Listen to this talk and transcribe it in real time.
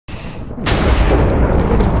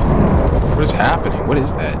What is happening? What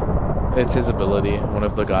is that? It's his ability, one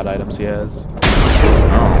of the god items he has.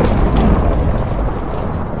 Oh.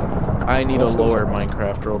 I need to lower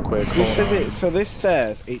Minecraft real quick. This says it. So this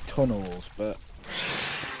says it tunnels, but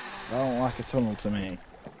I don't like a tunnel to me.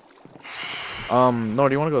 No,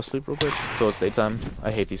 do you want to go to sleep real quick? So it's daytime.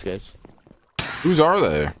 I hate these guys. Whose are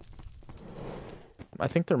they? I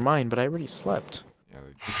think they're mine, but I already slept. Yeah,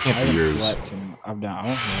 they can't I be haven't yours. slept in. I don't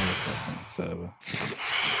know slept on the server.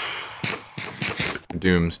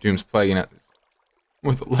 Doom's plaguing it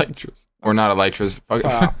with Elytras. Or not Elytras. Fuck.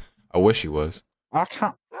 I wish he was. I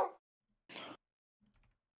can't.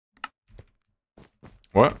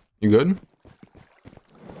 What? You good?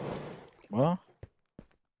 What?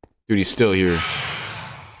 Dude, he's still here.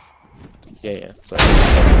 Yeah. Sorry.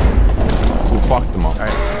 Who fucked him up?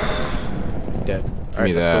 Alright. Dead. Give Alright,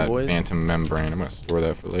 me let's that go, boys. phantom membrane. I'm gonna store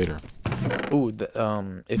that for later. Ooh,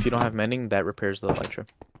 if you don't have mending, that repairs the Elytra.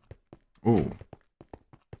 Ooh.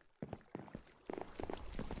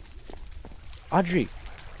 Audrey!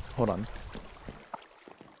 Hold on.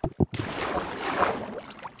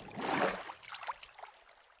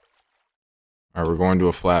 Alright, we're going to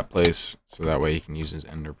a flat place so that way he can use his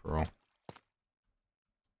ender pearl.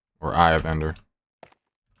 Or Eye of Ender.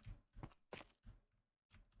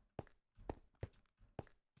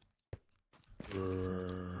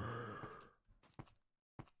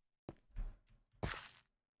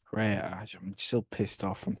 Great. I'm still pissed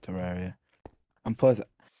off from Terraria. And plus,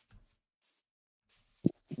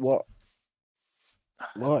 what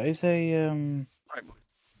is a No,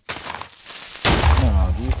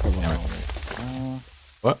 you probably know it.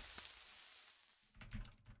 What?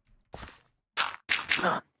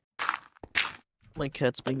 My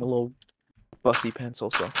cat's being a little fussy pants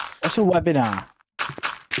also. What's a webinar?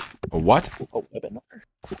 A what? Oh, webinar.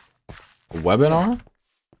 A webinar?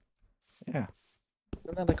 Yeah.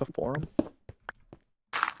 Isn't that like a forum?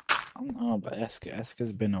 I don't know, but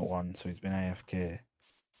Eska's been at one, so he's been AFK.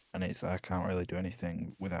 And it's I can't really do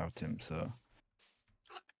anything without him, so.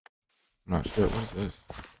 I'm not sure. What is this?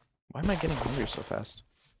 Why am I getting hungry so fast?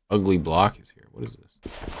 Ugly Block is here. What is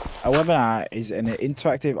this? A webinar is an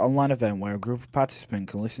interactive online event where a group of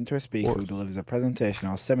participants can listen to a speaker who delivers a presentation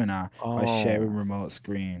or seminar by sharing remote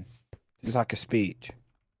screen. It's like a speech.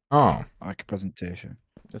 Oh. Like a presentation.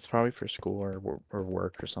 It's probably for school or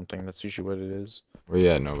work or something. That's usually what it is. Where you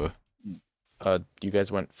at, Nova? You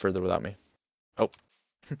guys went further without me. Oh.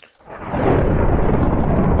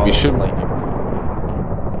 We should. Lightning.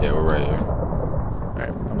 Yeah, we're right here. Alright,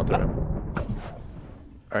 I'm gonna throw it.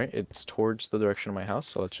 Alright, it's towards the direction of my house,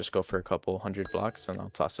 so let's just go for a couple 100 blocks and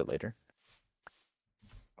I'll toss it later.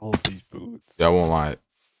 All of these boots. Yeah, I won't lie.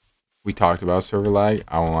 We talked about server lag.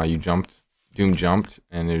 I won't lie. You jumped. Doom jumped,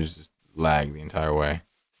 and there's just lag the entire way.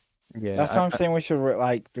 Yeah, That's what I'm saying. We should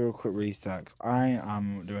like do a quick restart. 'Cause I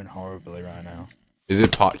am doing horribly right now. Is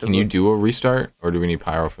it can you do a restart, or do we need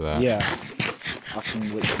pyro for that? Yeah, I can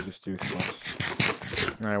literally just do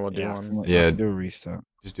stuff. Alright, we'll do one. Yeah. I can do a restart.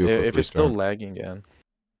 Just do a quick If it's still restart. lagging, yeah.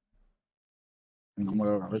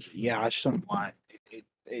 Yeah, I just don't like it.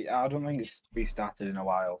 I don't think it's restarted in a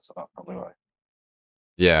while, so that's probably why.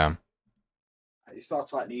 Yeah. It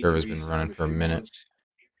starts like Server's been running for a minute.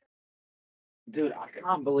 Dude, I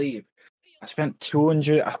can't believe I spent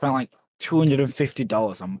like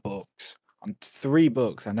 $250 on books. On 3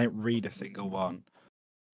 books, I didn't read a single one.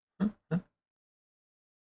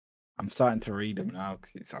 I'm starting to read them now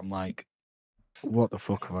because I'm like, what the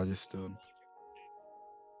fuck have I just done?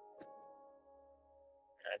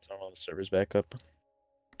 Alright, turn all the servers back up.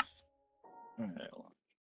 Alright, hold on.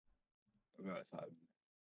 I've got 5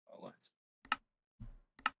 minutes left.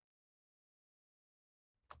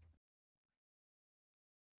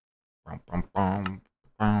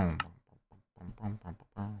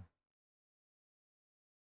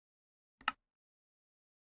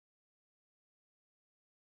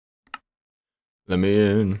 Let me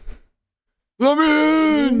in. Let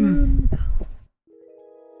me in.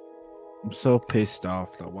 I'm so pissed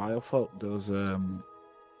off that why the fuck does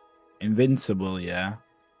Invincible, yeah?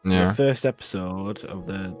 Yeah. The first episode of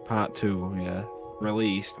the part 2, yeah,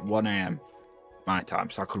 released 1 AM my time,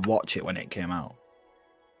 so I could watch it when it came out.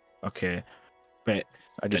 Okay. But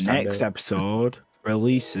the next episode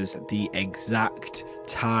releases the exact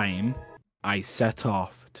time I set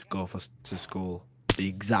off to go to school. The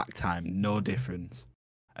exact time, no difference.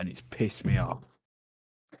 And it's pissed me off.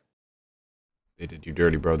 They did you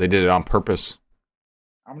dirty, bro. They did it on purpose.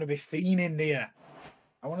 I'm gonna be fiending there.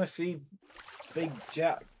 I want to see big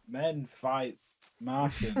jack men fight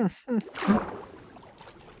Martian.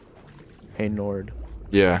 Hey Nord.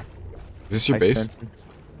 Yeah. Is this your base?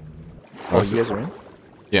 Oh, you guys are in?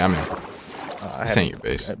 Yeah, I'm in. I This ain't haven't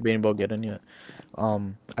your base. been able to get in yet.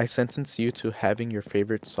 I sentence you to having your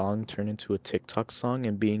favorite song turn into a TikTok song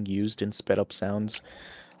and being used in sped up sounds.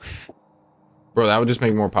 Bro, that would just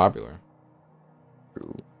make it more popular.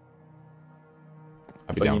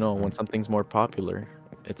 I'd be But down you know, for that. when something's more popular,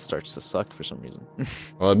 it starts to suck for some reason.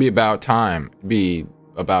 Well, it'd be about time. It'd be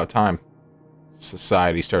about time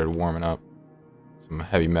society started warming up. Some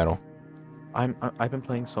heavy metal. I've been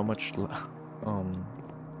playing so much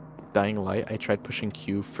Dying Light. I tried pushing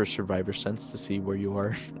Q for Survivor Sense to see where you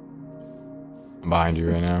are. I'm behind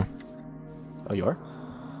you right now. Oh, you are?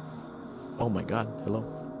 Oh my god, hello.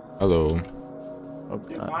 Hello. Oh,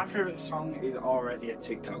 Dude, my favorite song is already a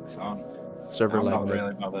TikTok song. server I'm lag not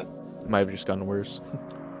really bothered. might have just gotten worse.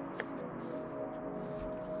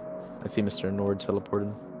 I see Mr. Nord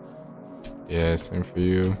teleported. Yeah, same for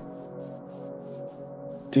you.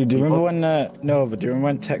 Dude, do you remember when Nova? Do you remember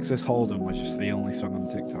when Texas Hold'em was just the only song on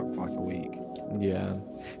TikTok for like a week? Yeah.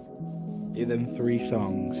 Yeah, them 3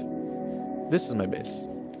 songs. This is my base.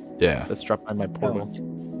 Yeah. Let's drop by my portal.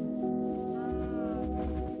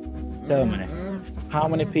 Tell me, how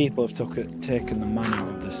many people have taken the man out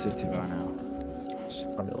of the city by now? It's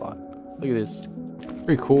probably a lot. Look at this.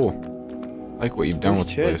 Pretty cool. I like what you've done with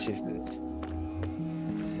the church place. is this?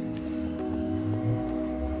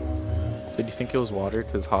 Did you think it was water?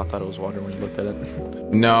 Because Ha thought it was water when he looked at it.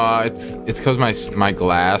 No, it's because my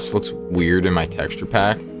glass looks weird in my texture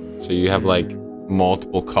pack. So you have like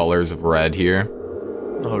multiple colors of red here.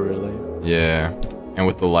 Oh, really? Yeah. And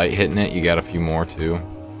with the light hitting it, you got a few more too.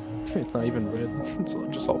 It's not even red. It's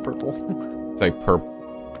just all purple. It's like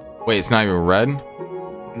purple. Wait, it's not even red?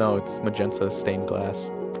 No, it's magenta stained glass.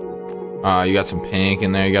 You got some pink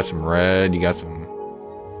in there, you got some red, you got some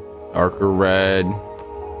darker red.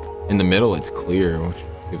 In the middle, it's clear, which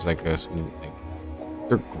gives like a sweet, like, is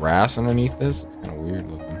there grass underneath this? It's kind of weird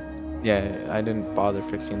looking. Yeah, I didn't bother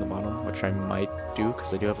fixing the bottom, which I might do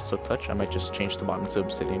because I do have a silk touch. I might just change the bottom to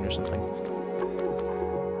obsidian or something.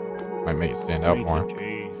 Might make it stand out more.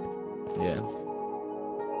 Yeah.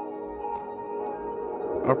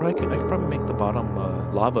 Or I could probably make the bottom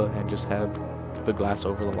lava and just have the glass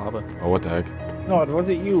over the lava. Oh, what the heck? No, was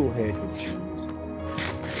it you who hated cheese?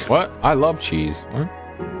 What? I love cheese. What?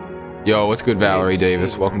 Yo, what's good, Valerie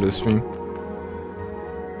Davis? Welcome to the stream.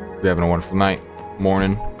 We're having a wonderful night,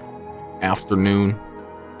 morning, afternoon.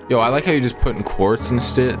 Yo, I like how you're just putting quartz and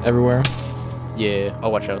shit everywhere. Yeah, oh,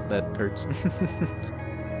 watch out, that hurts.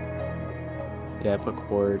 Yeah, I put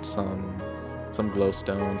quartz, some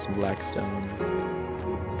glowstone, some blackstone.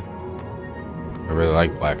 I really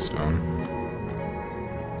like blackstone.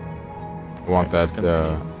 I want that,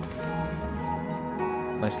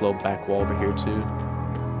 nice little back wall over here, too.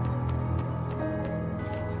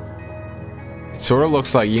 It sort of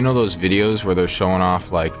looks like, you know those videos where they're showing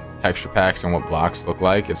off, like, texture packs and what blocks look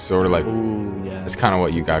like? It's sort of like, Ooh, yeah. it's kind of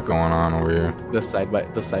what you got going on over here. The side by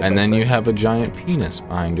side. And then you have a giant penis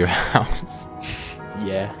behind your house.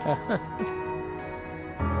 Yeah.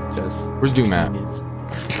 Just. Where's Doom at? genius.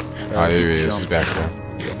 Oh, there he is. He's back there.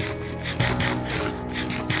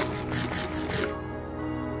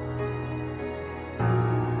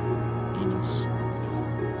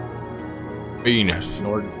 Venus.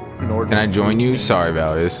 Nord. Can I join you? Sorry,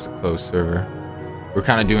 Valerie. This is a closed server. We're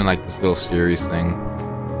kind of doing like this little series thing.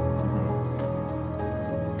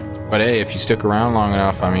 But hey, if you stick around long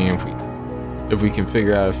enough, I mean, if we can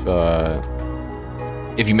figure out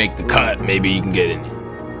if you make the cut, maybe you can get in.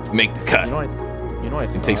 Make the cut. You know what?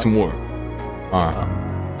 And take some work.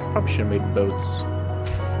 Probably should have made boats.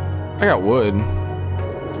 I got wood.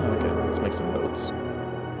 Okay, let's make some boats.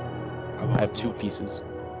 I have 2 pieces.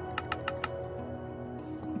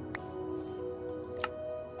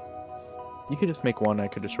 You could just make one. I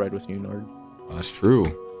could just ride with you, Nord. Well, that's true.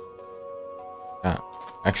 Yeah,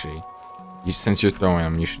 actually, since you're throwing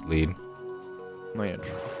them, you should lead. Oh yeah.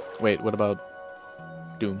 Wait, what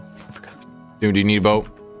about Doom? Dude, do you need a boat?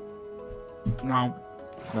 No.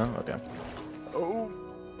 No? Okay. Oh.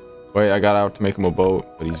 Wait, I got out to make him a boat,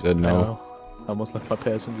 but he said no. I almost left my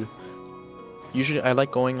passenger. Usually, I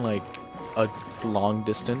like going like a long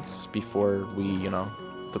distance before we,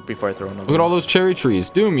 before I throw another. Look at all those cherry trees.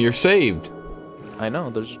 Doom, you're saved. I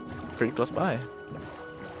know, they're pretty close by.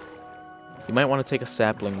 You might want to take a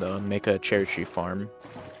sapling though and make a cherry tree farm.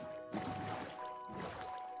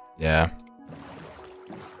 Yeah.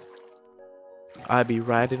 I be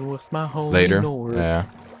riding with my homie Later. Nord. Yeah.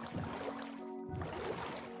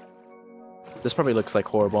 This probably looks like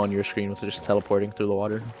horrible on your screen with it just teleporting through the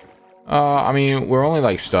water. I mean, we're only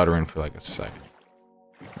like stuttering for like a second.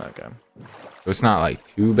 Okay. So it's not like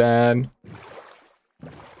too bad.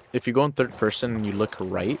 If you go in third person and you look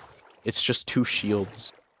right, it's just 2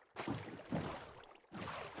 shields.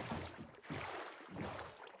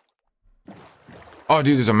 Oh,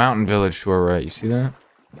 dude, there's a mountain village to our right. You see that?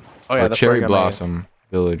 Oh yeah, or that's Cherry where I got Blossom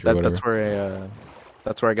Village or whatever.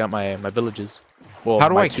 That's where I got my villages. Well, How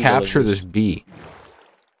do my I 2 capture villages. this bee?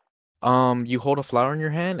 You hold a flower in your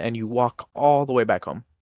hand and you walk all the way back home.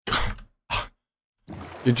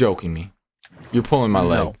 You're joking me. You're pulling my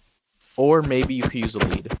leg. No. Or maybe you could use a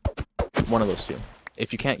lead. One of those 2.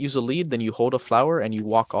 If you can't use a lead, then you hold a flower and you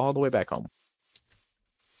walk all the way back home.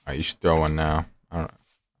 Alright, you should throw one now. I don't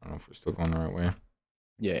know if we're still going the right way.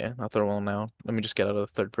 Yeah, I'll throw one now. Let me just get out of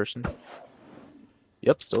the third person.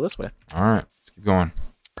 Yep, still this way. Alright, let's keep going.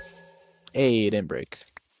 Hey, it didn't break.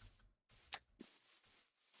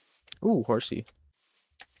 Ooh, horsey.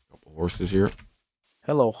 Couple horses here.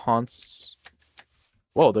 Hello, Hans.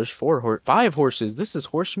 Whoa, there's 5 horses. This is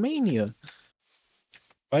horse mania.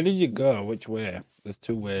 Where did you go? Which way? There's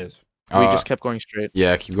 2 ways. We just kept going straight.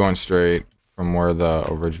 Yeah, keep going straight from where the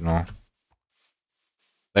original.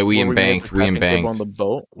 Like we embanked. On the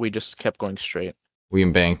boat, we just kept going straight. We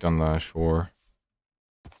embanked on the shore.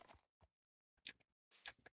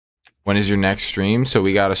 When is your next stream? So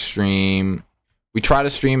we got to stream. We try to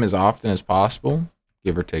stream as often as possible,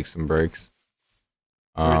 give or take some breaks.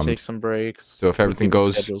 Take some breaks. So if everything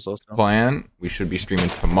goes plan, we should be streaming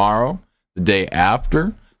tomorrow, the day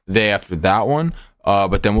after that one.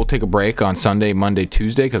 But then we'll take a break on Sunday, Monday,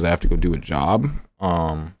 Tuesday because I have to go do a job.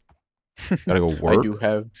 Gotta go work. I do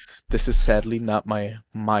have. This is sadly not my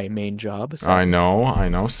main job. So. I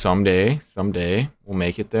know. Someday we'll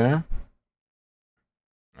make it there.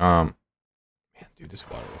 Man, dude, this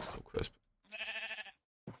water looks so crisp.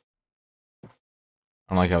 I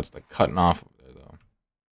don't like how it's like cutting off over there though.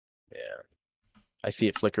 Yeah, I see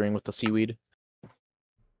it flickering with the seaweed.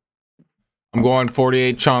 I'm going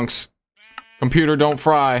 48 chunks. Computer, don't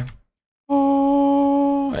fry.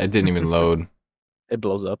 Oh, it didn't even load. It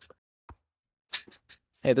blows up.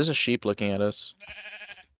 Hey, there's a sheep looking at us.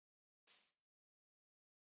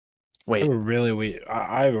 Wait. I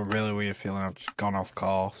have a really weird feeling I've just gone off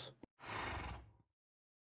course.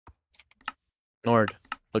 Nord,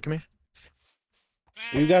 look at me.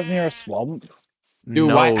 Are you guys near a swamp? Dude,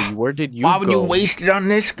 no, where did you go? Why would you waste it on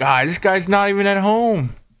this guy? This guy's not even at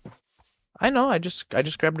home. I know, I just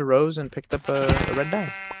grabbed a rose and picked up a red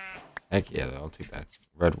dye. Heck yeah, I'll take that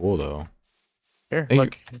red wool though. Here,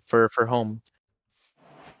 look, for home.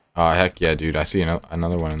 Oh, heck yeah, dude. I see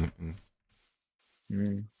another one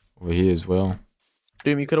over here as well.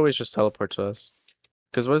 Dude, you could always just teleport to us.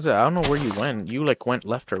 Cause what is it? I don't know where you went. You like went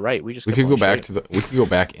left or right. We could go back to we could go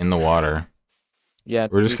back in the water. Yeah.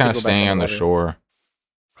 We're just kind of staying on the shore.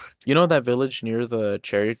 You know that village near the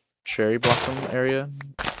cherry blossom area,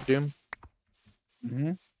 Doom?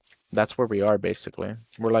 Mm-hmm. That's where we are basically.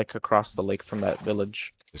 We're like across the lake from that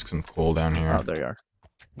village. There's some coal down here. Oh, there you are.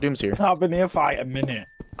 Doom's here. I've been here for a minute.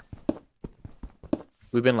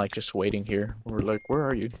 We've been like just waiting here. We're like, where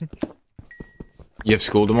are you? You have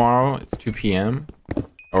school tomorrow? It's 2 p.m.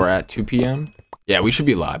 Or at 2 p.m. Yeah, we should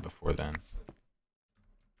be live before then.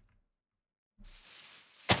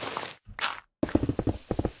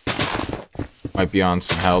 Might be on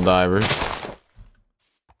some hell divers.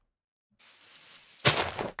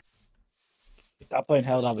 I played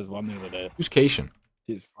Helldivers 1 the other day. Who's Cation?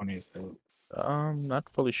 It's funny as hell. Not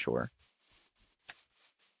fully sure.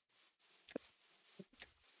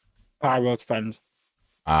 Pyro's friends.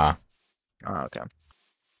 Ah. Okay.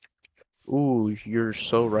 Ooh, you're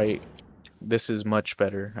so right. This is much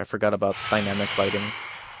better. I forgot about dynamic lighting.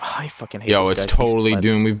 Oh, I fucking hate Yo, this it's guy. totally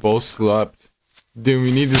Doom. We've both slept. Doom,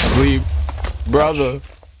 we need to sleep. Brother.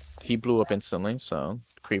 He blew up instantly, so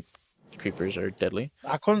creepers are deadly.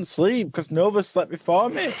 I couldn't sleep because Nova slept before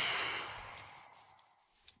me.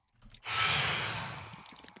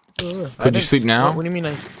 Could you sleep now? What do you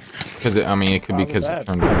mean? Because I mean, it could be because it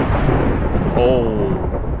turned.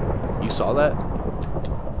 Oh, you saw that?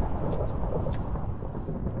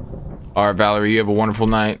 All right, Valerie, you have a wonderful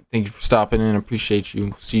night. Thank you for stopping in. Appreciate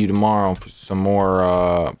you. See you tomorrow for some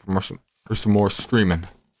more some more streaming.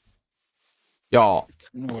 Y'all.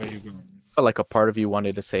 Where are you going? Felt like a part of you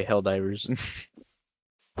wanted to say Helldivers.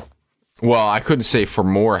 Well, I couldn't say for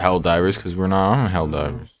more Helldivers because we're not on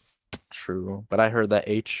Helldivers. True, but I heard that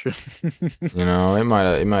H. You know, it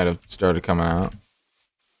might have started coming out.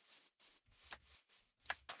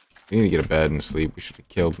 We need to get a bed and sleep. We should have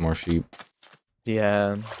killed more sheep.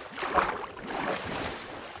 Yeah.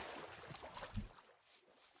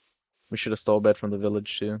 We should have stole a bed from the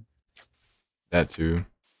village too. That too.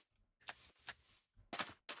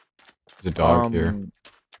 There's a dog here.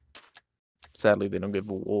 Sadly, they don't give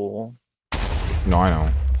wool. No, I know.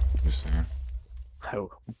 Just saying.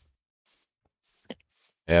 Oh.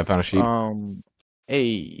 Yeah, I found a sheep.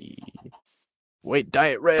 Hey. Wait, dye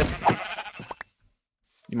it red.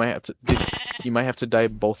 You might have to dye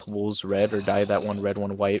both wools red, or dye that one red,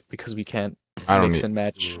 one white, because we can't mix and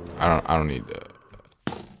match. I don't need that.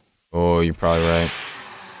 Oh, you're probably right.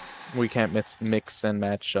 We can't mix and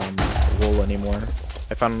match wool anymore.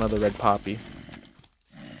 I found another red poppy.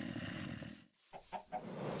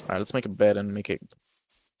 Alright, let's make a bed and make it...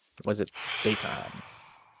 Was it daytime?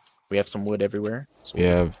 We have some wood everywhere. So we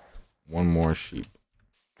have one more sheep.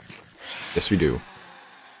 Yes, we do.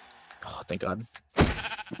 Oh, thank God.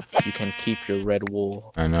 You can keep your red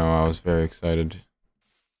wool. I know, I was very excited. I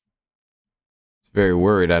was very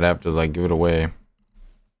worried I'd have to, like, give it away.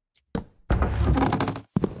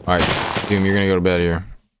 Alright, Doom, you're gonna go to bed here.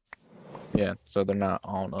 Yeah, so they're not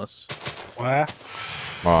on us. Where?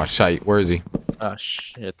 Oh, shite. Where is he? Ah,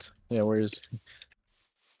 shit. Yeah, where is he?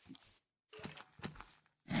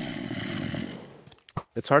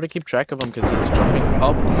 It's hard to keep track of him because he's jumping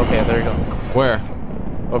up. Okay, there you go. Where?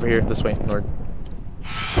 Over here, this way, north.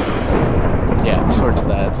 Yeah, towards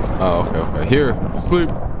that. Oh, okay. Here, sleep.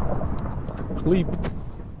 Sleep.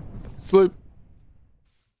 Sleep.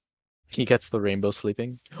 He gets the rainbow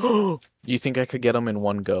sleeping. You think I could get him in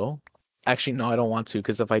one go? Actually, no, I don't want to,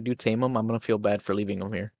 because if I do tame him, I'm gonna feel bad for leaving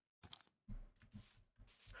him here.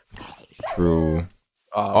 True.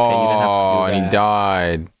 Oh, okay, you didn't have to do and he that.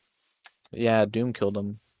 died. Yeah, Doom killed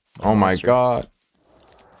him. Oh my God.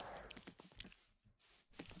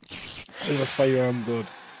 It was fire, I'm good.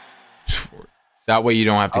 That way you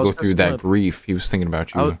don't have to go through that gonna... grief. He was thinking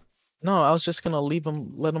about you. No, I was just gonna leave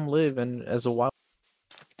him, let him live, and as a wild.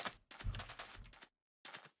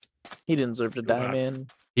 He didn't deserve to die, man.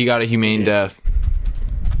 He got a humane death.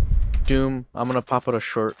 Doom, I'm gonna pop out a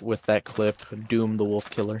short with that clip. Doom the wolf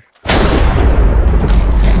killer.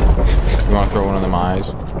 You want to throw one of them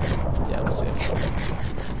eyes? Yeah, let's see.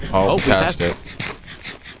 Oh, we passed it.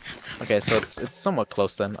 Okay, so it's somewhat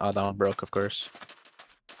close then. Oh, that one broke, of course.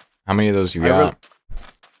 How many of those you got?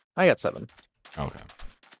 I got 7. Okay.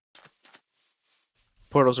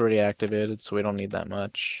 Portal's already activated, so we don't need that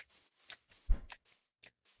much.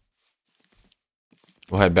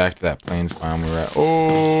 We'll head back to that plains biome we were at.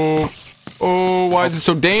 Oh, why is it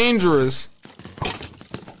so dangerous?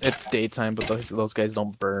 It's daytime, but those guys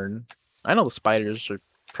don't burn. I know the spiders are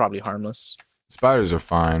probably harmless. Spiders are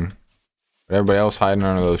fine. But everybody else hiding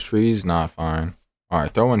under those trees, not fine.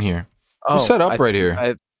 Alright, throw one here. Oh, we're set up right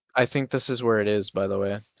here. I think this is where it is, by the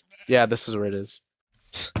way. Yeah, this is where it is.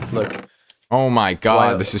 Look. Oh my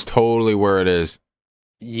God, this is totally where it is.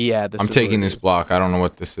 Yeah, I'm taking this block. I don't know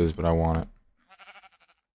what this is, but I want it.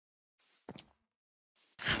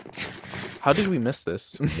 How did we miss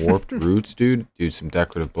this? Some warped roots, dude. Dude, some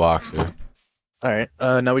decorative blocks here. Alright,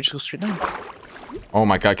 now we just go straight down. Oh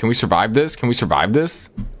my God, can we survive this? Can we survive this?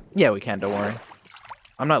 Yeah, we can, don't worry.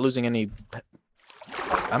 I'm not losing any...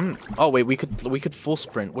 Oh wait, we could full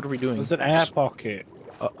sprint. What are we doing? There's an air pocket.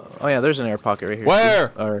 Oh yeah, there's an air pocket right here.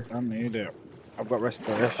 Where? I need it. I've got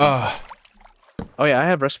respiration. Oh yeah, I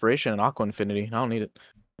have respiration and aqua infinity. I don't need it.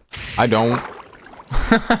 I don't.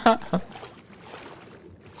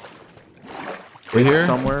 We here?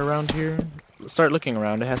 Somewhere around here. Start looking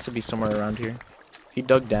around. It has to be somewhere around here. He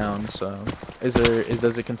dug down, so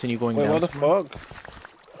does it continue going down? Wait, what the fuck?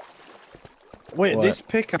 Wait, What? this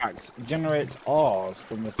pickaxe generates ores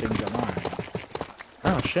from the things I mine.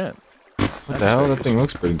 Oh shit. What the hell? That thing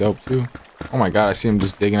looks pretty dope too. Oh my God, I see him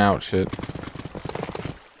just digging out shit.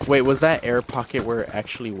 Wait, was that air pocket where it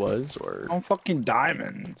actually was, or? On fucking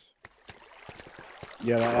diamonds.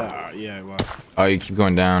 Yeah, yeah, well. Oh, you keep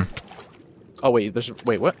going down. Oh wait,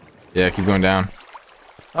 wait, what? Yeah, keep going down.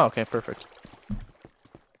 Oh, okay, perfect.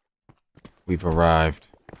 We've arrived.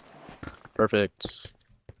 Perfect.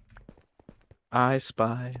 I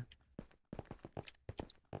spy.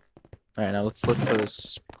 Alright, now let's look for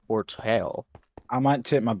this portal. I might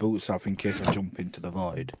take my boots off in case I jump into the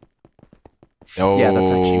void. Oh,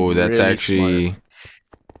 yeah, that's actually smart.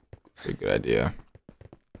 a good idea.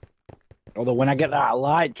 Although when I get that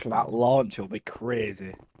light for that launch, it'll be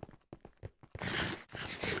crazy.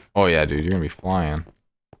 Oh yeah, dude, you're gonna be flying.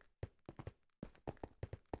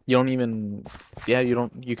 You don't even... Yeah,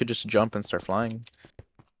 you could just jump and start flying.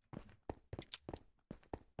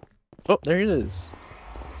 Oh, there it is.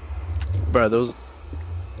 Bro, those...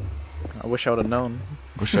 I wish I would have known.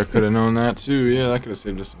 Wish I could have known that too. Yeah, that could have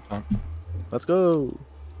saved us some time. Let's go.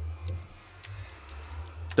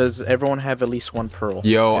 Does everyone have at least one pearl?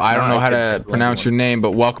 Yo, If I don't not, know how could to pronounce your name,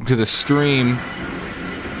 but welcome to the stream.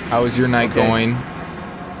 How is your night going?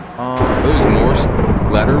 Are those Norse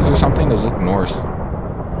letters or something? Those look Norse.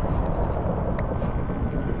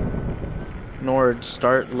 Nord,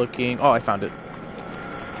 start looking. Oh, I found it.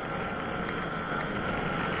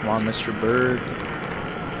 Come on, Mr. Bird.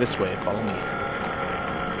 This way, follow me.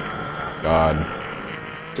 God.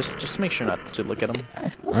 Just make sure not to look at him.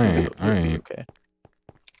 I ain't. Okay.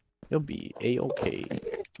 You'll be a-okay.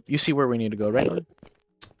 You see where we need to go, right?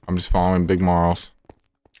 I'm just following Big Marls.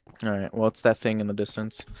 Alright, well, it's that thing in the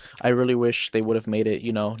distance. I really wish they would have made it,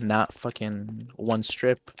 you know, not fucking one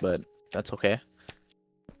strip, but that's okay.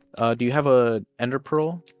 Do you have a ender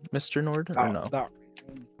pearl, Mr. Nord, or no?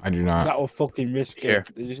 I do not. That was fucking risky. Here.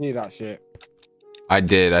 Did you see that shit? I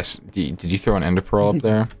did. Did you throw an ender pearl up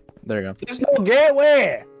there? There you go. There's no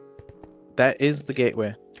gateway! That is the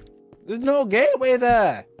gateway. There's no gateway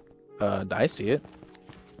there! I see it.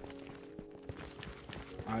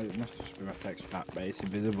 It must just be my text pack, but it's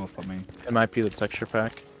invisible for me. It might be the texture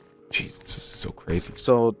pack. Jesus, this is so crazy.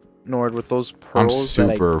 So, Nord, with those pearls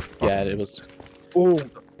yeah, it was... Oh.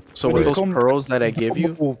 So with those pearls that I give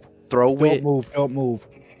you, throw it... Don't move.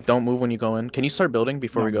 Don't move when you go in. Can you start building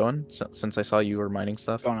before we go in? Since I saw you were mining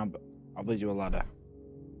stuff. I'll build you a ladder.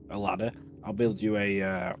 A ladder? I'll build you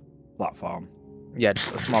a platform. Yeah,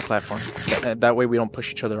 just a small platform. That way we don't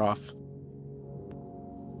push each other off.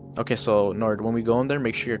 Okay, so Nord, when we go in there,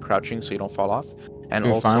 make sure you're crouching so you don't fall off. And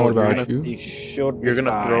you're also, fine. What about you're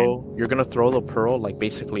gonna throw the pearl like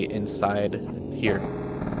basically inside here.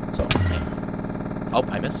 So, oh,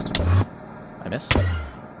 I missed. You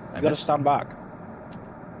gotta stand back.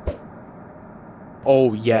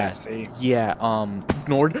 Oh yeah, yeah.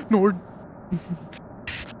 Nord.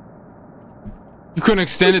 You couldn't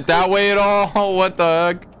extend it that way at all? Oh, what the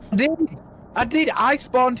heck? I did. I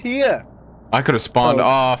spawned here. I could have spawned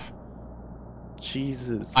off.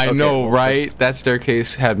 Jesus. I know, right? That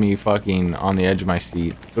staircase had me fucking on the edge of my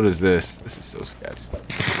seat. So does this. This is so sketch.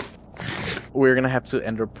 We're gonna have to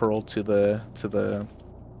ender pearl to the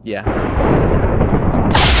yeah.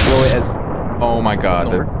 Oh my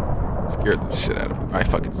god, that scared the shit out of me. My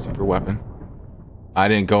fucking super weapon. I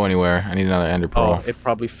didn't go anywhere. I need another ender pearl. Oh, it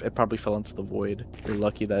probably fell into the void. You're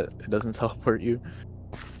lucky that it doesn't teleport you.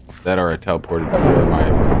 That or I teleported to where my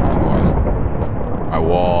fucking was. My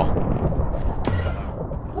wall.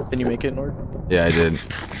 Can you make it, Nord? Yeah, I did.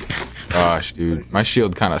 Gosh, dude. My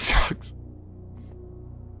shield kind of sucks.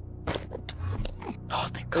 Oh,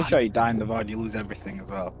 thank God. Pretty sure you die in the void, you lose everything as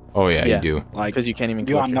well. Oh, yeah, you do. Like, because you can't even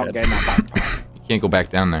you are not getting that back. You can't go back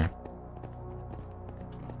down there.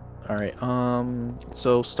 Alright,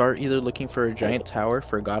 so start either looking for a giant tower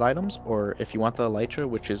for god items, or if you want the Elytra,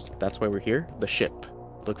 that's why we're here, the ship.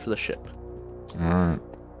 Look for the ship. Alright.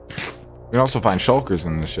 We can also find shulkers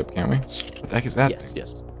in the ship, can't we? What the heck is that thing?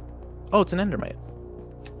 Yes. Oh, it's an endermite.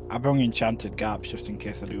 I bring enchanted gaps just in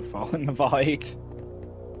case I do fall in the void.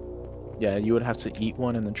 Yeah, you would have to eat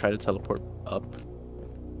one and then try to teleport up.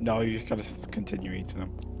 No, you just gotta continue eating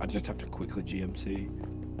them. I just have to quickly GMC.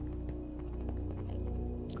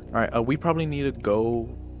 Alright, we probably need to go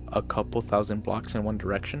a couple thousand blocks in one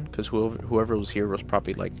direction, because whoever was here was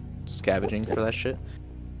probably like scavenging for that shit.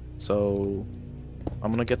 So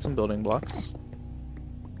I'm gonna get some building blocks.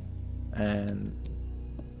 And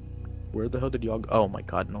where the hell did y'all go? Oh my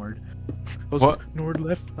god, Nord. I was like, Nord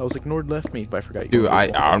left. I was like, Nord left me, but I forgot you.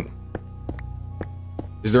 Dude,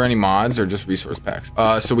 is there any mods or just resource packs?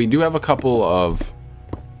 So we do have a couple of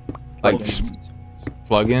like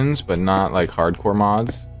plugins, but not like hardcore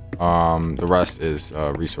mods. The rest is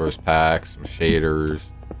resource packs, some shaders.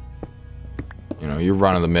 You know, your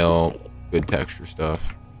run-of-the-mill, good texture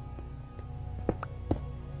stuff.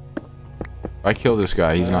 If I kill this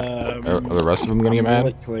guy, he's not. Are the rest of them gonna get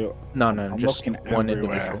mad? No, I'm just looking one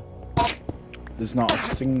everywhere. individual. There's not a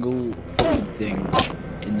single fucking thing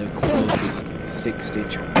in the closest 60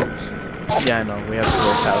 chunks. Yeah, I know. We have to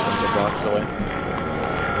go thousands of blocks away.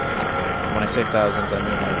 When I say thousands, I mean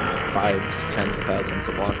like fives, tens of thousands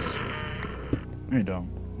of blocks. No, you don't.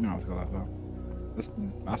 You don't have to go that far.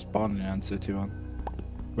 That's spawned in answer to one.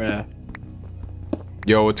 Where?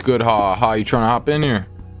 Yo, what's good, Ha? You trying to hop in here?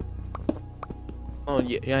 Oh,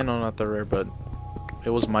 yeah, I know, not the rare, but it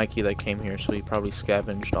was Mikey that came here, so he probably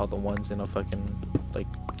scavenged all the ones in a fucking, like,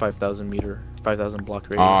 5,000 block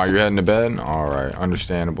radius. Ah, you're heading to bed? Alright,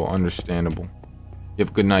 understandable. You have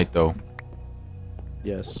a good night, though.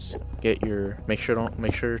 Yes. Make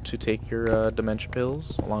sure to take your dementia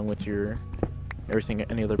pills, along with your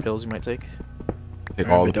any other pills you might take. Take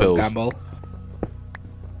all the pills. Gamble.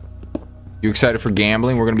 You excited for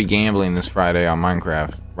gambling? We're gonna be gambling this Friday on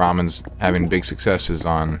Minecraft. Ramen's having big successes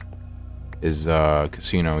on his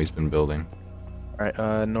casino he's been building.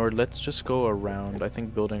 Alright, Nord, let's just go around. I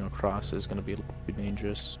think building across is gonna be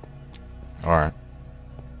dangerous. Alright.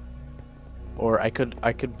 Or I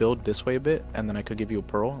could build this way a bit, and then I could give you a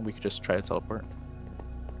pearl, and we could just try to teleport.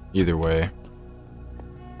 Either way.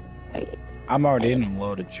 I'm already in a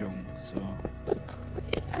loaded chunk, so...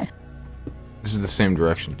 This is the same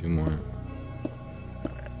direction, 2 more.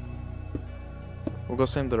 We'll go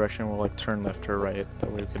same direction, we'll like turn left or right,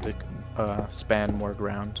 that way we could span more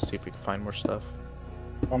ground, see if we can find more stuff.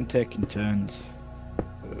 I'm taking turns.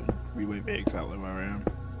 We won't be exactly where I am.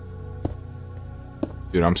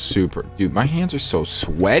 Dude, I'm super... Dude, my hands are so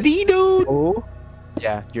sweaty, dude! Oh?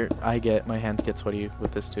 Yeah, my hands get sweaty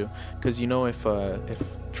with this too. Cause you know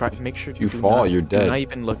make sure if you fall, you're dead. Do not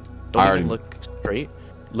even look, don't even look straight.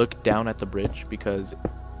 Look down at the bridge, because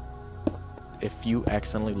if you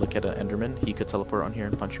accidentally look at an Enderman, he could teleport on here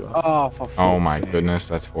and punch you off. Oh my goodness,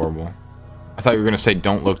 that's horrible. I thought you were gonna say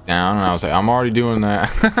don't look down, and I was like, I'm already doing that.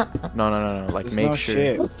 No. Like, there's make no sure.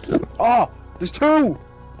 Shit. Oh, there's 2.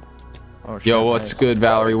 Oh, shit, Yo, what's good,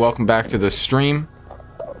 Valerie? Welcome back to the stream.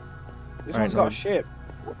 This one's got a ship.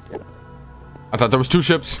 I thought there was 2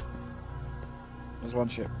 ships. There's 1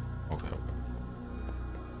 ship. Okay.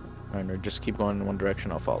 Alright, just keep going in one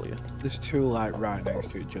direction. I'll follow you. There's 2 like right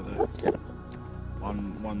next to each other.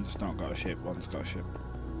 One's not got a ship. One's got a ship.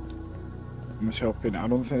 I'm just hoping. I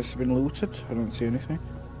don't think it's been looted. I don't see anything.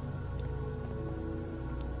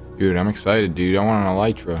 Dude, I'm excited, dude. I want an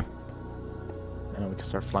Elytra. And we can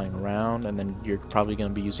start flying around, and then you're probably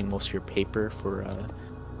gonna be using most of your paper for. I'm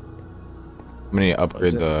gonna need to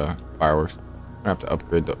upgrade the fireworks. I have to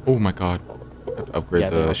upgrade the. Oh my god. I have to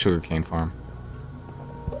upgrade the sugarcane farm.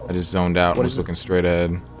 I just zoned out and was looking straight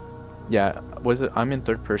ahead. Yeah, I'm in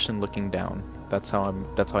 3rd person looking down. That's how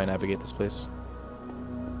I navigate this place.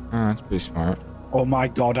 That's pretty smart. Oh my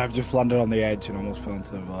god, I've just landed on the edge and almost fell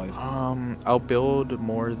into the void. I'll build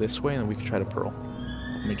more this way, and then we can try to pearl.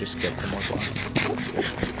 Let me just get some more blocks.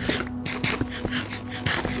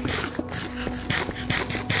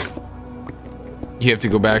 You have to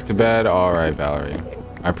go back to bed? Alright, Valerie.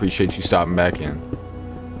 I appreciate you stopping back in.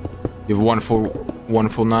 You have a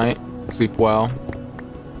wonderful night. Sleep well.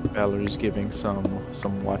 Valerie's giving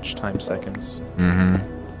some watch time seconds.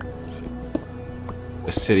 Mm-hmm.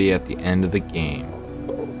 The city at the end of the game.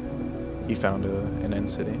 You found an end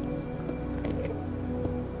city.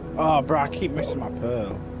 Oh, bro, I keep missing my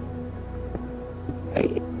pearl. I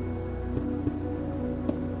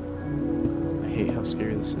hate how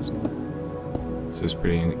scary this is. This is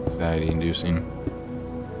pretty anxiety-inducing.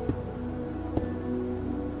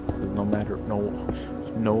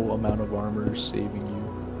 No amount of armor is saving you.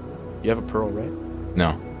 You have a pearl, right?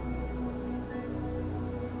 No.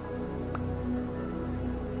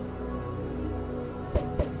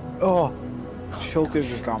 Oh, Shulker's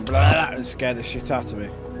just gone blah and scared the shit out of me.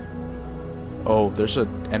 Oh, there's an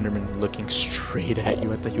Enderman looking straight at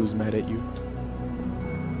you. I thought he was mad at you.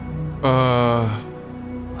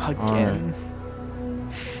 Again.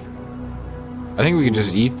 Right. I think we could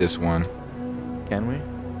just eat this one. Can we?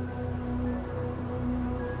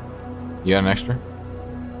 You got an extra?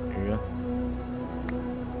 Here you go.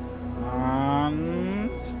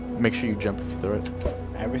 Make sure you jump if you throw it.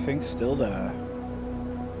 Everything's still there.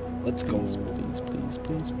 Let's go.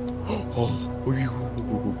 Please. Oh,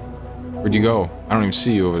 where'd you go? I don't even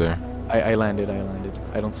see you over there. I landed.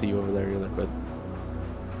 I don't see you over there either, but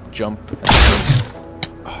jump.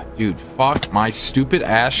 Oh, dude, fuck my stupid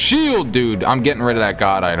ass shield, dude. I'm getting rid of that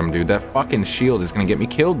god item, dude. That fucking shield is gonna get me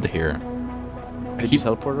killed here. Did you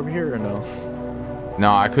teleport over here or no?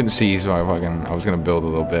 No, I couldn't see, so I was gonna build a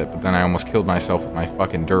little bit, but then I almost killed myself with my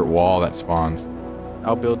fucking dirt wall that spawns.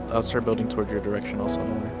 I'll start building towards your direction also,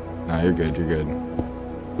 don't worry. Nah, you're good.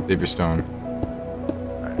 Save your stone.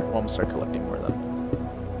 Alright, well, I'm gonna start collecting more then.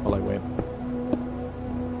 While I wait.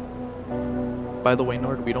 By the way,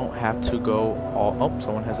 Nord, we don't have to go all... Oh,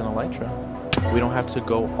 someone has an Elytra. We don't have to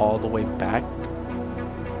go all the way back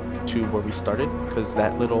to where we started, because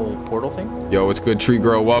that little portal thing... Yo, what's good, Tree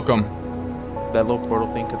Grow? Welcome. That little portal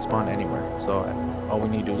thing could spawn anywhere, so all we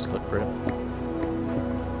need to do is look for it.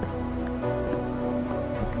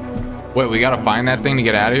 Wait, we gotta find that thing to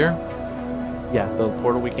get out of here? Yeah, the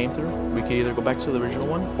portal we came through. We could either go back to the original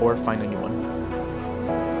one, or find a new one.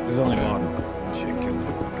 There's only one. Shit, kill me.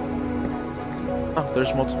 Oh,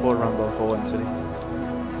 there's multiple around the whole end city.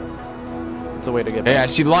 It's a way to get Hey, back. I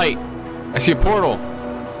see light. I see a portal.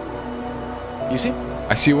 You see?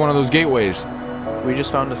 I see one of those gateways. We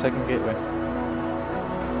just found a second gateway.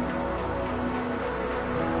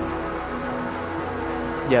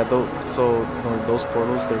 Yeah, so those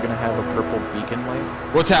portals, they're gonna have a purple beacon light.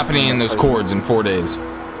 What's happening in those cords in 4 days?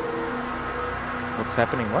 What's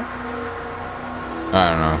happening? What?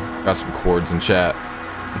 I don't know. Got some chords in chat.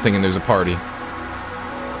 I'm thinking there's a party.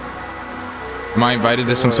 Am I invited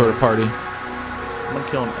to some sort of party? I'm gonna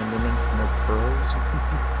kill an Enderman for more pearls.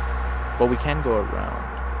 Well, we can go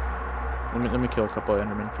around. Let me kill a couple of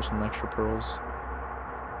Endermen for some extra pearls.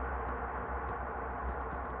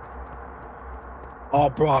 Oh,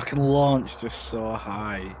 bro, I can launch just so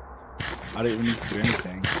high. I don't even need to do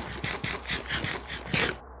anything.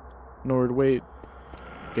 Nord, wait.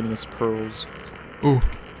 Getting us pearls. Ooh.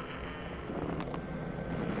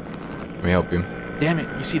 Let me help you. Damn it,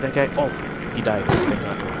 you see that guy? Oh, he died.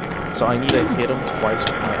 So I need to hit him twice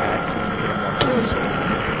with my axe and then hit him once with the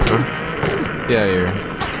sword. Yeah, here.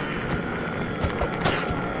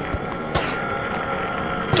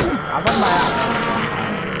 I've had my axe.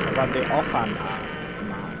 I've had the offhand axe.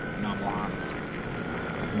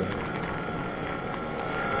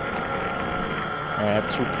 I have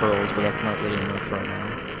 2 pearls, but that's not really enough right now.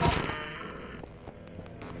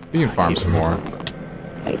 You can farm some more.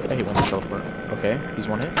 I hate one teleport. Okay, he's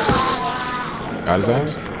 1 hit. Got his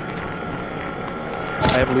ass?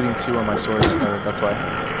 I have looting 2 on my sword, that's why.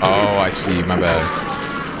 Oh, I see. My bad.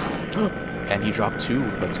 And he dropped 2.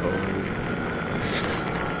 Let's go.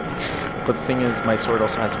 But the thing is, my sword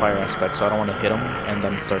also has fire aspect, so I don't want to hit him and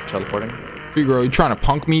then start teleporting. Figaro, you trying to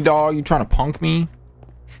punk me, dog? You trying to punk me?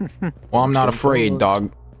 Well, I'm not afraid,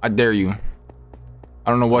 dog. I dare you. I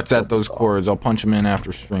don't know what's at those chords. I'll punch them in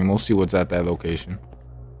after stream. We'll see what's at that location.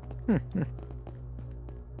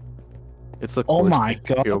 It's the oh my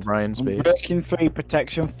god. O'Brien's base. Breaking 3,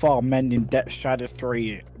 protection 4, mending, depth strider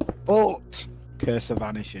 3. But curse of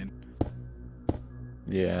vanishing.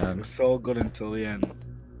 Yeah. It was so good until the end.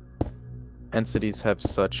 Entities have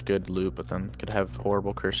such good loot, but then could have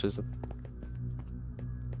horrible curses.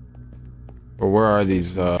 Or where are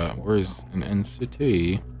these? Where's an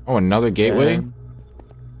NCT? Oh, another gateway?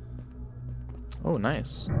 Oh,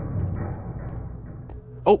 nice.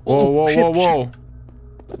 Oh, whoa, ship, whoa, whoa.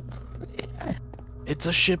 It's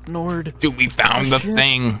a ship, Nord. Dude, we found the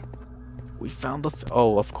thing. We found the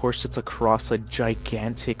oh, of course it's across a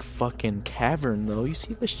gigantic fucking cavern, though. You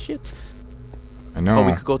see the shit? I know. Oh,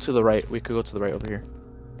 we could go to the right. We could go to the right over here.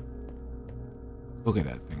 Look at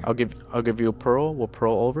that thing. I'll give you a pearl. We'll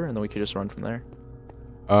pearl over, and then we could just run from there.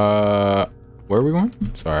 Where are we going?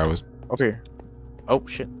 Sorry, I was over here. Oh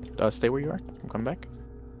shit. Stay where you are. I'm coming back.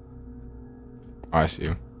 Oh, I see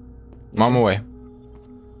you. I'm on my way.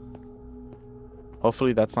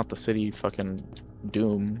 Hopefully that's not the city fucking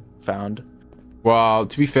Doom found. Well,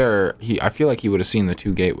 to be fair, I feel like he would have seen the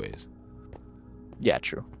 2 gateways. Yeah,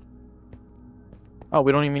 true. Oh,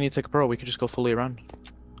 we don't even need to take a pearl. We could just go fully around.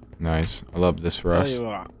 Nice. I love this for us.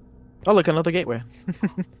 Oh, look, another gateway.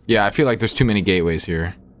 Yeah, I feel like there's too many gateways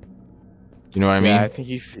here. You know what I mean? Yeah, I think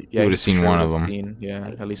you would have seen one of them. Yeah,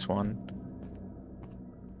 at least one.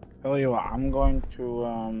 Tell you what, I'm going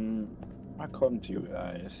to I come to you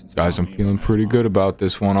guys. Guys, I'm feeling pretty good about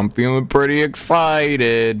this one. I'm feeling pretty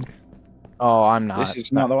excited. Oh, I'm not. This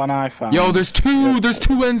is not the one I found. Yo, there's 2. There's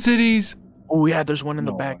 2 end cities. Oh yeah, there's one in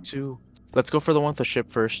the back too. Let's go for the one with the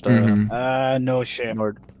ship first. No ship.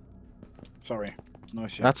 Nord. Sorry, no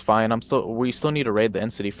ship. That's fine. We still need to raid the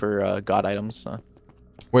end city for god items.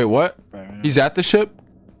 Wait, what? He's at the ship?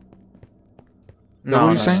 No, what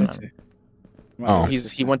are you saying? Oh,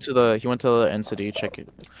 he went to the end city. Check it.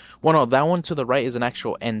 Well, no, that one to the right is an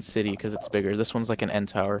actual end city because it's bigger. This one's like an end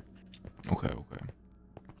tower. Okay, okay.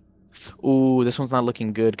 Ooh, this one's not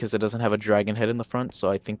looking good because it doesn't have a dragon head in the front, so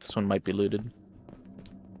I think this one might be looted.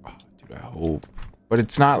 Oh, dude, I hope. But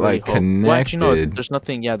it's not like connected. Well, actually, no, there's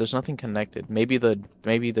nothing. Yeah, there's nothing connected. Maybe the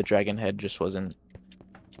dragon head just wasn't.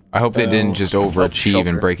 I hope they didn't just overachieve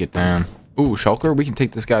and break it down. Ooh, Shulker, we can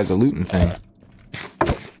take this guy's a looting thing.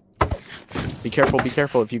 Be careful, be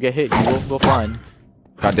careful. If you get hit, you will go flying.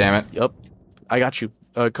 God damn it. Yup. I got you.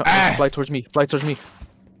 Fly towards me. Fly towards me.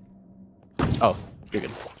 Oh, you're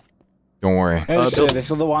good. Don't worry. This is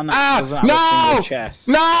the one that doesn't have a single chest.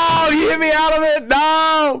 No! You hit me out of it!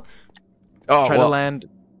 No! Oh, Try to land.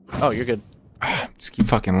 Oh, you're good. Just keep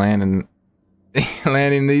fucking landing.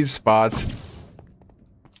 Landing these spots.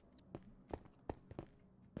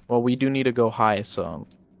 Well, we do need to go high, so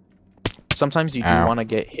sometimes you do want to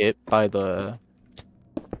get hit by the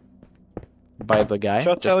guy.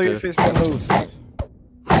 Shall I tell you if it's been moved?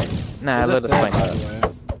 Nah, let us find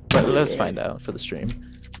out. Let's find out for the stream.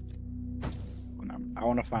 I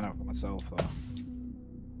want to find out for myself, though.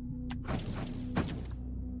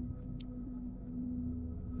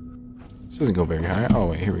 This doesn't go very high. Oh,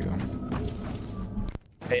 wait, here we go.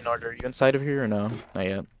 Hey, Nord, are you inside of here or no? Not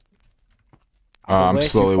yet. I'm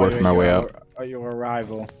slowly working my way up. At your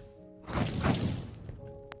arrival.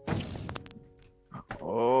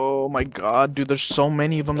 Oh my god, dude, there's so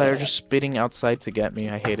many of them that are just spitting outside to get me.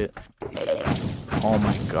 I hate it. Oh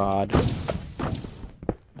my god.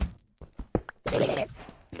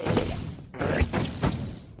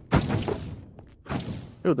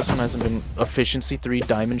 Dude, this one hasn't been efficiency 3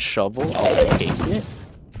 diamond shovel. I'll take it.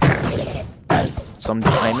 Some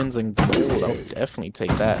diamonds and gold. I'll definitely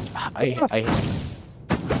take that.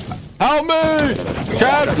 Help me!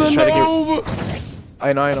 Casanova!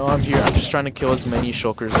 I know, I'm here. I'm just trying to kill as many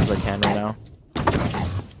shulkers as I can right now.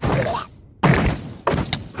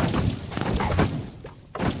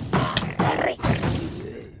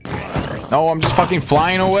 No, I'm just fucking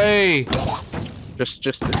flying away. Just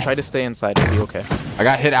try to stay inside. It'll be okay. I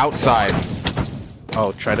got hit outside.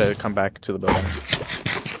 Oh, try to come back to the building.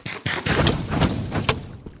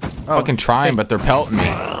 Fucking trying, but they're pelting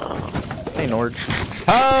me. Hey, Nord.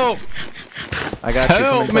 Help! I got you.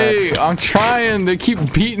 Help me! I'm trying. They keep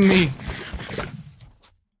beating me.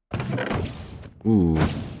 Ooh.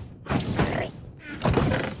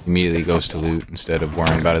 Immediately goes to loot instead of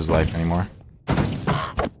worrying about his life anymore.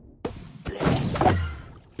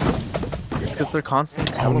 Because they're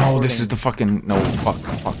constantly teleporting. Oh no, this is the fucking... No, fuck.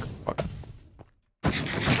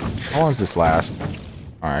 How long does this last?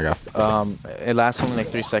 Alright, I got... It lasts only like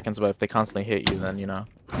 3 seconds, but if they constantly hit you, then you know.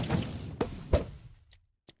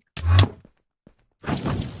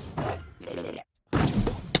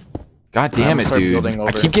 God damn it, dude.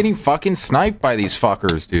 I keep getting fucking sniped by these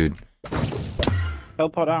fuckers, dude.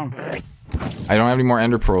 Teleport down. I don't have any more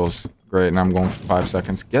ender pearls. Great, and I'm going for 5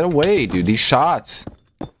 seconds. Get away, dude. These shots.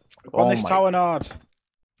 On this tower, Nord.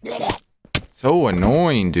 So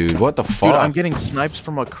annoying, dude. What the fuck? Dude, I'm getting snipes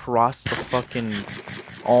from across the fucking...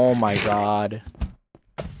 Oh my god.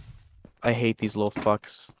 I hate these little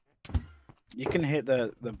fucks. You can hit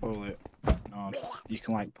the bullet. Nord. You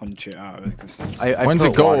can like punch it out of existence. When's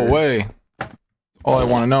it go away? All I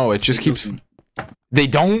want to know. It just keeps... They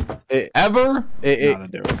don't? Ever? No, they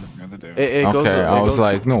do. Okay, I was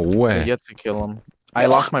like, no way. You have to kill them. I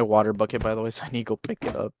lost my water bucket, by the way, so I need to go pick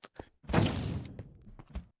it up.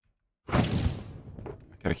 I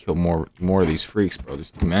gotta kill more of these freaks, bro.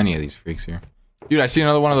 There's too many of these freaks here. Dude, I see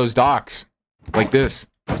another one of those docks. Like this.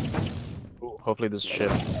 Ooh, hopefully this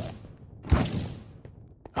ship.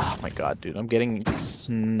 Oh my god, dude. I'm getting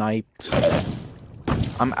sniped.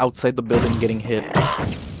 I'm outside the building getting hit.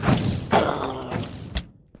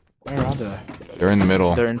 Where are they? They're in the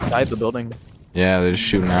middle. They're inside the building. Yeah, they're just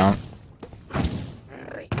shooting out.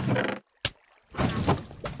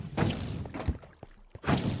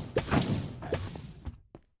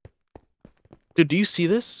 Dude, do you see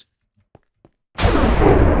this?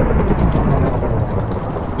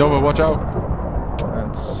 No, but watch out.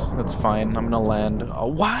 That's fine. I'm gonna land. Oh,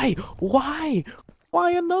 why? Why?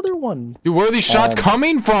 Why another one? Dude, where are these shots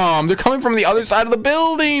coming from? They're coming from the other side of the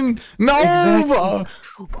building. No. Exactly.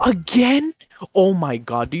 Again? Oh my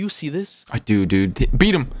god, do you see this? I do, dude.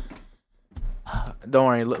 Beat him. Don't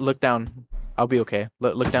worry. Look down. I'll be okay.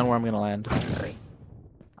 Look down where I'm gonna land.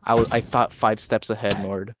 I thought 5 steps ahead,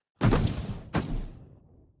 Nord.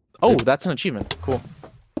 Oh, that's an achievement. Cool.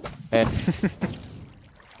 Hey.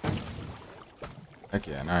 Heck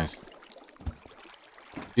yeah, nice.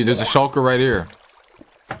 Dude, there's a shulker right here.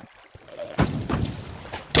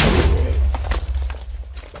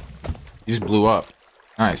 He just blew up.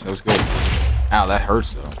 Nice, that was good. Ow, that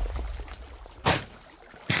hurts though.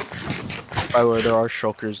 By the way, there are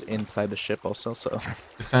shulkers inside the ship also, so...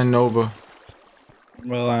 Defend Nova.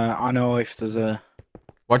 Well, I know if there's a...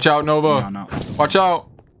 Watch out, Nova! No. Watch out!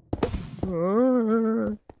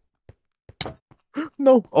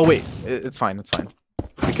 No! Oh wait, it's fine, it's fine.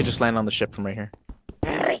 We could just land on the ship from right here.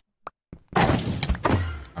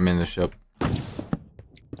 I'm in the ship.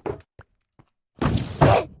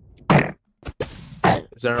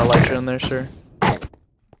 Is there an Elytra in there, sir?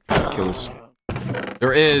 Kill this.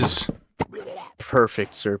 There is!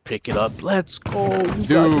 Perfect, sir. Pick it up. Let's go! You Dude!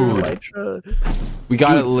 got your Elytra. We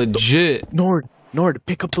got it legit! Nord,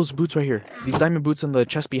 pick up those boots right here. These diamond boots in the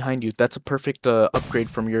chest behind you. That's a perfect upgrade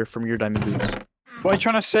from your diamond boots. What are you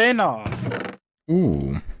trying to say now?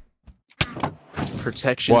 Ooh.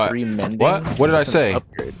 Protection 3 mending. What? What did I say?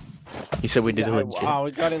 Upgrade. He said we did it legit. Wow,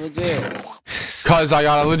 we got it legit. Cause I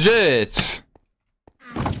got it legit!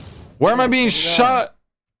 Where am I being shot?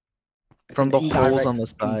 From the holes on the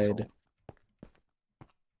side.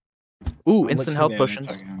 Ooh, instant health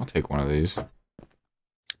potions. I'll take one of these.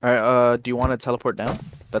 Alright, do you want to teleport down?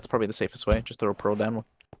 That's probably the safest way. Just throw a pearl down.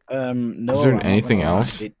 No. Is there anything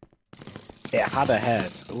else? It had a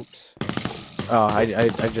head. Oops. Oh, I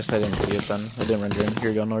didn't see it then. I didn't render in. Here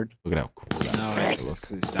you go, Nord. Look at how cool that No, it's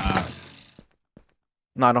because it's dark.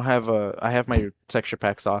 No, I don't have I have my texture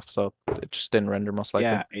packs off, so it just didn't render most likely.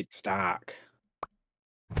 Yeah, it's dark.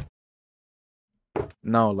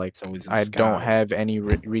 No, like So is the I don't sky. have any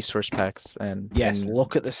resource packs, and Yes,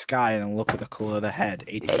 look at the sky and look at the color of the head.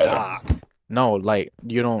 It's dark. no, like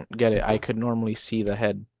you don't get it. I could normally see the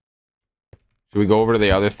head. Should we go over to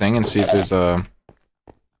the other thing and see if there's a...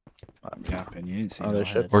 Yeah, and you didn't see Other the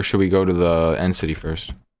ship? head. Or should we go to the end city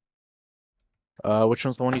first? Which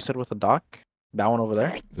one's the one you said with the dock? That one over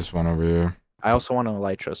there? This one over here. I also want an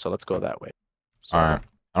Elytra, so let's go that way. So, Alright.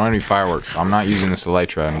 I don't have any fireworks. I'm not using this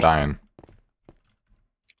Elytra. I'm dying.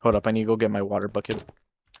 hold up, I need to go get my water bucket.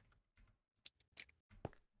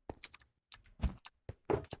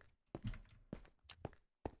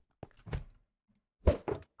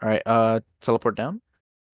 Alright, teleport down.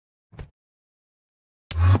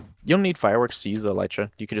 You don't need fireworks to use the Elytra.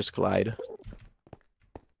 You could just glide.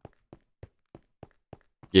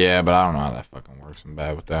 Yeah, but I don't know how that fucking works. I'm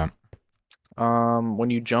bad with that. When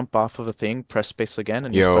you jump off of a thing, press space again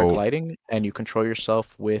and you start gliding, and you control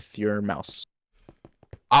yourself with your mouse.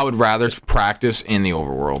 I would rather practice in the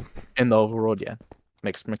overworld. In the overworld, yeah.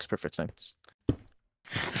 Makes perfect sense.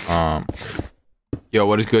 Yo,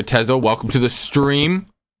 what is good, Tezo? Welcome to the stream.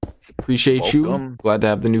 Appreciate you. Glad to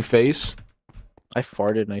have the new face. I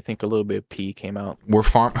farted and I think a little bit of pee came out. We're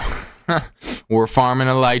farming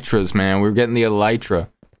Elytras, man. We're getting the Elytra.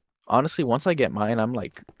 Honestly, once I get mine, I'm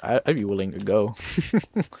like, I'd be willing to go.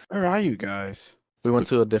 Where are you guys? We went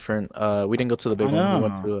to a different, we didn't go to the big one. We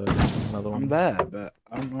went to another one. I'm there, but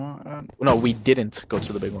I don't know. No, we didn't go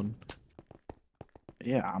to the big one.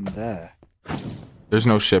 Yeah, I'm there. There's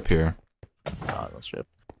no ship here. No ship.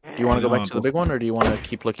 Do you want to go back to the big one, or do you want to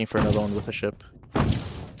keep looking for another one with a ship?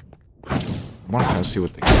 I want to see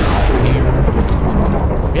what they got here.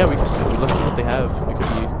 Yeah, let's see what they have. It could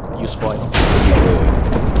be useful items.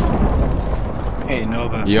 Hey,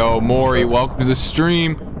 Nova. Yo, Maury, welcome to the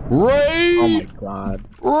stream. Raid! Oh my god.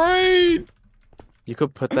 Raid! You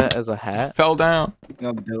could put that as a hat. Fell down.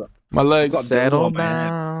 My legs. Settle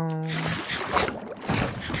down.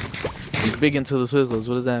 He's big into the Twizzlers.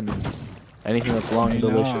 What does that mean? Anything that's long and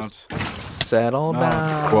delicious. Settle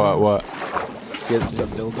down. What? Get the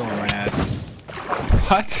dildo on my head.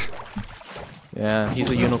 What? Yeah, he's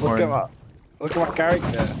a unicorn. Look at my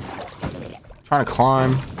character. Trying to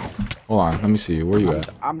climb. Hold on, let me see. Where you at?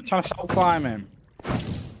 I'm trying to stop climbing.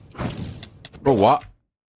 Bro, what?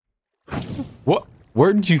 What?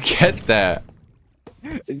 Where did you get that?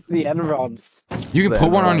 It's the end rods. You can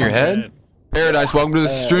put one on your head? Paradise, welcome to the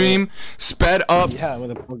stream. Sped up. Yeah,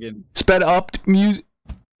 with a plug-in. Sped up music.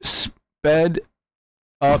 Sped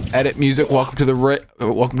up edit music. Welcome to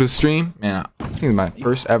the stream. Man, I think it's my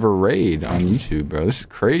first ever raid on YouTube, bro. This is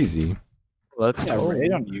crazy. Let's go.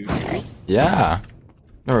 Raid on YouTube. Yeah.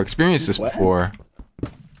 Never experienced this before.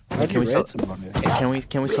 Can we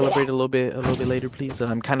celebrate a little bit later, please?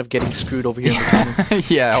 I'm kind of getting screwed over here.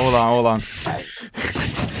 Yeah, hold on.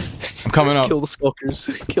 I'm coming up. Kill the skulkers.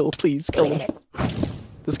 Please kill them.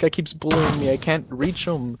 This guy keeps bullying me. I can't reach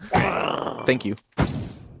him. Thank you.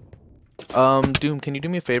 Doom, can you do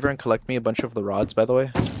me a favor and collect me a bunch of the rods, by the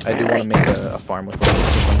way? I do want to make a farm with them.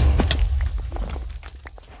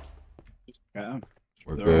 Yeah.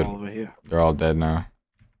 We're They're good. all over here. They're all dead now.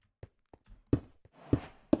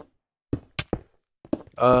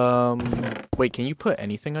 Wait, can you put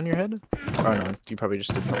anything on your head? Oh no, you probably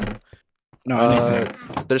just did something. No,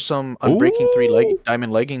 anything. There's some Unbreaking 3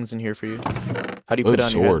 diamond leggings in here for you. How do you put it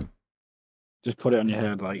on your head? Just put it on your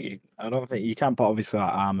head, like, I don't think you can't put obviously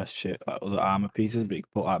like armor shit, like other armor pieces, but you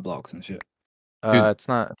can put like blocks and shit. It's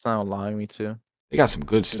not allowing me to. They got some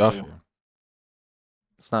good stuff here.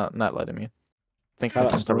 It's not letting me. I think I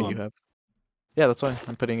can start what you have. Yeah, that's why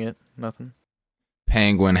I'm putting it. Nothing.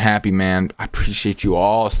 Penguin, happy man. I appreciate you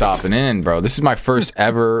all stopping in, bro. This is my first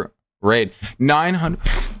ever raid. 900.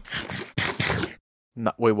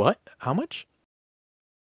 Wait, what? How much?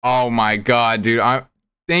 Oh my god, dude.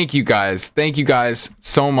 Thank you guys. Thank you guys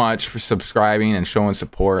so much for subscribing and showing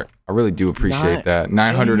support. I really do appreciate that.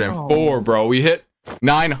 904, bro. We hit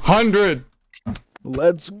 900.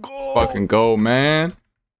 Let's go. Let's fucking go, man.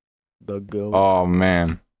 The go. Oh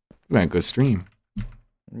man. We had a good stream.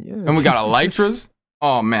 Yeah. And we got Elytras.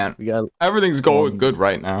 Oh man. Everything's going good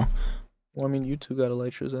right now. Well, I mean, you two got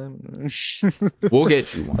Elytras. We'll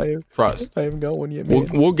get you one. Trust. I haven't got one yet, man.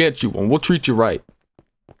 We'll get you one. We'll treat you right.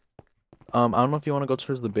 I don't know if you want to go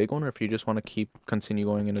towards the big one or if you just want to continue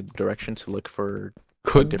going in a direction to look for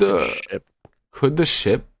Could the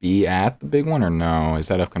ship be at the big one or no? Is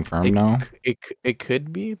that a confirmed no? It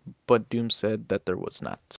could be, but Doom said that there was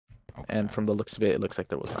not. Okay. And from the looks of it, it looks like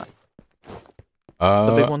there was not.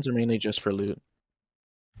 The big ones are mainly just for loot.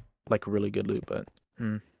 like really good loot, but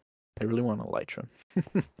I really want an Elytra.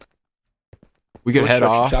 We could head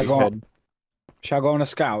off. Shall I go on a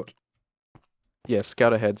scout? Yeah,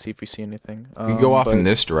 scout ahead, see if we see anything. We go off in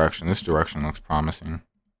this direction. This direction looks promising.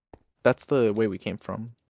 That's the way we came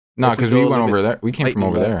from. No, because we went over there. We came from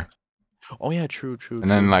over there. Oh yeah, true. And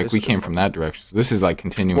then like we came from that direction. So this is like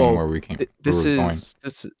continuing where we came.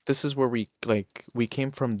 This is where we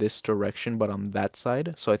came from this direction, but on that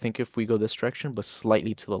side. So I think if we go this direction, but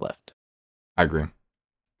slightly to the left. I agree.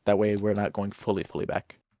 That way we're not going fully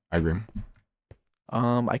back. I agree.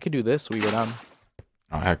 I could do this. We go down.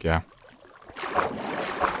 Oh heck yeah.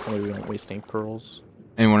 That way we don't waste any pearls.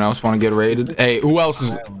 Anyone else want to get raided? Hey, who else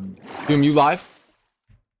is? Doom, you live?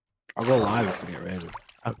 I'll go live if we get raided.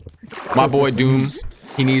 My boy Doom,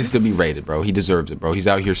 he needs to be raided, bro. He deserves it, bro. He's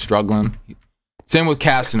out here struggling. Same with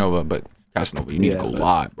Casanova, but Casanova, you need to go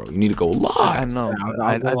live, bro. You need to go live. I know.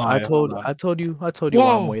 I told you why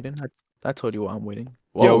I'm waiting. I told you why I'm waiting.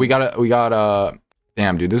 Whoa. Yo, we got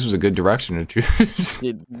damn, dude, this was a good direction to choose.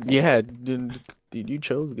 Yeah, dude, you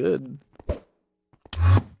chose good.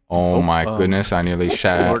 Oh my goodness, I nearly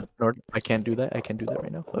shat. Nord, I can't do that. I can't do that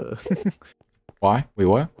right now. Why? Wait,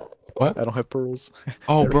 what? What? I don't have pearls.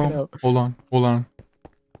 Oh, bro. Hold on.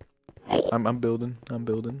 I'm building.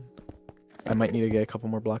 I might need to get a couple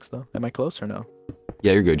more blocks though. Am I close or no?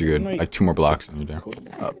 Yeah, you're good. Like 2 more blocks and you're there.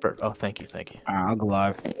 Oh, thank you. I'll go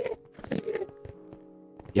live.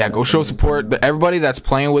 Yeah, go show support. Everybody that's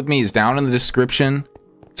playing with me is down in the description,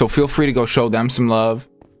 so feel free to go show them some love.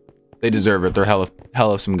 They deserve it. They're hell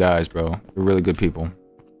of some guys, bro. They're really good people.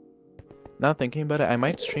 Now thinking about it, I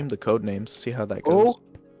might stream the code names, see how that goes.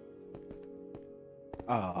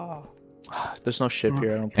 There's no ship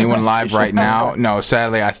here. I don't think. Anyone live right now? No,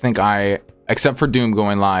 sadly, I think except for Doom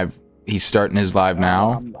going live. He's starting his live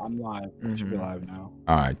now. I'm live. Should be live now.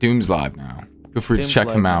 All right, Doom's live now. Feel free to check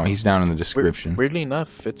him out. He's down in the description. Weirdly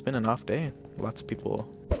enough, it's been an off day. Lots of people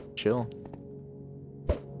chill.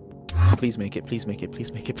 Please make it.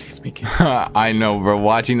 I know, bro.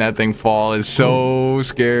 Watching that thing fall is so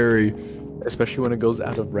scary. Especially when it goes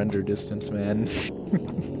out of render distance, man.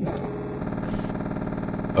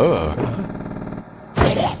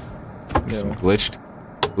 Some glitched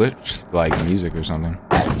like music or something.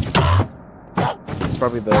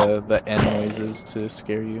 Probably the end noises to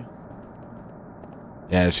scare you.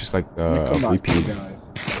 Yeah, it's just like a repeat.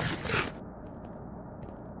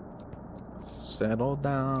 Settle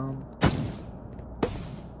down.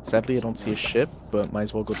 Sadly, I don't see a ship, but might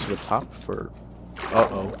as well go to the top for.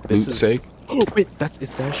 Loot's sake. Oh wait,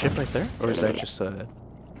 is that a ship right there, or is that just a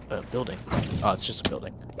building? Oh, it's just a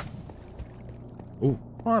building. Ooh.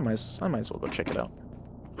 Well, I might as well go check it out.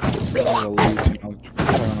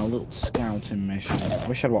 On a little scouting mission.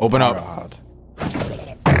 Wish I'd open up.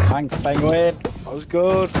 Thanks, Penguin. That was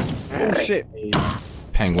good. Oh shit.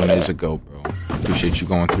 Penguin is a goat, bro. Appreciate you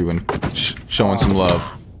going through and showing some love.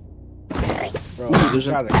 Bro, there's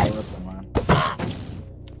man. I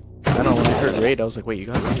don't know, when I heard raid, I was like, wait, you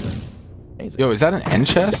got raid? Amazing. Yo, is that an end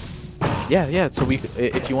chest? Yeah, so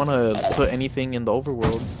if you want to put anything in the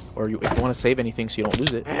overworld, or if you want to save anything so you don't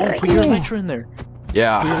lose it, put your Elytra in there.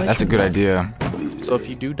 Yeah, that's a good idea. So if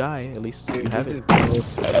you do die, at least you have it.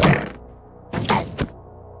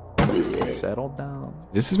 Settle down.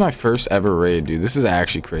 This is my first ever raid, dude. This is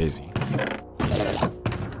actually crazy.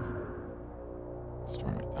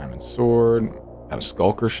 Store my diamond sword. Got a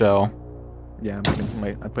skulker shell. Yeah,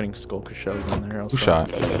 I'm putting skulker shells in there also. Who shot?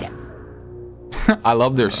 I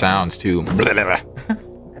love their sounds too.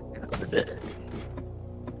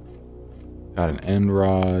 Got an end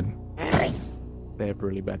rod. They have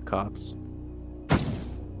really bad cops.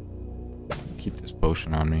 Keep this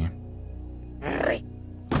potion on me.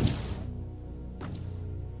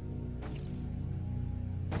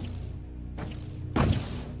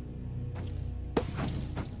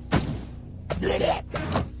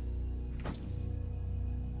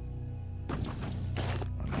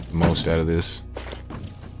 Most out of this.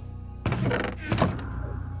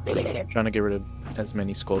 I'm trying to get rid of as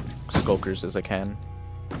many skulkers as I can,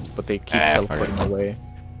 but they keep teleporting away.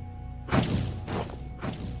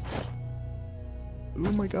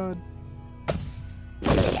 Oh my god.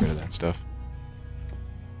 Get rid of that stuff.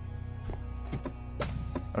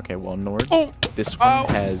 Okay, well, Nord, this one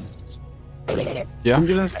has... Yeah?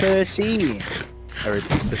 113! I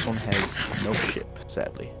repeat, this one has no ship,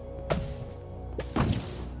 sadly.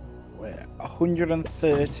 Where?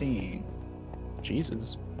 113?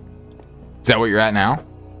 Jesus. Is that what you're at now?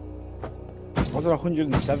 I was at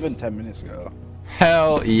 107 10 minutes ago.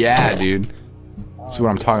 Hell yeah, dude. This is what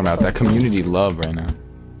I'm talking about. That community love right now.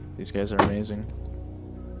 These guys are amazing.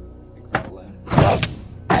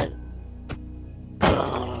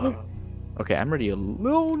 Okay, I'm ready.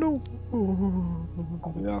 No.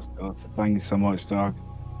 Yes, God. Thank you so much, dog.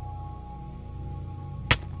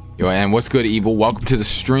 Yo, and what's good, Evil? Welcome to the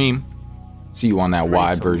stream. See you on that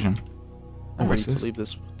wide version. I'm ready to leave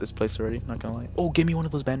this place already, not gonna lie. Oh, give me one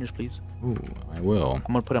of those banners, please. Ooh, I will.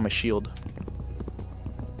 I'm gonna put on my shield.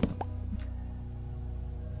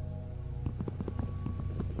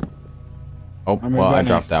 Oh, well, I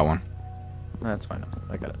dropped that one. That's fine.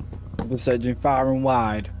 I got it. I'm searching far and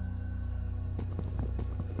wide.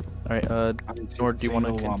 Alright, Nord, do you want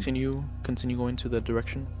to continue going to the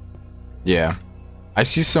direction? Yeah. I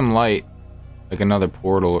see some light. Like another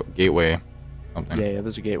portal, gateway, something. Yeah,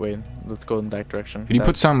 there's a gateway. Let's go in that direction. Could you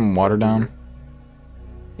put some water down?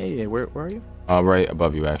 Yeah, where are you? Right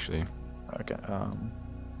above you, actually. Okay,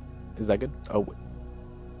 is that good? Oh,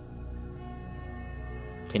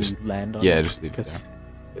 can you land on it? Yeah, just leave it there.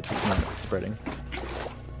 It's not spreading.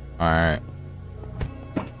 Alright.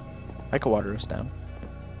 I could water us down.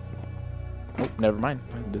 Oh, never mind.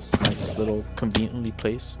 This nice little conveniently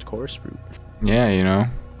placed chorus route. Yeah, you know.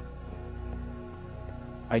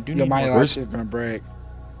 I do need my more. lights is gonna break.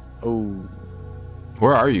 Oh.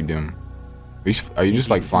 Where are you, Doom? Are you just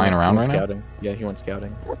like flying around right scouting. now? Yeah, he went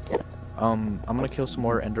scouting. I'm gonna kill some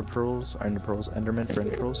more ender pearls, endermen for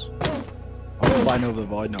ender pearls. I'm flying over the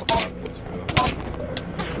void now. 5 minutes ago.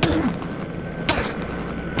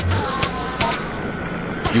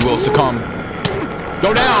 You will succumb.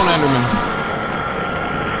 Go down, Enderman.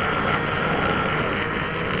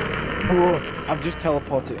 I've just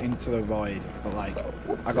teleported into the void, but like,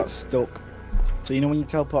 I got stuck. So you know when you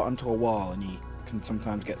teleport onto a wall and you can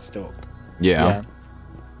sometimes get stuck? Yeah.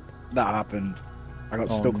 That happened. I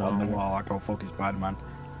got stuck on the wall. I got fucking Spider-Man.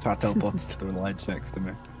 So I teleported to the ledge next to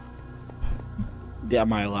me. Yeah,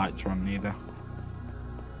 my Elytras neither.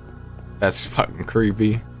 That's fucking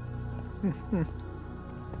creepy.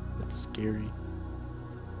 It's scary.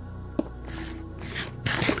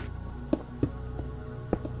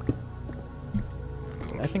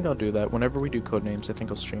 I think I'll do that. Whenever we do Codenames, I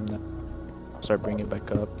think I'll stream that. I'll start bringing it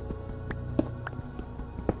back up.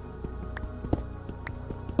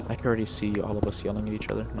 I can already see all of us yelling at each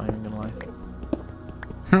other, not even gonna lie.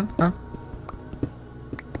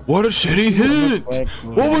 What a shitty hint!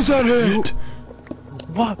 What was that hint?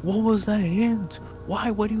 What was that hint?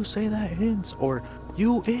 Why would you say that hint? Or,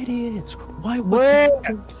 you idiots! Why would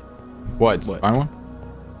you... What? Find one?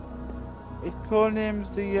 It's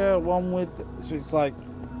Codenames the one with... So it's like...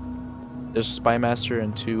 There's a spy master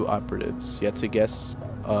and 2 operatives. You have to guess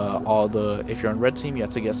all the... If you're on red team, you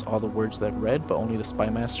have to guess all the words that are red, but only the spy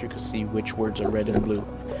master can see which words are red and blue.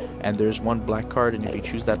 And there's 1 black card, and if you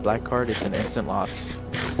choose that black card, it's an instant loss.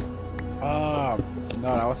 No,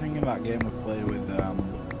 I was thinking that game we played with,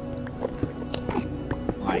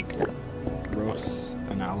 like, Russ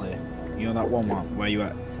and Ali. You know that one where you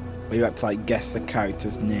had to, like, guess the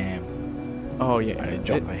character's name? Oh, yeah. And it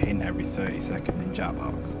dropped a hint every 30 seconds in chat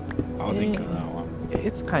box. I was thinking of that one.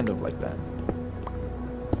 It's kind of like that.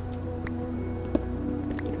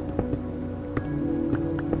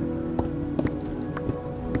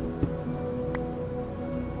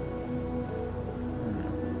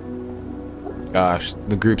 Gosh,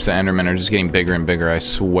 the groups of Endermen are just getting bigger and bigger, I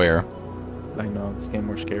swear. I know, it's getting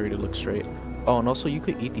more scary to look straight. Oh, and also you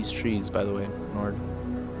could eat these trees, by the way, Nord.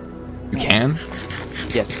 You can?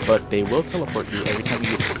 Yes, but they will teleport you every time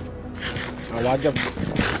you get... Oh, I got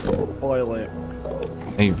boil it.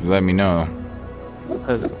 Hey, let me know.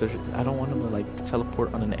 Because I don't want them to, like,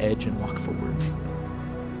 teleport on an edge and walk forward.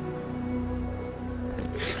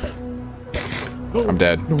 I'm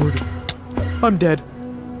dead. Nord. I'm dead.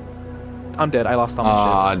 I'm dead. I lost all my shit.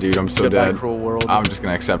 Ah, dude, I'm so Goodbye, dead. cruel world. I'm just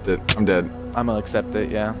gonna accept it. I'm dead. I'm gonna accept it,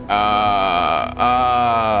 yeah.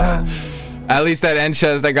 At least that end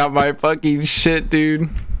chest, I got my fucking shit, dude.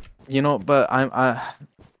 You know, but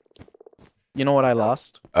you know what I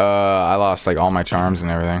lost? I lost like all my charms and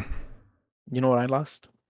everything. You know what I lost?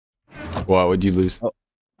 What would you lose?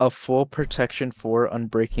 A full protection 4,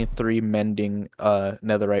 unbreaking 3, mending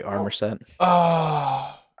netherite armor set.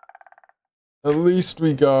 At least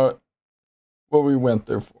we got what we went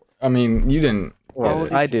there for. I mean, you didn't. Well,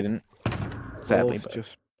 I didn't. Sadly, but...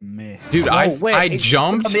 just missed. Dude, I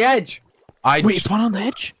jumped on the edge. Wait, it's one on the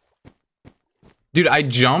edge? Dude, I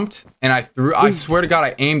jumped and I threw. I swear to God,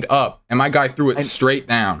 I aimed up and my guy threw it straight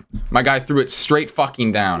down. My guy threw it straight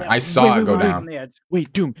fucking down. Yeah, I saw it go down.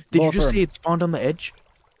 Wait, Doom, did you just say it spawned on the edge?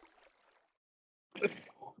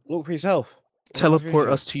 Look for yourself. Teleport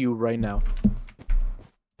us to you right now.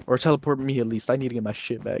 Or teleport me at least. I need to get my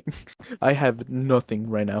shit back. I have nothing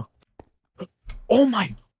right now. Oh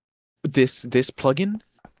my! This plugin?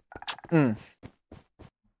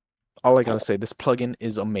 All I gotta say, this plugin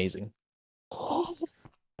is amazing.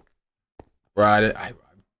 Right, I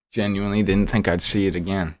genuinely didn't think I'd see it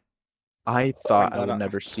again. I thought I would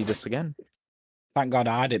never see this again. Thank God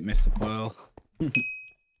I didn't miss the pearl.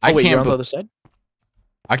 Oh wait, you're on the other side?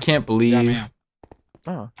 I can't believe. Yeah,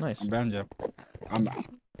 oh, nice. I'm behind you.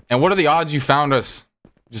 And what are the odds you found us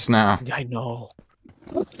just now? Yeah, I know.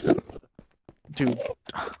 Dude,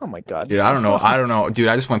 oh my god. Dude, I don't know. Dude,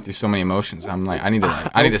 I just went through so many emotions. I'm like, I need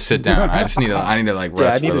to sit down. I need to like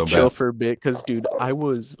rest I need for a little to chill bit. for a bit, cause dude,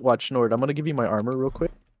 watch Nord. I'm gonna give you my armor real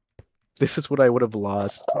quick. This is what I would have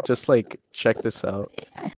lost. Just like check this out.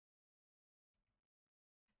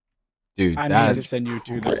 Dude, I need to send you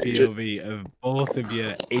to the POV of both of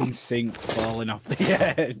you in sync falling off the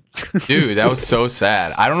edge. Dude, that was so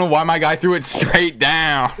sad. I don't know why my guy threw it straight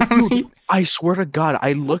down. Dude, I swear to God,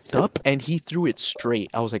 I looked up and he threw it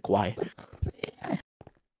straight. I was like, why?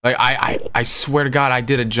 Like I swear to God, I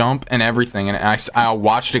did a jump and everything, and I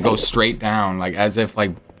watched it go straight down, like as if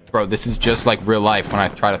like, bro, this is just like real life when I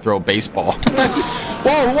try to throw a baseball.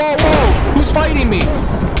 Whoa! Who's fighting me?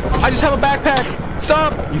 I just have a backpack.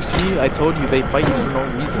 Stop! You see, I told you they fight you for no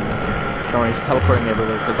reason. Don't worry, he's teleporting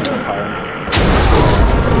everywhere because he's on fire.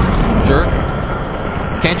 Sure.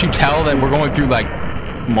 Can't you tell that we're going through like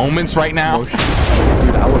moments right now? Dude,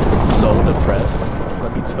 I was so depressed.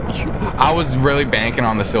 Let me tell you. I was really banking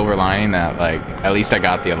on the silver lining that like at least I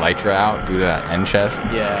got the Elytra out due to that end chest.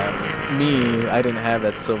 Yeah, me, I didn't have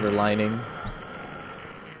that silver lining.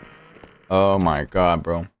 Oh my God,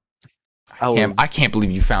 bro. I can't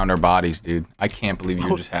believe you found our bodies, dude. I can't believe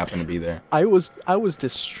you just happened to be there. I was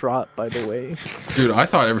distraught, by the way. Dude, I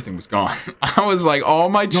thought everything was gone. I was like, all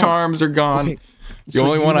my charms are gone. Okay. The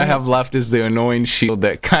only one I have left is the annoying shield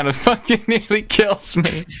that kind of fucking nearly kills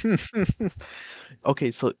me. Okay,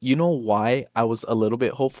 so you know why I was a little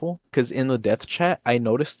bit hopeful? Because in the death chat, I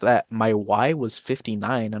noticed that my Y was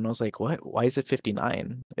 59, and I was like, what? Why is it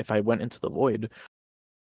 59 if I went into the void?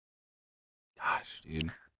 Gosh,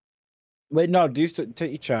 dude. Wait, no, take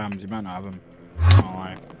your charms. You might not have them.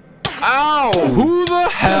 Alright. Ow! Who the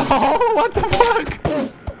hell? What the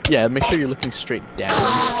fuck? Yeah, make sure you're looking straight down.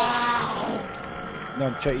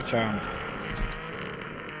 No, check your charms.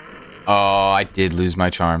 Oh, I did lose my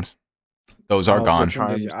charms. Those are gone.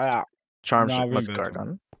 Charms must be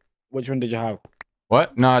gone. Which one did you have?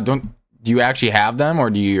 What? No, don't. Do you actually have them, or are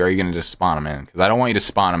you gonna just spawn them in? Because I don't want you to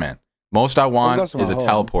spawn them in. Most I want is a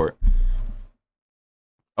teleport.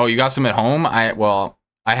 Oh, you got some at home? I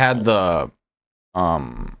had the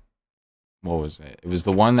what was it? It was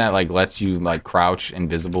the one that like lets you like crouch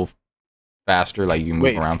invisible faster, like you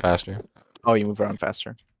move around faster. Oh, you move around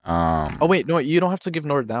faster. Oh wait, no, you don't have to give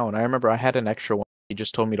Nord that one. I remember I had an extra one. He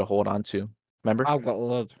just told me to hold on to. Remember? I've got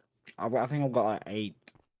loads. I think I've got like 8.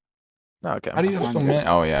 Oh, okay. How do you have so many?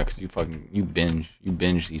 Oh yeah, because you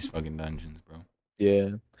binge these fucking dungeons, bro. Yeah.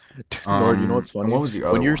 Nord, you know what's funny? What was the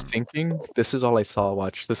other when you're one? thinking, this is all I saw.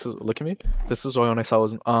 Watch. Look at me. This is all I saw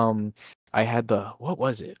was I had the, what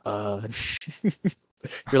was it? You're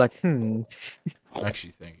like, I'm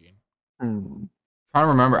actually thinking. Hmm. Trying to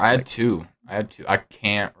remember. I had two. I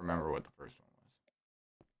can't remember what the first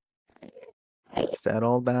one was.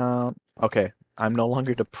 Settle down. Okay, I'm no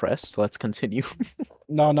longer depressed. Let's continue.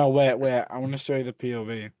 No, wait. I want to show you the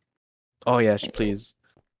POV. Oh yes, please.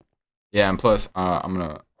 Yeah, and plus, I'm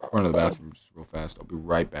gonna run to the bathroom just real fast. I'll be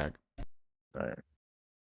right back. All right.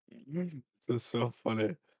 This is so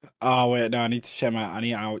funny. Oh wait, no, I need to share my. I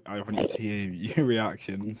need to hear your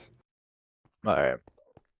reactions. All right.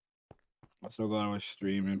 I'm so glad I was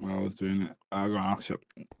streaming while I was doing it. I'm gonna ask you.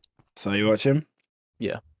 So you watching?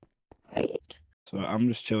 Yeah. So I'm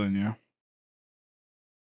just chilling, yeah.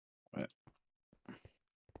 Wait.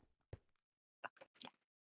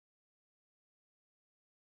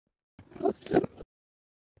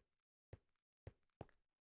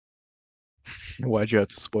 Why'd you have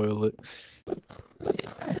to spoil it?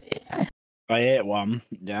 I ate one,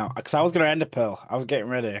 yeah, because I was gonna end a pill. I was getting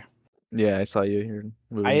ready. Yeah, I saw you here.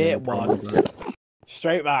 I ate one.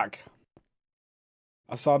 Straight back.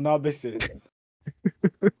 I saw no biscuit.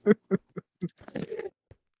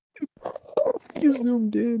 You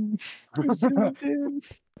zoomed in. You zoomed in.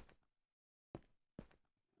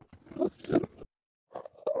 All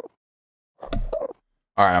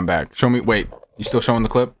right, I'm back. Show me. Wait, you still showing the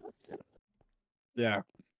clip? Yeah.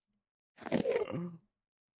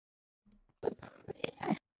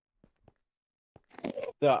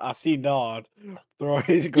 Yeah, I see Nod. Yeah, look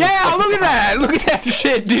at that! Look at that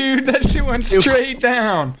shit, dude! That shit went straight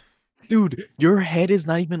down. Dude, your head is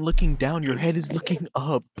not even looking down. Your head is looking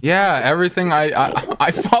up. Yeah, everything.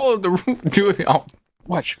 I followed the roof. Dude,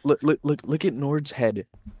 Watch. Look at Nord's head.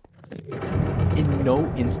 In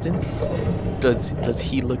no instance does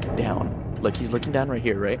he look down. Like he's looking down right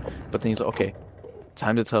here, right? But then he's like, okay,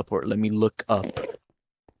 time to teleport. Let me look up.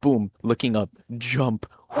 Boom, looking up, jump.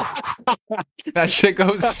 That shit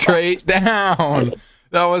goes straight down.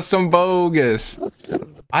 That was some bogus.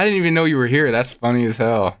 I didn't even know you were here. That's funny as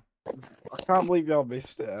hell. I can't believe y'all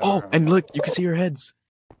missed it. Oh, and look, you can see your heads.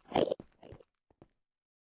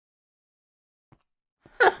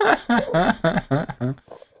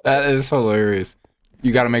 That is hilarious.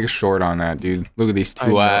 You got to make a short on that, dude. Look at these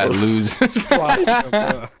two-eyed losers.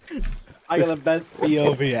 I got the best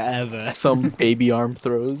POV ever. Some baby arm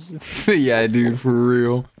throws. Yeah, dude, for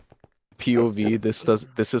real. POV.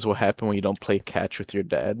 This is what happened when you don't play catch with your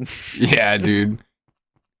dad. Yeah, dude.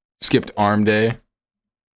 Skipped arm day.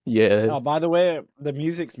 Yeah. Oh, by the way, the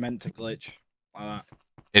music's meant to glitch.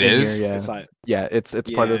 It is? Here, yeah. It's like,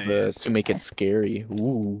 it's part of the to make it scary.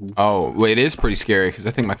 Ooh. Oh, well, it is pretty scary because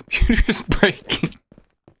I think my computer's breaking.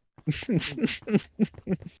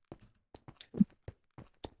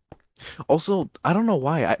 Also, I don't know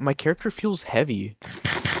why my character feels heavy.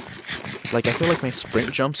 Like I feel like my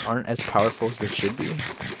sprint jumps aren't as powerful as they should be.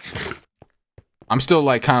 I'm still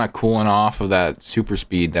like kind of cooling off of that super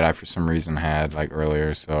speed that I for some reason had like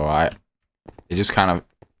earlier, so it just kind of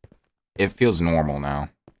it feels normal now.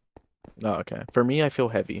 Oh, okay. For me, I feel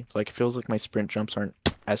heavy. Like it feels like my sprint jumps aren't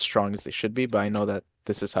as strong as they should be, but I know that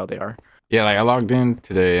this is how they are. Yeah, like I logged in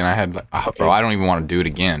today and I had like, oh, bro, I don't even want to do it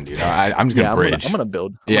again, dude. I'm just gonna bridge. I'm gonna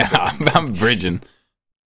build. I'm bridging.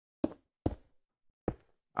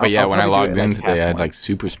 But yeah, when I logged in today, I had like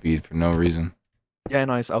super speed for no reason. Yeah,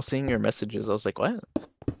 no, I was seeing your messages. I was like, what?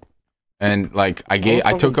 And like I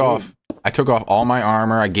took off all my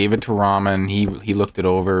armor. I gave it to Ramen. He looked it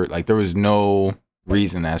over. Like there was no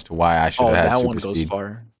reason as to why I should have had super speed. That one goes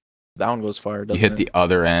far. That one goes far, doesn't You hit it? the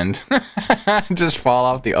other end. Just fall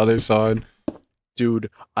off the other side. Dude,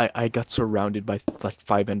 I got surrounded by like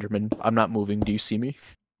 5 Endermen. I'm not moving. Do you see me?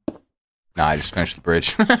 Nah, I just finished the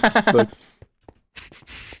bridge.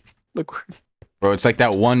 Look. Bro, it's like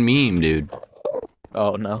that one meme, dude.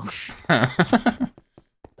 Oh no.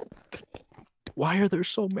 Why are there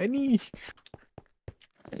so many?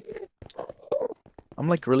 I'm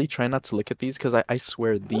like really trying not to look at these because I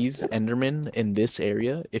swear these Endermen in this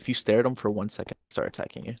area, if you stare at them for 1 second, start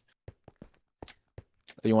attacking you.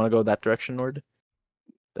 You want to go that direction, Nord?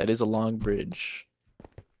 That is a long bridge.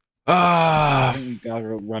 Ah, you gotta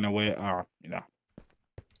run away. You know.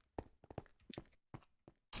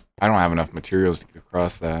 I don't have enough materials to get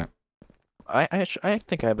across that. I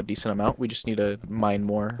think I have a decent amount. We just need to mine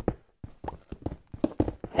more.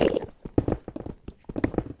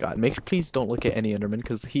 God, please don't look at any Enderman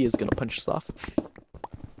because he is gonna punch us off.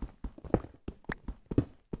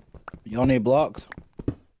 You don't need blocks?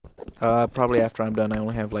 Probably after I'm done. I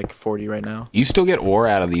only have like 40 right now. You still get ore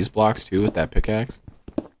out of these blocks too with that pickaxe?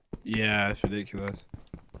 Yeah, it's ridiculous.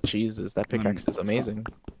 Jesus, that pickaxe is amazing.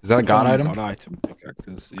 Is that a god item? God item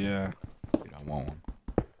pickaxes, yeah. Dude, I want one.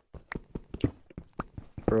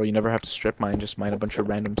 Bro, you never have to strip mine. Just mine a bunch of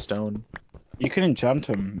random stone. You can enchant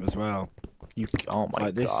them as well. Oh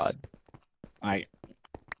my god.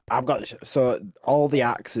 I've got so all the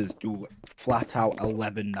axes do flat out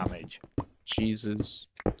 11 damage. Jesus.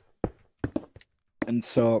 And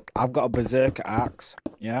so I've got a berserker axe,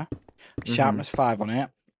 yeah. Sharpness 5 on it.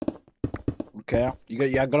 Okay, you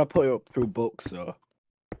gotta put it up through books though.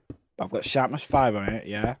 I've got sharpness 5 on it,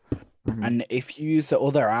 yeah. And if you use the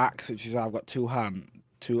other axe, which is I've got two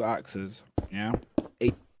axes, yeah,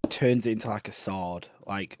 it turns it into like a sword.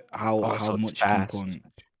 Like how much you can punch.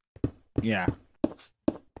 Yeah.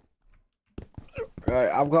 Right,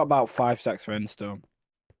 I've got about 5 stacks of endstone.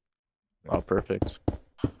 Oh, perfect.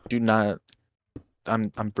 Do not.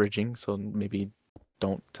 I'm bridging, so maybe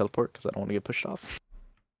don't teleport because I don't want to get pushed off.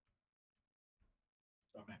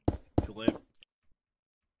 Too late.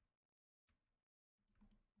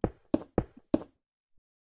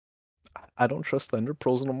 I don't trust the Ender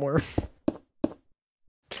Pearls no more.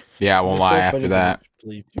 Yeah, I won't lie after that.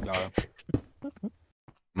 Please, you gotta. I'm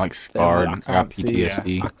like scarred. I got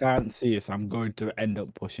PTSD. I can't see you, so I'm going to end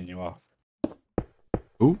up pushing you off.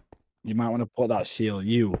 Who? You might want to put that shield.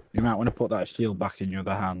 You might want to put that shield back in your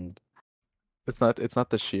other hand. It's not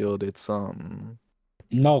the shield. It's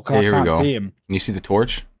No, cause I can't see him. Can you see the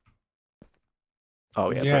torch?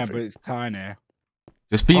 Oh yeah. Yeah, perfect. but it's tiny.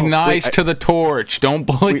 Just be nice to the torch. Don't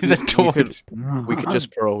bully the torch. We could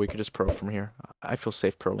just pearl. We could just pearl from here. I feel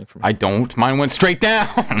safe pearling from here. I don't. Mine went straight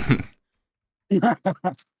down. You're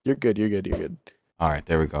good. You're good. You're good. All right,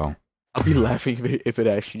 there we go. I'll be laughing if it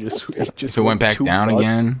actually just if it went back down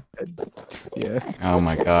again. Yeah. Oh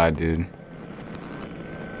my god, dude.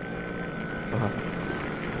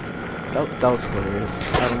 That was hilarious.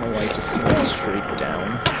 I don't know why it just went straight down.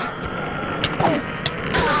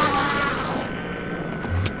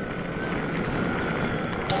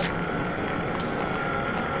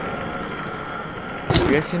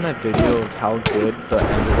 Have you guys seen that video of how good the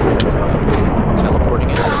Enderman's teleporting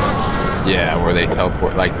is? Yeah, where they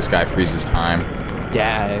teleport, like this guy freezes time.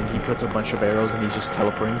 Yeah, and he puts a bunch of arrows and he's just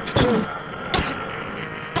teleporting.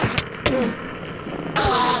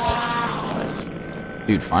 Nice.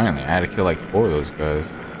 Dude, finally, I had to kill like 4 of those guys.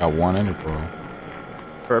 Got 1 ender pearl.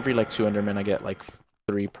 For every like 2 Endermen, I get like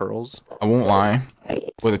 3 pearls. I won't lie.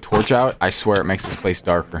 With a torch out, I swear it makes this place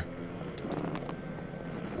darker.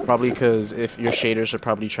 Probably because if your shaders are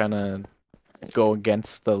probably trying to go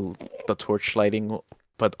against the torch lighting,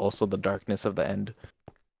 but also the darkness of the end.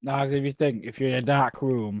 Nah, if you think, if you're in a dark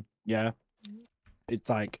room, yeah, it's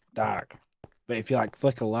like dark. But if you like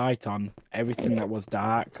flick a light on, everything that was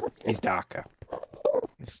dark is darker.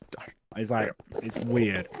 It's dark. It's like, it's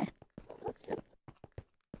weird.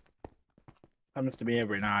 Happens to me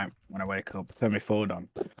every night when I wake up, turn my phone on.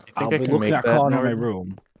 I'll be looking at a corner of my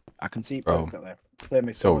room. I can see perfectly.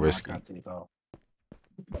 So risky. I can't see it all.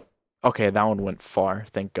 Okay, that one went far,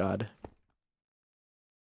 thank God.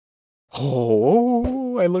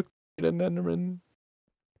 Oh, I looked at an Enderman.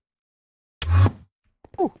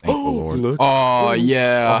 Thank the Lord. Look. Oh,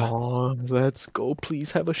 yeah. Oh, let's go.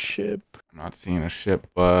 Please have a ship. I'm not seeing a ship,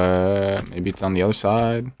 but maybe it's on the other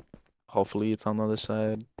side. Hopefully it's on the other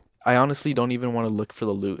side. I honestly don't even want to look for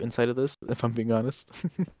the loot inside of this, if I'm being honest.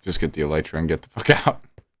 Just get the Elytra and get the fuck out.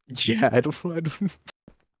 Yeah, I don't.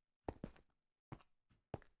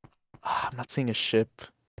 I'm not seeing a ship.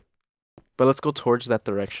 But let's go towards that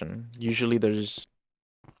direction. Usually there's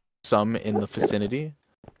some in the vicinity.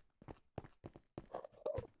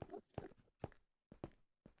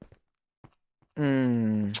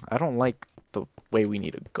 I don't like the way we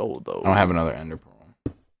need to go though. I don't have another ender pearl.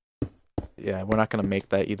 Yeah, we're not gonna make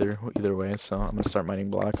that either way, so I'm gonna start mining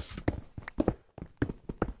blocks.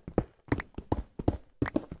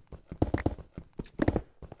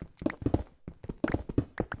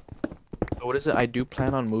 What is it? I do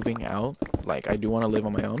plan on moving out. Like, I do want to live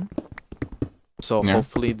on my own. So yeah.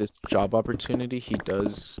 Hopefully this job opportunity he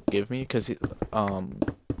does give me, because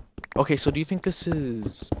okay, so do you think this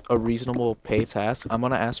is a reasonable pay task? I'm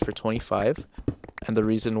gonna ask for 25, and the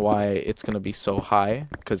reason why it's gonna be so high,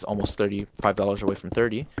 because almost $35 away from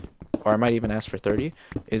 30, or I might even ask for 30,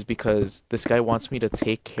 is because this guy wants me to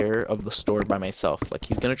take care of the store by myself. Like,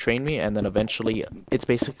 he's gonna train me, and then eventually it's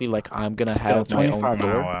basically like I'm gonna have my own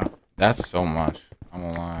store. That's so much. I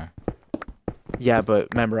won't lie. Yeah, but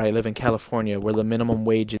remember, I live in California where the minimum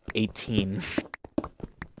wage is 18.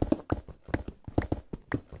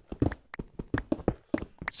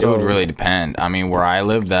 So, it would really depend. I mean, where I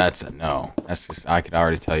live, that's a no. That's just, I could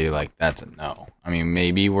already tell you, like, that's a no. I mean,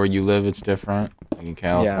 maybe where you live, it's different. Like in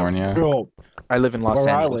California. Yeah. Bro, I live in Los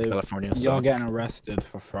Angeles, California. So. You're getting arrested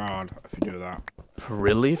for fraud if you do that.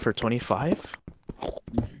 Really? For 25?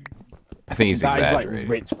 I think he's exaggerating. That is like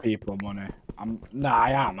rich people money.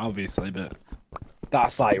 I am, obviously, but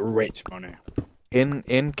that's like rich money.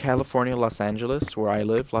 In California, Los Angeles, where I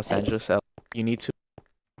live, Los Angeles, you need to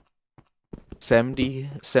 70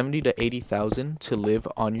 to 80,000 to live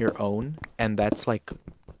on your own, and that's like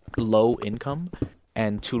low income.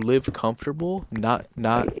 And to live comfortable, not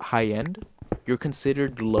high end, you're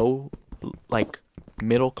considered low, like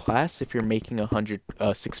middle class if you're making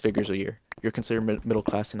 6 figures a year. You're considered middle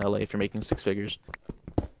class in LA if you're making 6 figures.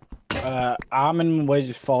 Our minimum wage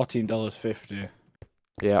is $14.50.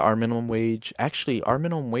 Yeah, our minimum wage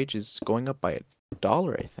is going up by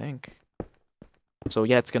 $1, I think. So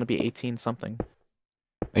yeah, it's gonna be 18 something.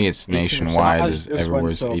 I think it's nationwide. Is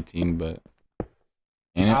everywhere's 18, but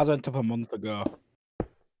ours went up a month ago.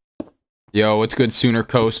 Yo, what's good, Sooner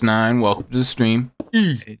Coast 9? Welcome to the stream.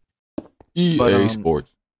 EA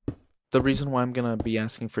Sports. The reason why I'm gonna be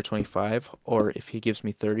asking for 25, or if he gives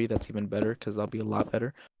me 30, that's even better, because that'll be a lot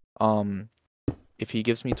better. If he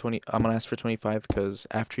gives me 20, I'm gonna ask for 25 because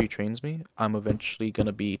after he trains me, I'm eventually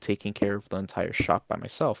gonna be taking care of the entire shop by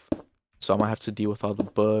myself. So I'm gonna have to deal with all the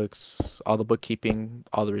books, all the bookkeeping,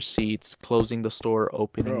 all the receipts, closing the store,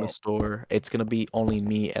 opening the store. It's gonna be only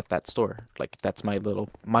me at that store. Like, that's my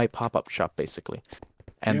pop-up shop basically.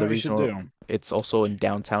 And the reason it's also in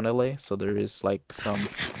downtown LA, so there is like some,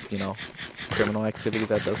 criminal activity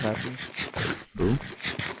that does happen. True.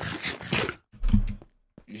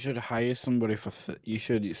 You should hire somebody for.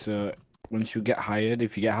 Once you get hired,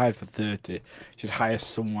 if you get hired for 30, you should hire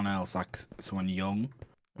someone else, like someone young,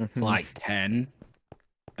 for like 10,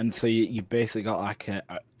 and so you basically got like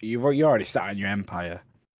you're already starting your empire.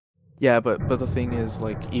 Yeah, but the thing is,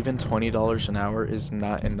 like, even $20 an hour is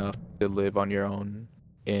not enough to live on your own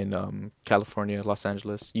in California, Los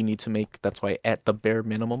Angeles. You need to make, that's why at the bare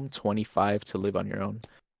minimum 25 to live on your own.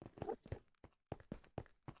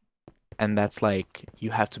 And that's like you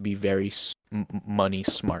have to be very money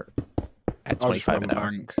smart at 25 an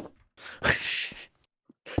hour.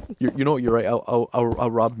 You know, you're right. I'll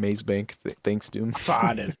rob Maze Bank. Thanks, Doom. That's what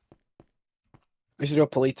I did. You should do a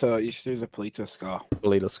Polito. You should do the Polito score.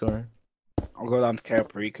 Polito score. I'll go down to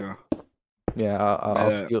Caprica. Yeah,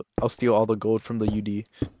 I'll steal all the gold from the UD.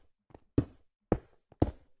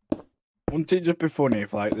 Wouldn't it just be funny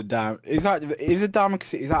if like the diamond is a diamond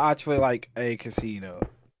casino? Is that actually like a casino?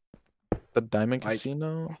 The Diamond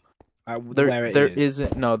Casino? There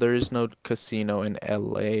isn't. No, there is no casino in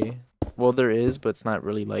LA. Well, there is, but it's not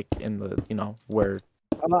really like in the, you know, where.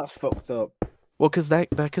 Oh, that's fucked up. Well, cause that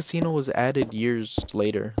casino was added years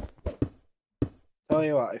later. Tell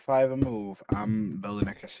you what, if I ever move, I'm building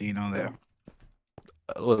a casino there.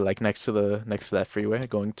 Like next to that freeway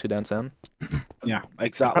going to downtown. Yeah,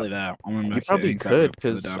 exactly there. You probably could,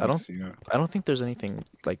 because I don't think there's anything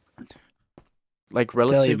like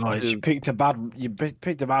relative. Tell you boys, you picked a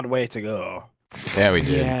bad way to go. Yeah, we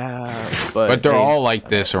did. Yeah, but they're all like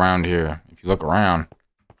this around here. If you look around.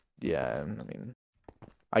 Yeah, I mean,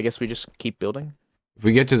 I guess we just keep building. If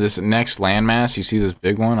we get to this next landmass, you see this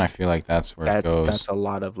big one? I feel like that's where it goes. That's a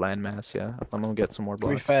lot of landmass, yeah. I'm gonna get some more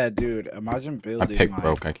blocks. To be fair, dude, imagine building. My pick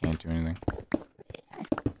broke. I can't do anything.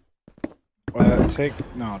 Well,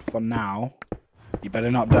 for now, you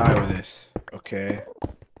better not die with this, okay?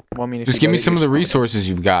 Well, I mean, just give me some of the resources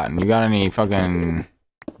you've gotten. You got any fucking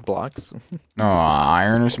blocks? No,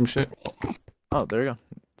 iron or some shit? Oh, there you go.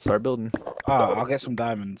 Start building. Oh, I'll get some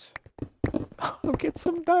diamonds. I'll get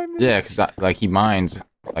some diamonds. Yeah, because like he mines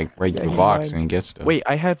like regular blocks and he gets stuff. Wait,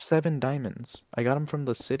 I have 7 diamonds. I got them from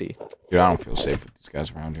the city. Dude, I don't feel safe with these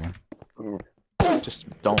guys around here. Just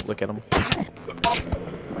don't look at them.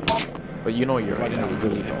 But you know you're right now.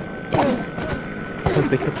 Really don't. Because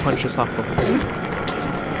they could punch us off the wall.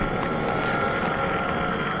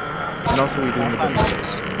 And also we do need the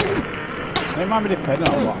windows. They might be dependent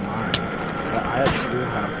on what mine. But I actually do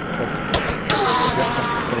have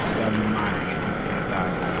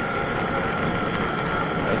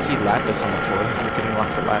I see lapis on the floor. You're getting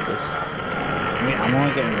lots of lapis. I mean, I'm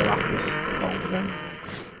only getting the lapis gold.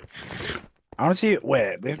 I want to see.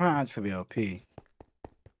 Wait, this might actually be OP. It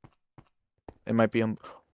might be It's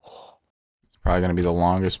probably gonna be the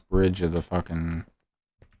longest bridge of the fucking.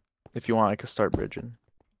 If you want, I could start bridging.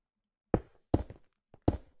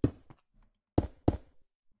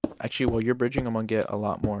 Actually, while you're bridging, I'm gonna get a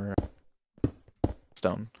lot more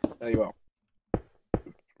stone. There you go.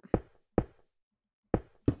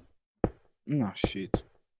 No shit.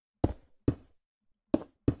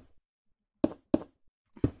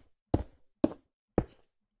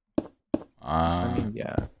 I mean,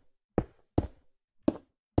 yeah.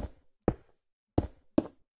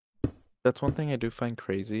 That's one thing I do find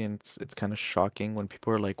crazy, and it's kind of shocking when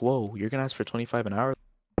people are like, "Whoa, you're gonna ask for 25 an hour,"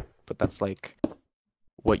 but that's like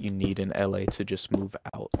what you need in LA to just move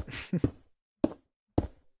out.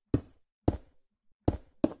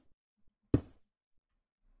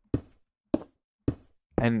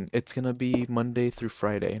 And it's gonna be Monday through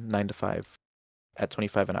Friday, 9 to 5, at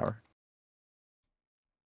 25 an hour.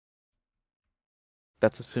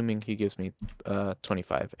 That's assuming he gives me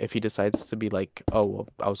 25. If he decides to be like, oh, well,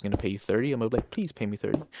 I was gonna pay you 30, I'm gonna be like, please pay me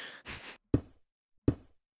 30.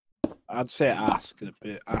 I'd say ask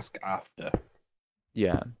after.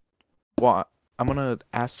 Yeah. Well, I'm gonna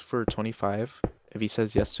ask for 25. If he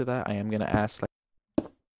says yes to that, I am gonna ask, like,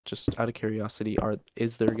 just out of curiosity,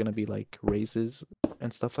 is there gonna be like raises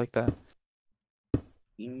and stuff like that?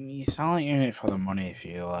 You sound like you're in it for the money if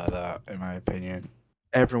you like that, in my opinion.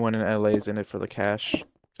 Everyone in LA is in it for the cash.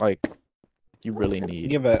 Like, you really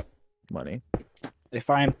need money. If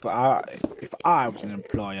I was an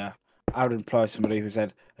employer, I would employ somebody who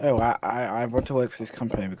said, "Oh, I want to work for this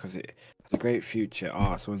company because it has a great future."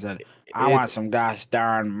 Or someone said, "I want some gosh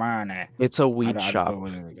darn money." It's a weed shop.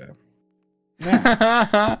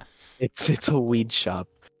 Yeah. It's a weed shop.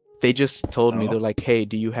 They just told me, they're like, "Hey,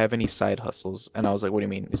 do you have any side hustles?" And I was like, "What do you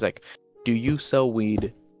mean?" He's like, "Do you sell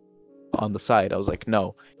weed on the side?" I was like,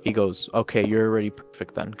 "No." He goes, "Okay, you're already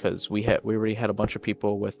perfect then, because we already had a bunch of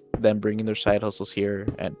people with them bringing their side hustles here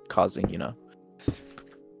and causing, you know."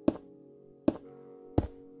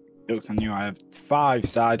 Jokes on you, I have 5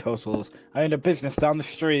 side hustles. I own a business down the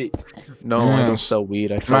street. No, I don't sell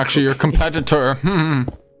weed. I'm actually your competitor.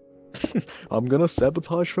 I'm gonna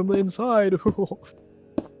sabotage from the inside.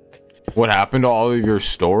 What happened to all of your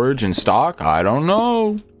storage and stock? I don't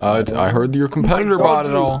know. I heard your competitor bought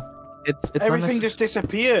it all. It's everything just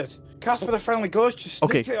disappeared. Casper the Friendly Ghost just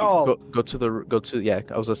snipped it all. Go to yeah.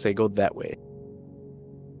 I was gonna say go that way.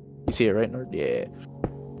 You see it right, Nord? Yeah.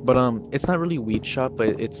 But it's not really weed shot,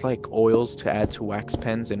 but it's like oils to add to wax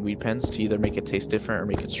pens and weed pens to either make it taste different or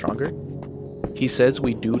make it stronger. He says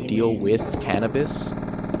we do deal with cannabis,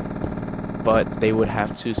 but they would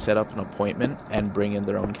have to set up an appointment and bring in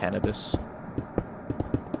their own cannabis.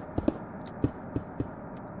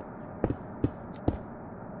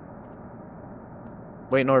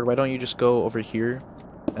 Wait, Nord, why don't you just go over here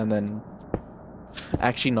and then...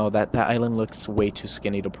 Actually, no, that island looks way too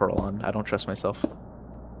skinny to pearl on. I don't trust myself.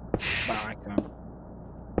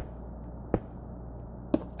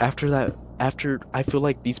 After I feel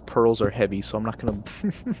like these pearls are heavy, so I'm not gonna...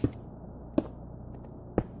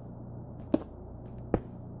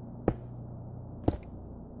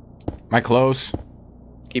 Am I close?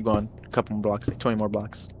 Keep going. A couple more blocks, like 20 more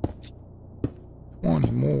blocks.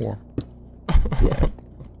 20 more.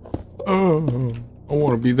 Oh, I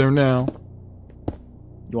want to be there now.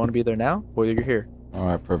 You want to be there now? Or you're here?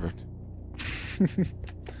 Alright, perfect.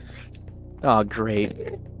 Oh, great.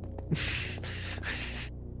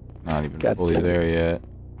 Not even fully there yet.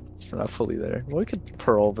 We're not fully there. Well, we could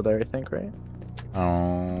pearl over there, I think, right?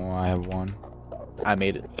 Oh, I have one. I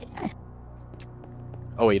made it.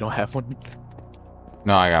 Oh, wait, you don't have one?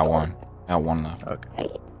 No, I got one. I got one left. Okay.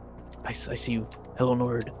 I see you. Hello,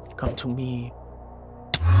 Nord. Come to me.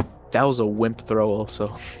 That was a wimp throw,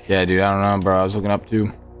 also. Yeah, dude, I don't know, bro. I was looking up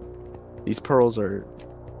too. These pearls are...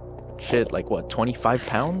 Shit, like what, 25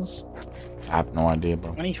 pounds? I have no idea,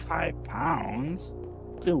 bro. 25 pounds?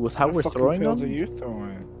 Dude, with how we're throwing them? What are you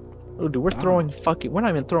throwing? Oh, dude, we're throwing fucking... We're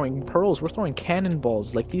not even throwing pearls. We're throwing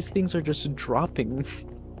cannonballs. Like, these things are just dropping.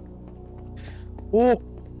 Oh!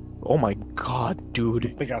 Oh my god,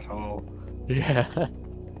 dude. Big ass hole. Yeah.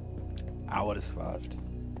 I would have survived.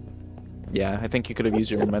 Yeah, I think you could have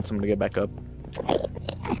used your momentum to get back up.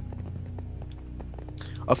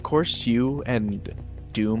 Of course, you and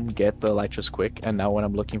Doom get the Elytras quick, and now when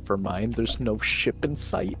I'm looking for mine, there's no ship in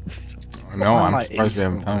sight. No, I'm surprised we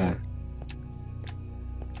haven't found one.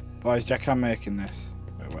 Boys, Jack, I'm making this.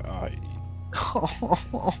 Why?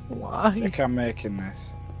 Jack, I'm making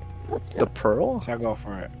this. The pearl? So I'll go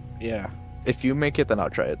for it. Yeah. If you make it, then I'll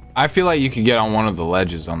try it. I feel like you could get on one of the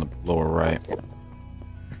ledges on the lower right.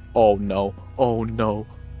 Oh no. Oh no.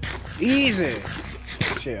 Easy!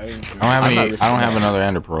 Shit, I don't have another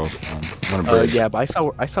ender pearl. I'm gonna yeah, but I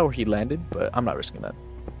saw where he landed, but I'm not risking that.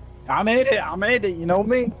 I made it, you know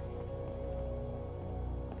me?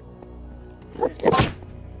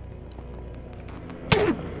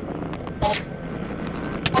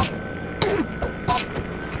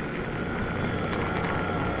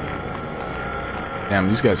 Damn,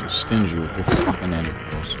 these guys are stingy with different fucking ender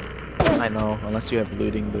pearls. I know, unless you have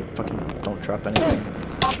looting, they fucking don't drop anything.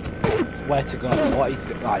 Where to go? What is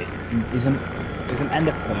it like? Isn't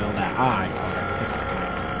ender pearl their eye or their testicle?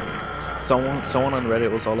 Someone on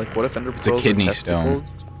Reddit was all like, "What if ender pearls It's a kidney stone."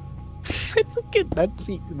 It's a kid.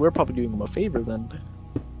 We're probably doing them a favor then.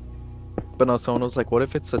 But no, someone was like, "What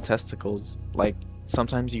if it's the testicles? Like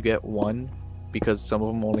sometimes you get one because some of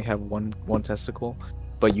them only have one testicle,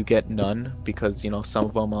 but you get none because some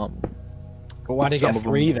of them But why do you get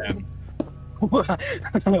three then?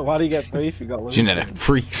 Why do you get three if you got one? Genetic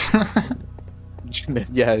freaks.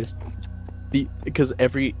 Yeah, because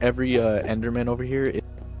every Enderman over here is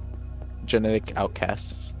genetic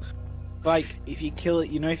outcasts. Like if you kill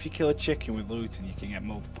it, if you kill a chicken with looting, you can get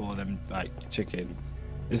multiple of them like chicken.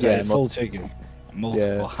 Is it a full chicken? Multiple.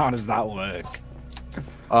 Yeah. How does that work?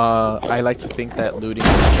 I like to think that looting is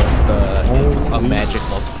just a magic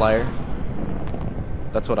multiplier.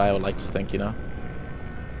 That's what I would like to think,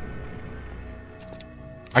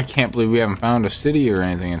 I can't believe we haven't found a city or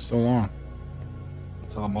anything in so long.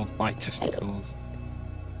 It's all multiplied testicles.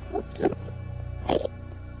 Oh,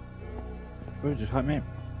 just hit me.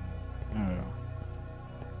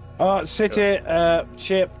 Oh, city,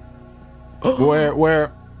 ship.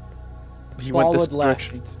 Where? He went this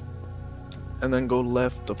direction. And then go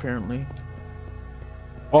left, apparently.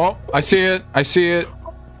 Oh, I see it. I see it.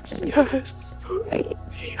 Yes.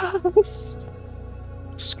 Yes.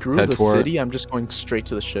 Screw the city, I'm just going straight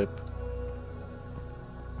to the ship.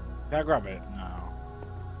 Can I grab it? No.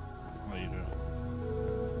 What do you do?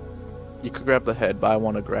 You could grab the head, but I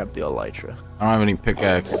want to grab the Elytra. I don't have any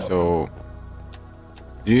pickaxe, so...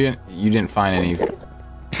 You didn't find any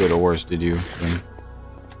good ores, did you?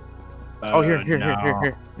 Oh, here.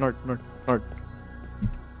 North.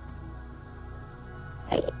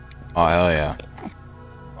 Oh, hell yeah.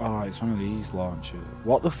 Oh, it's one of these launchers.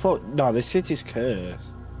 What the fuck? No, this city's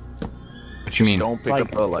cursed. What you mean? Don't pick up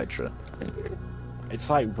Elytra. It's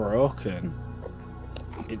like broken.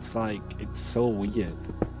 It's like, it's so weird.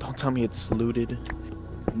 Don't tell me it's looted.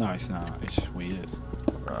 No, it's not. It's just weird.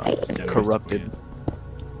 It's corrupted. Weird.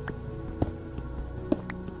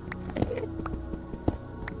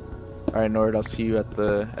 Alright, Nord, I'll see you at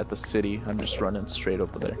the city. I'm just running straight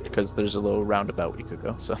over there because there's a little roundabout we could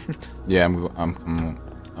go. So. Yeah, I'm coming.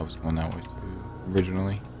 I was going that way too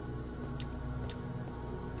originally.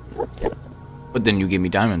 But then you gave me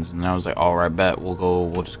diamonds, and I was like, "All right, bet we'll go.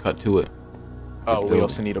 We'll just cut to it." Oh, we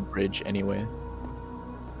also need a bridge anyway.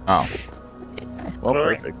 Oh. Well,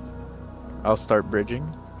 perfect. I'll start bridging,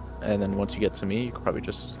 and then once you get to me, you could probably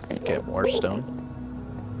just get more stone.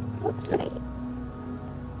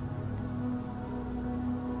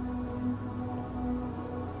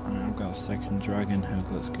 I've got a second dragon head.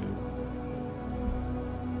 Let's go.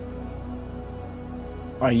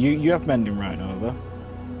 Oh, you have mending right over.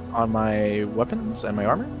 On my weapons and my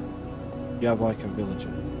armor? You have like a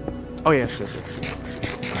villager. Oh yes. I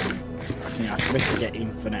can make get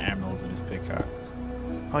infinite emeralds in his pickaxe.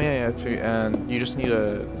 Oh yeah. And you just need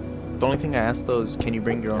a. The only thing I asked though is, can you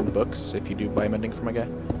bring your own books if you do buy mending for my guy?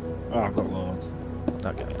 Oh, I've got loads.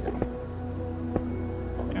 Okay.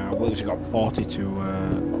 Yeah, I've literally got 42.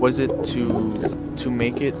 Was it to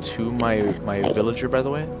make it to my villager? By the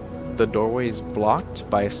way, the doorway is blocked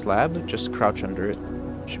by a slab. Just crouch under it.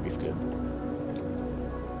 Should be good.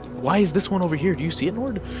 Why is this one over here? Do you see it,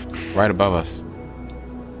 Nord? Right above us.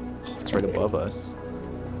 It's right above us.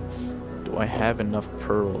 Do I have enough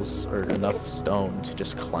pearls or enough stone to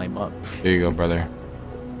just climb up? Here you go, brother.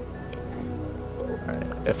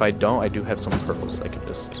 Alright. If I don't, I do have some pearls. I could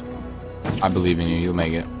just. I believe in you. You'll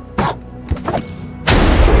make it.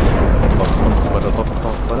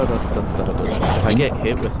 If I get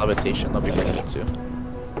hit with levitation, that'll be pretty good too.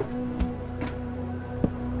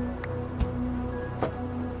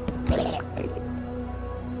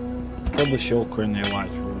 Double shulker in the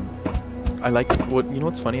Elytras room. I like what you know.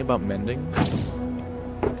 What's funny about mending?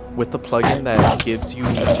 With the plugin that gives you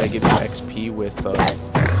XP with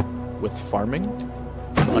farming,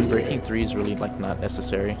 Unbreaking 3 is really like not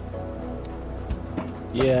necessary.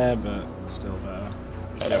 Yeah, but still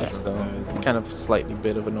better. So it's kind of slightly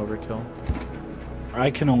bit of an overkill.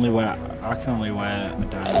 I can only wear a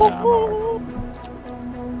diamond armor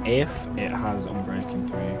if it has Unbreaking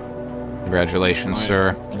 3. Congratulations,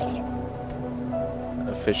 sir.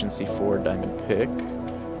 Efficiency 4 diamond pick.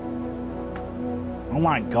 Oh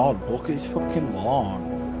my god, look at this fucking lawn.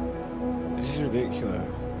 This is ridiculous.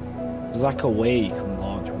 There's like a way you can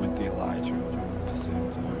launch with the Elytra at the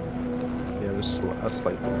same time. Yeah, there's a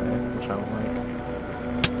slight delay, which I don't like.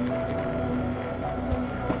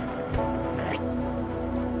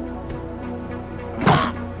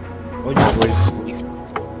 Oh, your voice.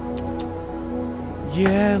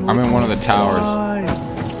 Yeah, I'm in one of the towers.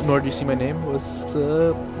 Nord, do you see my name? What's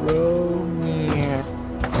up, bro? Yeah.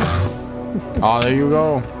 Oh, there you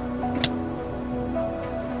go.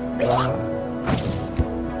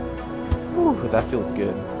 Ooh, that feels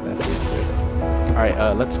good. That feels good. Alright,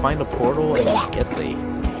 let's find a portal and get the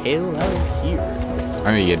hell out of here. I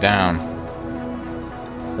need to get down.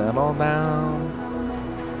 Settle down.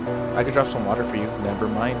 I could drop some water for you. Never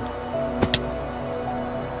mind.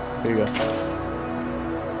 Here you go.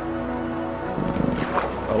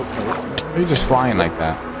 Oh. You're just flying like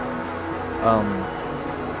that. I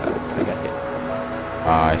got hit.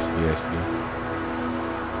 Ah, I see.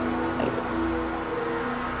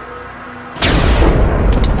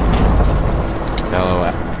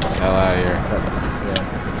 Hell out of here.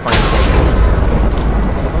 Yeah, it's fine.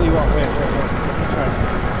 Oh, you want? Wait.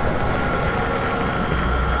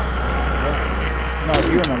 No,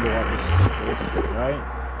 you remember what this is, right?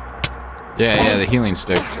 Yeah, the healing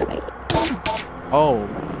stick. Oh,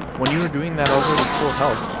 when you were doing that, I was already full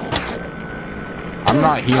health. I'm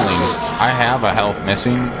not healing. I have a health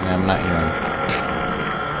missing, and I'm not healing.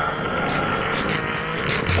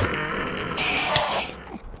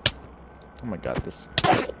 Oh my god, this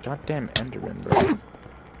goddamn Enderman, bro.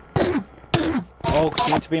 Oh, because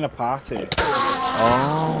you need to be in a party.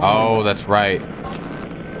 Oh, that's right.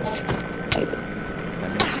 That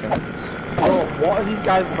makes sense. Oh, what are these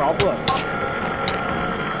guys' problems?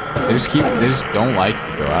 They just don't like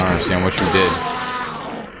you, bro. I don't understand what you did.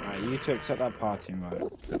 Alright, you two accept that party invite.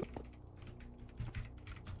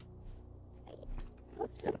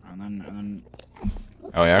 And then.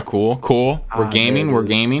 Oh yeah, cool. We're gaming. We're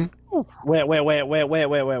gaming. Wait.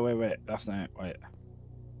 That's not it. Wait.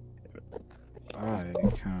 I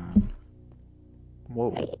can.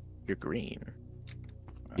 Whoa, you're green.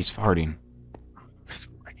 He's farting.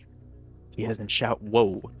 He hasn't shout.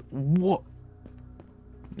 Whoa. Whoa.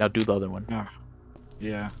 Now do the other one.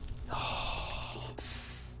 Yeah.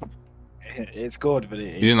 It's good, but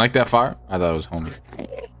You didn't like that fire? I thought it was homey.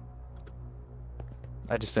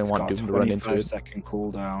 I just didn't want Doom to run into it. 25-second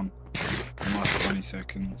cooldown. Last 20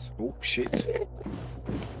 seconds. Oh shit.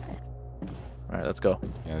 Alright, let's go.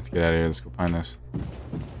 Yeah, let's get out of here. Let's go find this.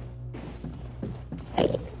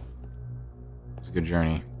 It's a good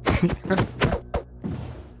journey.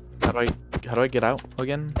 How do I get out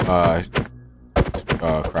again? Crouch.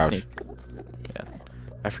 Sneak. Yeah.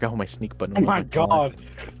 I forgot what my sneak button Oh was. my god.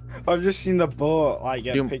 I've just seen the boat like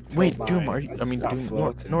get Doom, picked wait, up. Doom, are you? I mean,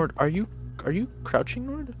 Doom, Nord, are you crouching,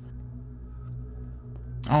 Nord?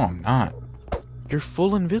 Oh, I'm not. You're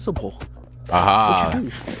full invisible. Aha! What'd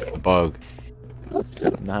you A bug.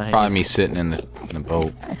 do? Nice. Probably me sitting in the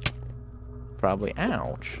boat. Probably.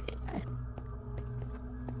 Ouch.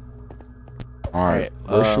 Alright,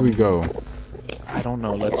 where should we go? I don't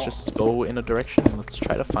know. Let's just go in a direction and let's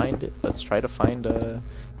try to find it. Let's try to find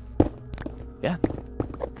yeah.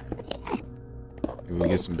 Maybe we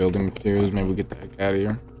get some building materials. Maybe we get the heck out of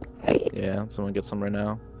here. Yeah, someone get some right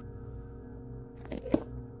now.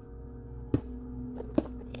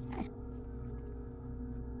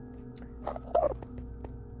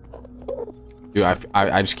 Dude,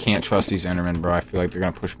 I just can't trust these Endermen, bro. I feel like they're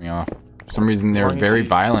gonna push me off. For some reason, they're very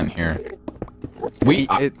violent here.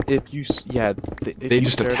 If you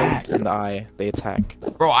just attack in the eye, they attack.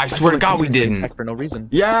 Bro, I swear to God, we didn't. Attack for no reason.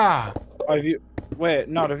 Yeah. Have you? Wait,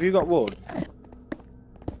 no. Have you got wood?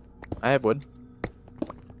 I have wood.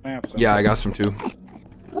 I have some. Yeah, I got some too.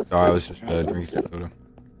 Sorry, I was just drinking some soda.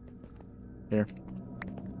 Here.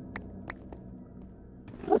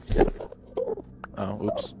 Oh,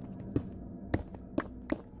 oops.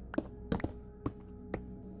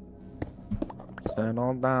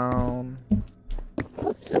 Settle down.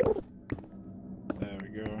 There we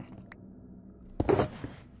go.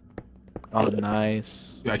 Oh,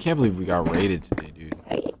 nice. Dude, I can't believe we got raided today, dude.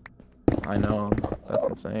 I know. That's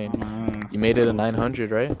insane. You made it a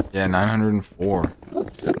 900, right? Yeah, 904.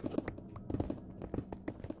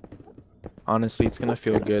 Honestly, it's gonna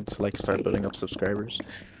feel good to like start building up subscribers.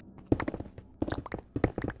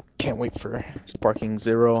 Can't wait for Sparking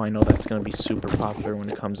Zero. I know that's gonna be super popular when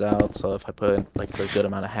it comes out. So if I put like a good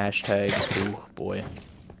amount of hashtags, ooh boy.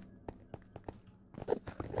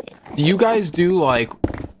 Do you guys do like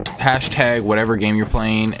hashtag whatever game you're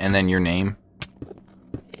playing and then your name?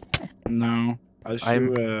 No,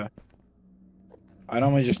 I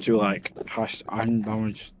normally just do like hash. I'm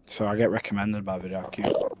normally just so I get recommended by video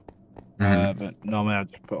queue. But normally I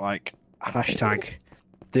just put like hashtag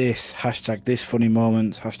this funny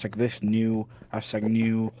moments, hashtag this new, hashtag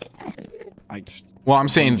new. Well, I'm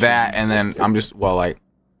saying that, and then I'm just like,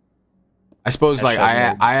 I suppose like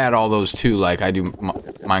I add all those too. Like I do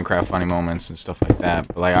Minecraft funny moments and stuff like that.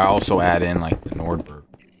 But like I also add in like the Nordberg.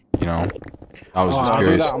 You know, I was just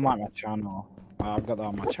curious. I do that on my channel. I've got that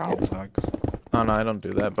on my channel tags. No, I don't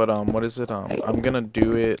do that. But what is it? I'm gonna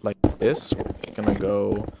do it like this. I'm gonna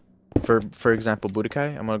go. For example,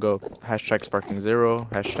 Budokai, I'm gonna go hashtag Sparking Zero,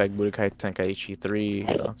 hashtag Budokai Tenkaichi 3,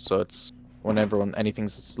 you know, so it's whenever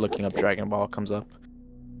anything's looking up Dragon Ball comes up.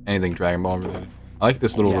 Anything Dragon Ball related. I like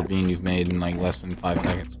this little ravine you've made in like less than 5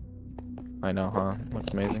 seconds. I know, huh?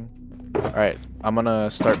 Looks amazing. Alright, I'm gonna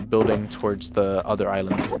start building towards the other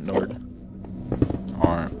island, Nord.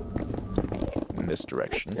 Alright. In this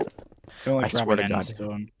direction. I swear to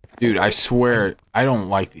God. Dude, I swear, I don't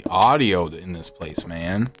like the audio in this place,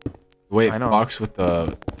 man. The way it fucks with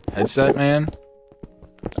the headset, man.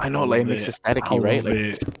 I know, like, it makes it staticky, right?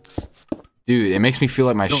 Like, dude, it makes me feel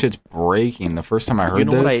like my shit's breaking. The first time I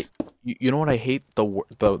heard this. You know what I hate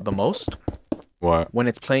the most? What? When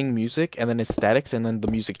it's playing music and then it's statics and then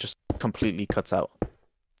the music just completely cuts out.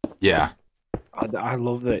 Yeah. I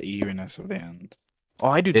love the eeriness of the end. Oh,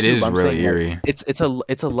 I do too. It is but I'm really saying, eerie. Like,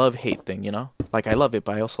 it's a love-hate thing, you know? Like, I love it,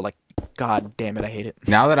 but I also like, God damn it, I hate it.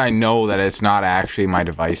 Now that I know that it's not actually my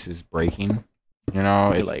device is breaking, you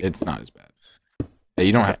know, it's not as bad. Yeah,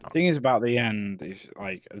 you don't have. The thing is about the end is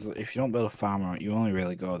like, if you don't build a farm right, you only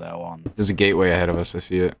really go there once. There's a gateway ahead of us. I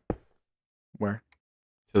see it. Where?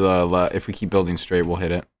 To the left. If we keep building straight, we'll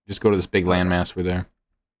hit it. Just go to this big landmass. We're there.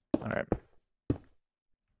 All right.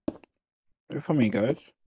 Wait for me, guys.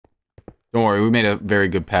 Don't worry, we made a very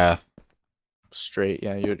good path. Straight,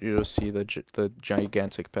 yeah. You'll see the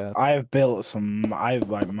gigantic path. I've built some. I've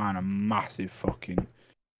like mine a massive fucking.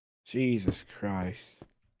 Jesus Christ.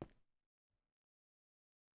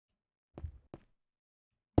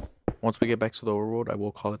 Once we get back to the overworld, I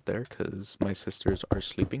will call it there because my sisters are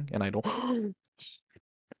sleeping and I don't.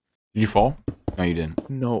 Did you fall? No, you didn't.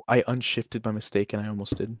 No, I unshifted by mistake and I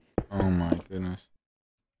almost did. Oh my goodness.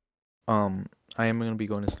 I am gonna be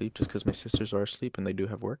going to sleep just because my sisters are asleep and they do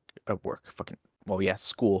have work. Fucking. Well, yeah,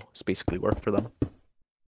 school is basically work for them.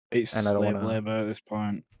 It's and I don't slave wanna... labor at this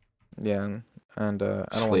point. Yeah, and I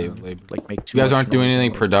don't Slave wanna, labor. like make too. You guys much aren't doing noise anything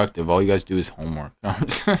and, like... productive. All you guys do is homework. No All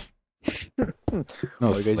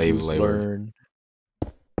you guys slave do is labor. learn.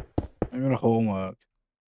 I'm gonna homework.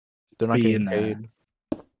 They're not Being getting paid.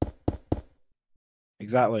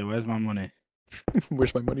 Exactly. Where's my money?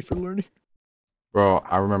 Where's my money for learning? Bro,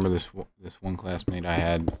 I remember this one classmate I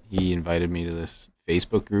had. He invited me to this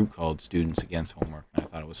Facebook group called Students Against Homework, and I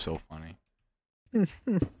thought it was so funny.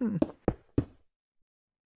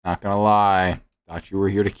 Not gonna lie, thought you were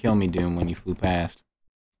here to kill me, Doom, when you flew past.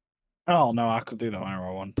 Oh no, I could do that whenever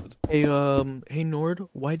I wanted. Hey Nord,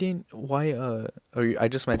 I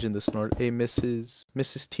just mentioned this, Nord. Hey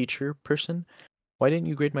Mrs. Teacher person, why didn't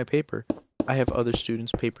you grade my paper? I have other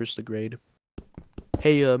students' papers to grade.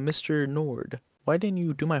 Hey Mr. Nord, why didn't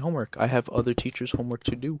you do my homework? I have other teachers' homework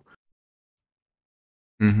to do.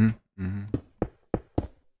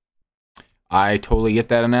 I totally get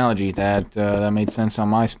that analogy. That made sense on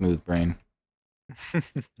my smooth brain.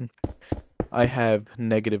 I have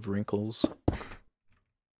negative wrinkles.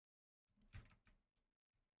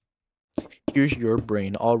 Here's your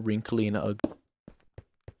brain, all wrinkly and ugly.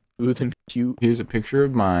 Smooth and cute. Here's a picture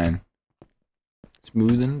of mine.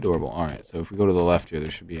 Smooth and adorable. Alright, so if we go to the left here,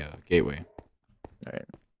 there should be a gateway. Alright.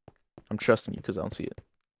 I'm trusting you because I don't see it.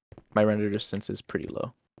 My render distance is pretty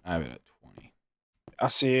low. I have it at 20. I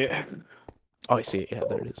see it. Oh, I see it. Yeah,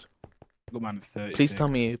 there it is. Look, man, 36.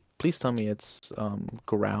 Please tell me it's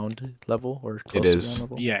ground level or close it is. to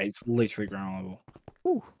ground level. Yeah, it's literally ground level.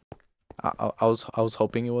 Ooh. I was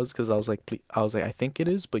hoping it was because I was like I think it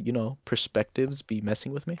is, but you know, perspectives be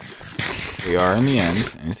messing with me. We are in the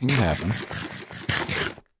end. Anything can happen.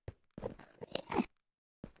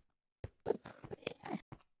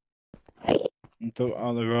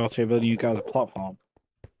 On the royalty building, you got a platform.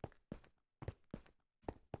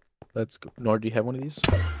 Let's go. Nord, do you have one of these?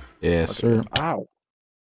 Yes, Okay. sir. Ow.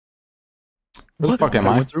 Where the fuck am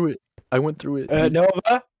I? I went through it.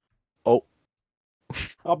 Nova? Oh.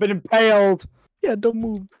 I've been impaled. Yeah, don't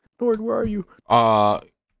move. Nord, where are you? I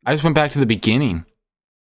just went back to the beginning.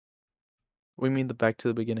 We mean the back to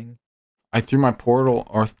the beginning. I threw my portal,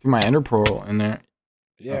 or threw my ender portal in there.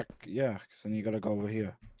 Yeah, yeah, because then you gotta go over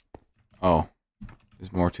here. Oh.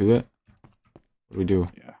 There's more to it? What do we do?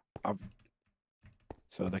 Yeah.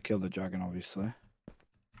 So they killed the dragon, obviously.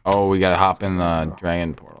 Oh, we gotta hop in the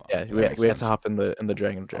dragon portal. Yeah, we have to hop in the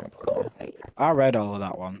dragon portal. Yeah. I read all of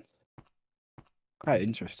that one. Quite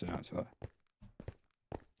interesting, actually.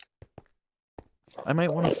 I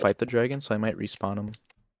might want to fight the dragon, so I might respawn him.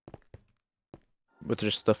 With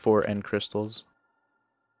just the 4 end crystals.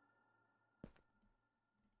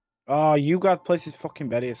 Oh, you got places fucking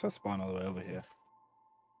better, so I spawn all the way over here.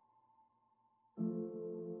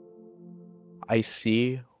 I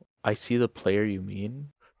see the player you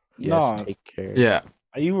mean. Yes, No. take care. Yeah.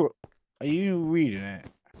 Are you reading it?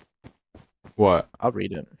 What? I'll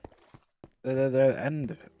read it. The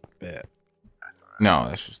end bit. No,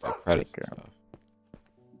 that's just the credits and stuff.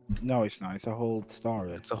 No, it's not. It's a whole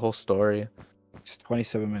story. It's a whole story. It's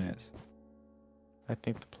 27 minutes. I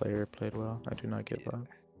think the player played well. I do not get that.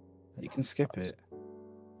 You can skip it.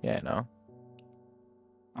 Yeah, I know.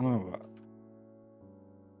 I know, but...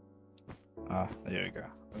 Ah, there you go.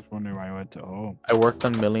 I was wondering why I went to home. I worked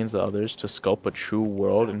on millions of others to sculpt a true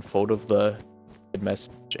world in photo of the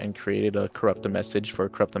message and created a corrupted message for a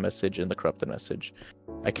corrupted message in the corrupted message.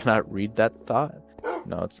 I cannot read that thought.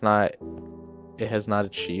 No, it's not. It has not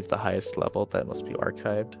achieved the highest level. That must be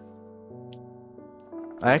archived.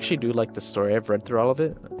 I actually do like the story. I've read through all of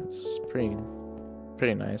it. It's pretty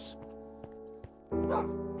nice.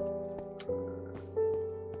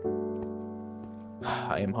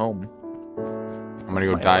 I am home. I'm gonna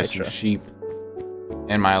go dye some sheep.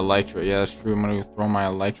 And my Elytra. Yeah, that's true. I'm gonna go throw my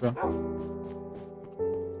Elytra.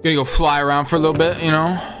 Gonna go fly around for a little bit, you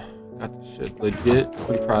know? Got this shit legit.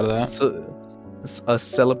 Pretty proud of that. So, it's a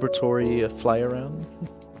celebratory fly around.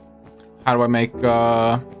 How do I make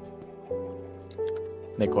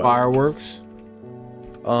fireworks?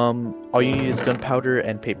 All you need is gunpowder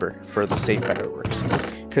and paper for the safe fireworks.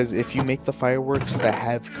 Because if you make the fireworks that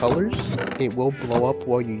have colors, it will blow up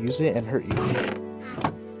while you use it and hurt you.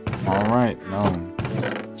 Alright, no.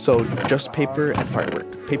 So just paper and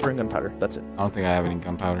firework. Paper and gunpowder, that's it. I don't think I have any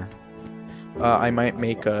gunpowder. I might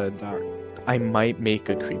make a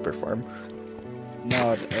creeper farm.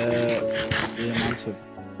 No, the amount of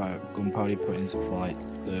gunpowder you put into flight,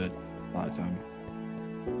 the lifetime.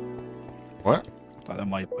 What? Like the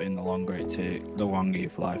more you put in, the longer it takes, the longer you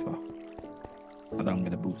fly for. The longer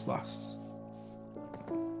the boost lasts.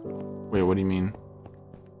 Wait, what do you mean?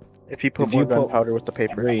 If you put more gunpowder with the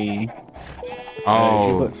paper. 3. Oh.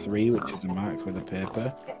 If you put 3, which is the max with the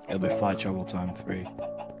paper, it'll be flight travel time 3.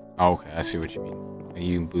 Oh, okay, I see what you mean.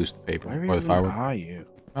 You can boost the paper Where or the firework. are you?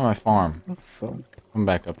 On my farm. What the fuck? Come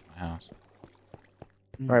back up to my house.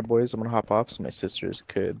 Alright, boys, I'm gonna hop off so my sisters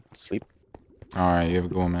could sleep. Alright, you have a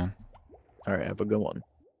good one, man. Alright, have a good one.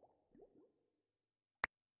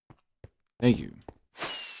 Thank you.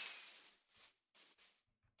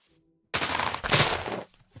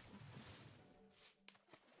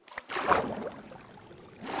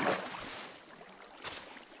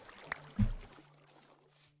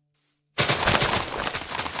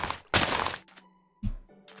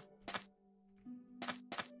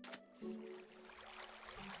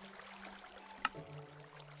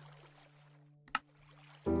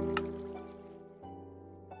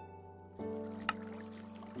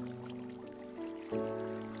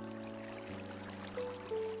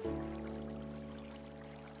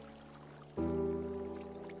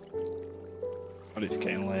 But it's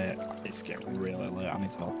getting late. It's getting really late. I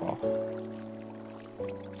need to hop off.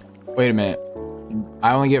 Wait a minute.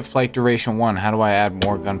 I only get flight duration 1. How do I add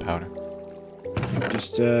more gunpowder?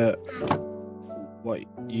 Just what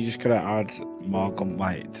you just gotta add more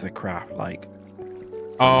gunpowder to the craft, like.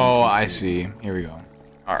 Oh, I see. Here we go.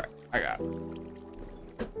 All right, I got it.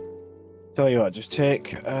 Tell you what, just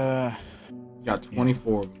take Got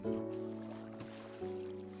 24.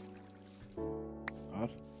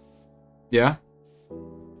 What? Yeah.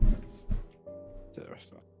 To the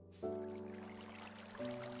rest of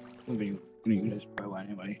it. You can just bow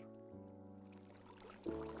anyway.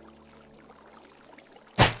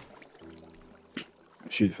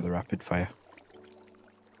 Shoot for the rapid fire.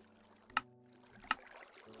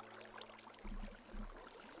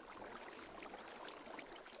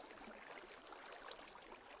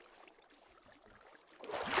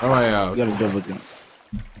 How do I You got a double jump.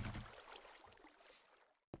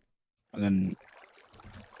 And then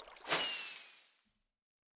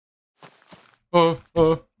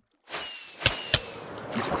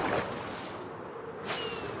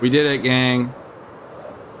We did it, gang.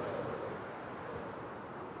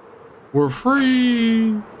 We're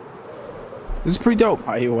free. This is pretty dope.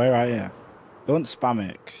 are you where are you? Don't spam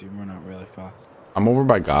it because you run out really fast. I'm over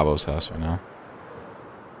by Gabo's house right now.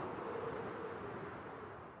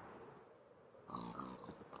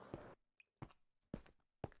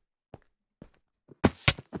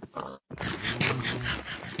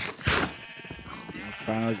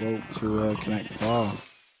 Finally go to Connect 4.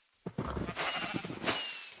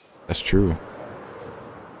 That's true.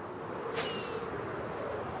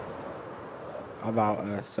 How about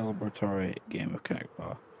a celebratory game of Connect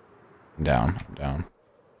 4? I'm down. I'm down.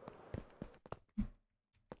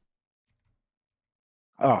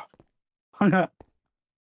 Oh. Alright.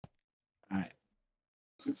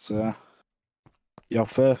 It's you're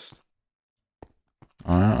first.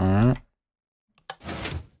 Alright, alright.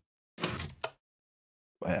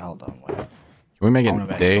 Wait, hold on, wait. Can we make I it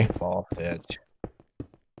wanna day? fall off the edge.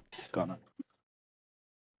 Got it.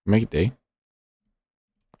 Make it day?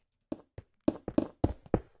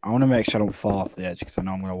 I want to make sure I don't fall off the edge because I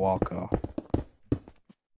know I'm going to walk off.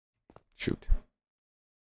 Shoot.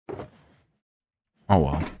 Oh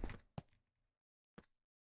well.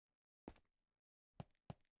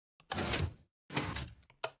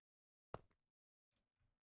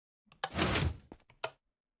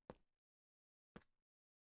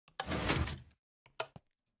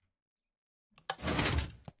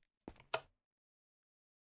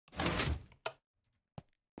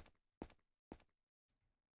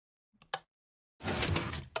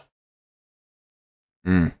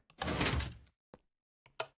 Hmm.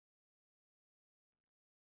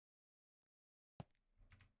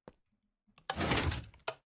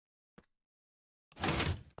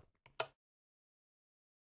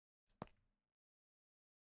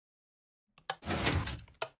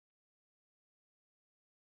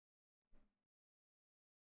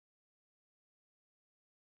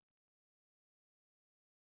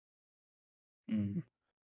 Mm.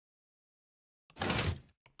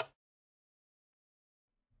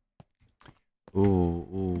 Ooh,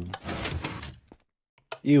 ooh.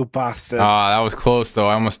 You bastard. Ah, that was close though.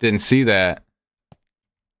 I almost didn't see that.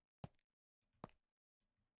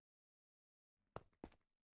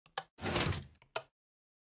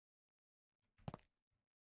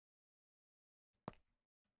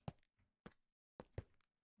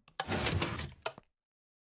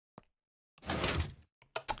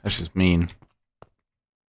 That's just mean.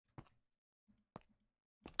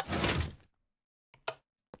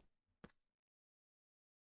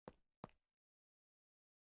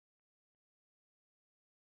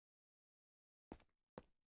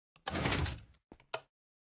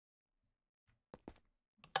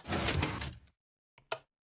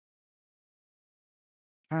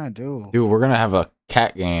 I do. Dude, we're gonna have a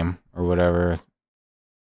cat game or whatever.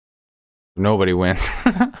 Nobody wins.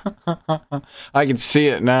 I can see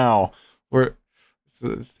it now.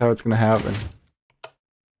 That's how it's gonna happen.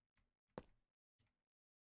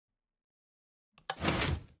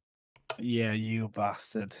 Yeah, you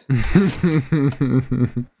bastard.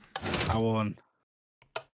 I won.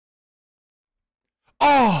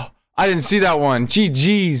 Oh, I didn't see that one.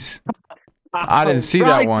 GG's. I didn't see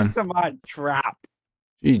that one. Into my trap.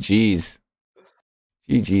 GG's.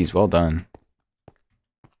 GG's. Well done.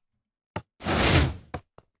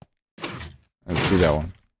 Let's see that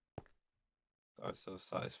one. That's so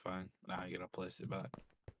satisfying. Now I gotta place it back.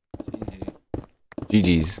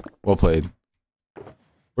 GG's. Well played.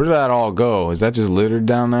 Where did that all go? Is that just littered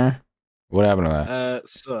down there? What happened to that?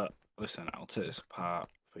 So listen, I'll take this apart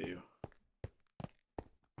for you.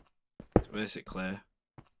 So basically,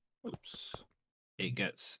 oops, it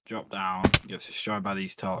gets dropped down, gets destroyed by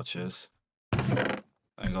these torches,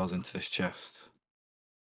 and goes into this chest.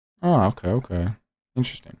 Oh, okay.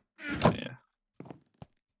 Interesting. Yeah.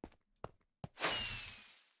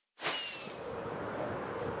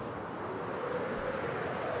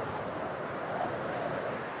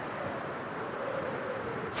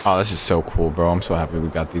 Oh, this is so cool, bro. I'm so happy we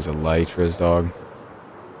got these Elytras, dog.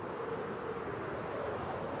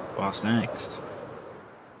 What's next?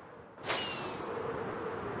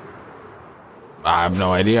 I have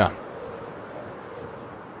no idea.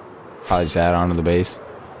 Probably just add on to the base.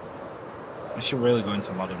 I should really go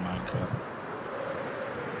into modern Minecraft.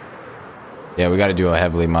 Yeah, we got to do a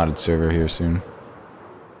heavily modded server here soon.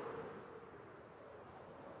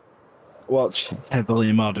 What's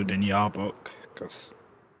heavily modded in your book? 'Cause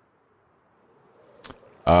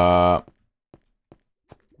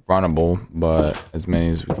runnable, but as many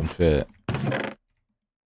as we can fit.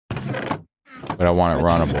 But I want it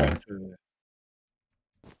runnable.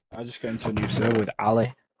 I just got into a new server with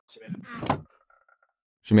Ali.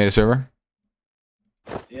 She made a server?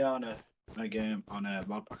 Yeah, on a game, on a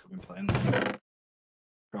mod pack I've been playing. There.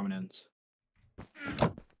 Prominence.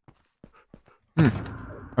 How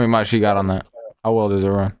many mods she got on that? How well does it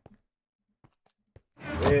run?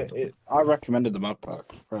 I recommended the mod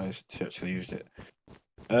pack. Surprised she actually used it.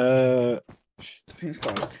 I think it's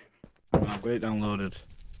got like, I've got it downloaded.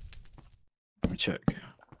 Let me check.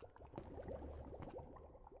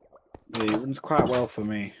 It runs quite well for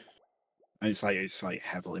me. And it's like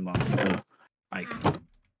heavily modded. So, like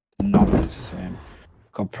not the same.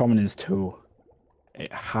 Got Prominence 2.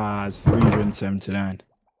 It has 379.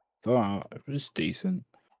 Oh, it was decent.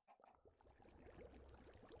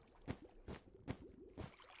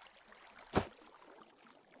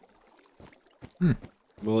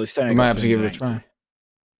 Well, it's I might have to give it a try.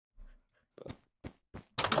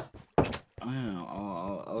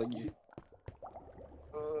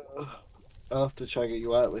 I'll have to try to get you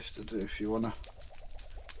whitelisted if you wanna.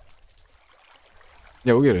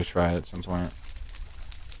 Yeah, we'll give it a try at some point.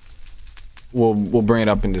 We'll bring it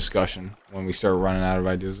up in discussion when we start running out of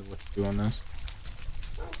ideas of what to do on this.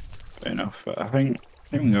 Fair enough, but I think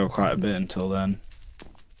we can go quite a bit until then.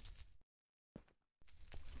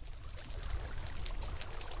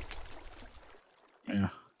 Yeah,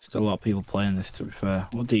 still a lot of people playing this, to be fair.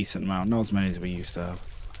 Well, decent amount, not as many as we used to have.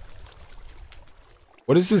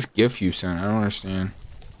 What is this GIF you sent? I don't understand.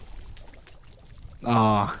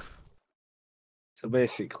 Ah. So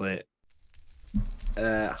basically,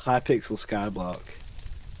 Hypixel Skyblock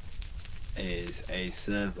is a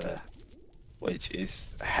server which is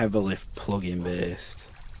heavily plugin based.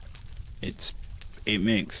 It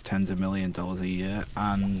makes tens of millions of dollars a year,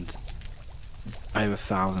 and I have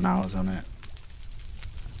 1,000 hours on it.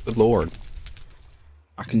 Good lord.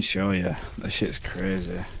 I can show you. That shit's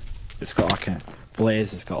crazy. It's got like a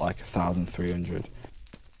Blaze has got like 1,300.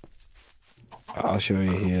 I'll show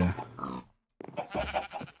you here.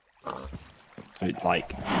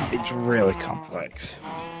 It's really complex.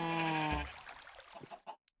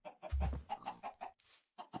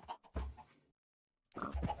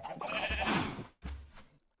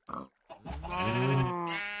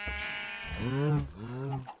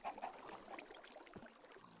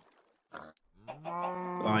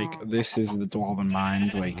 Like, this is the Dwarven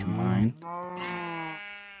Mines where you can mine.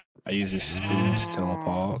 I use this spoon to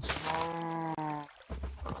teleport.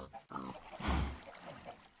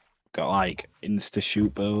 Got like insta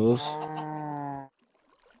shoot bows.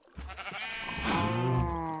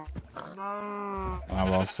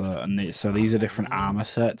 I've also, so these are different armor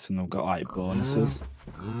sets, and they've got like bonuses.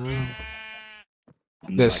 And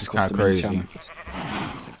this is kind of crazy.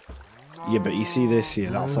 Yeah, but you see this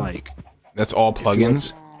here? That's like. That's all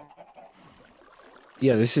plugins.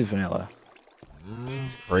 Yeah, this is vanilla.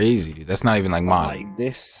 It's crazy, dude. That's not even like modded. Like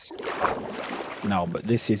this. No, but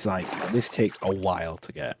this is like, this takes a while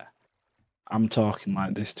to get. I'm talking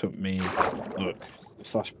like this took me, look,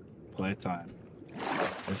 slash playtime,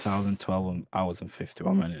 1,012 hours and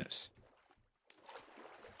 51 minutes.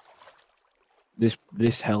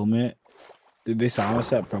 This helmet, this armor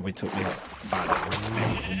set probably took me about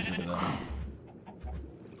 800 of them.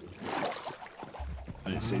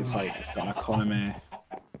 And it's like, it's got an economy.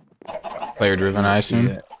 Player driven, I assume?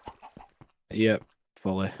 Yeah. Yep,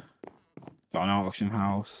 fully. Got an auction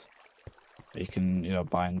house. You can, you know,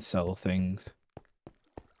 buy and sell things.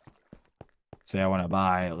 Say I want to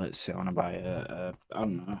buy, let's say I want to buy a I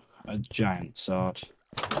don't know, a giant sword.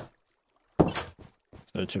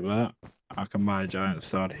 So check that. I can buy a giant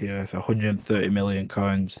sword here. It's 130 million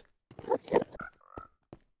coins.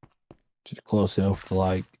 Just close enough to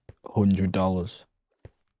like $100.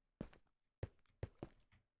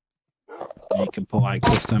 And you can put like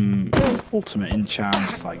custom ultimate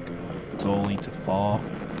enchants like solely to 4.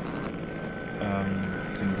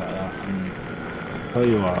 Things like that. And I'll tell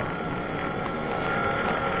you what.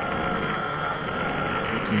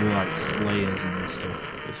 You can do like slayers and stuff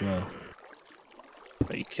as well.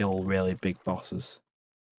 But you kill really big bosses.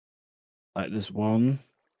 Like there's one.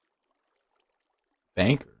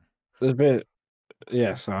 Banker. There's a bit.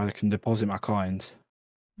 Yeah, so I can deposit my coins.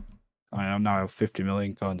 I now have 50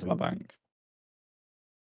 million coins in my bank.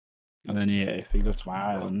 And then yeah, if you go to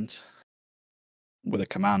my island with a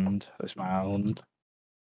command, that's my island.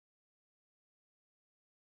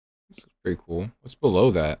 This is pretty cool. What's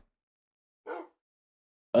below that?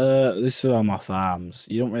 This is all my farms.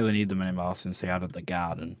 You don't really need them anymore since they added the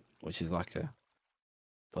garden, which is like a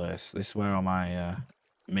place. This is where all my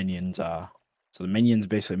minions are. So the minions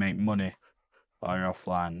basically make money while you're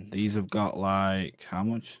offline. These have got like how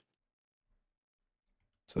much?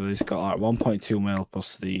 So these got like 1.2 mil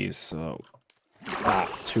plus these, so about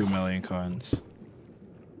 2 million coins.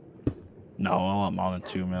 No, a lot more than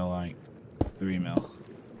 2 mil, like 3 mil.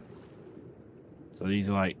 So these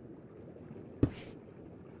are like,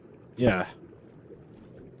 yeah.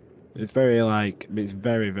 It's very like, it's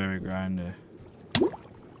very, very grindy.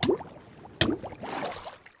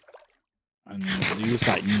 And they use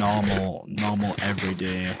like normal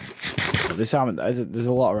everyday. But this time, there's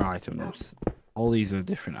a lot of items. All these are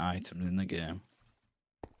different items in the game.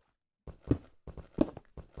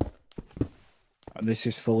 And this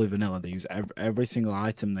is fully vanilla. They use every single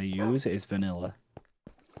item they use is vanilla.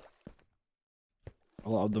 A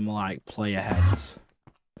lot of them are like player heads.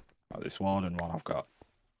 Like this warden one I've got.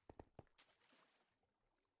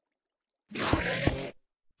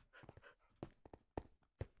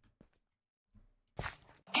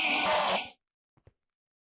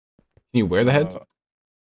 Can you wear the heads?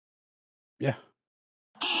 Yeah.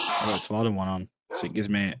 I've got this warden one on. So it gives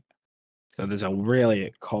me... So there's a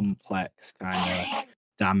really complex kind of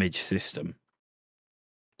damage system.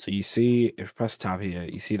 So you see, if you press tab here,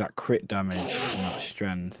 you see that crit damage and that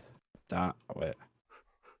strength. That, wait.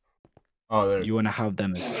 Oh, there. You want to have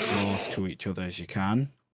them as close to each other as you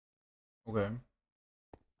can. Okay.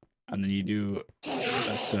 And then you do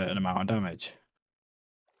a certain amount of damage.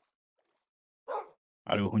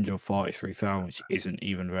 I do 143,000, which isn't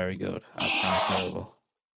even very good. That's kind of terrible.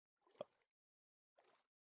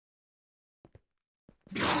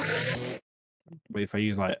 But if I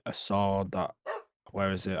use like a sword, that,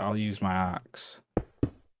 where is it? I'll use my axe.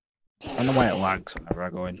 I don't know why it lags whenever I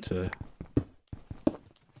go into.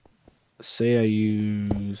 Say I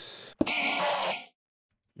use.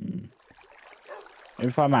 Let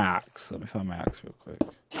me find my axe. Let me find my axe real quick.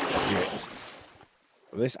 Yeah.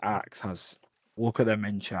 This axe has. Look at them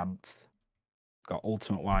enchants. Got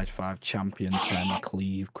ultimate wide 5, champion 10,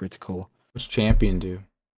 cleave, critical. What's champion do?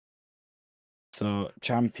 So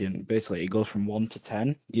champion, basically, it goes from 1 to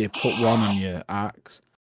 10. You put 1 on your axe,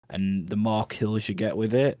 and the more kills you get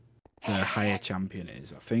with it, the higher champion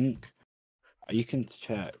is. I think you can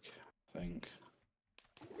check. I think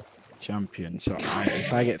champion. So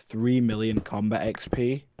if I get 3 million combat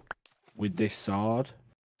XP with this sword,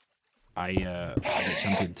 I get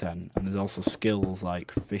champion 10. And there's also skills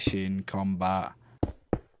like fishing, combat.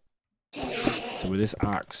 So with this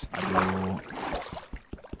axe, I do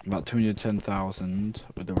about 210,000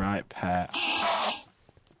 with the right pet.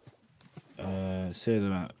 Say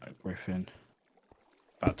that Griffin.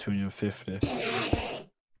 About 250.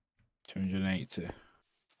 280.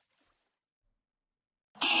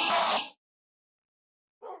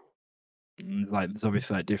 Like there's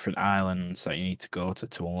obviously like different islands that you need to go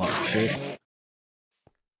to unlock shit.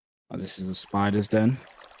 Like this is a spider's den.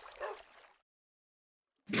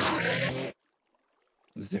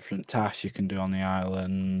 There's different tasks you can do on the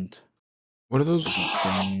island. What do those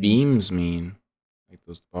beams mean? Like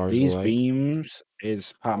those bars These of light? beams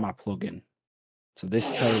is part of my plugin. So this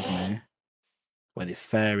tells me where the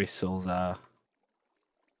fairy souls are.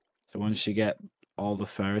 So once you get all the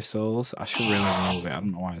fairy souls, I should really remove it. I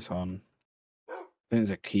don't know why it's on. I think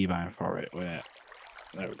there's a keybind for it. Wait,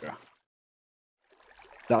 there we go.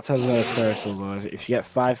 That tells you where the fairy souls are. If you get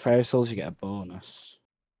 5 fairy souls, you get a bonus.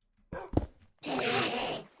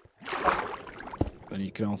 Then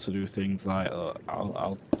you can also do things like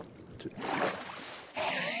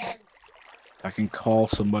I can call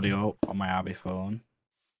somebody up on my Abby phone.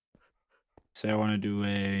 Say I want to do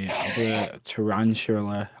I'll do a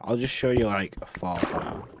tarantula. I'll just show you like a fall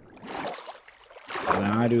now. And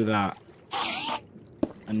then I do that,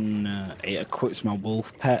 and it equips my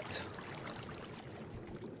wolf pet.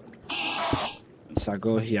 So I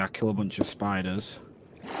go here, I kill a bunch of spiders.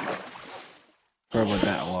 Probably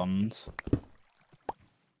better ones.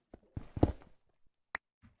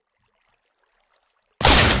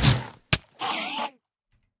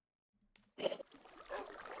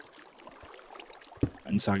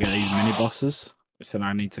 And so I get these mini bosses, which then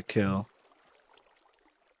I need to kill.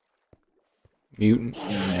 Mutant?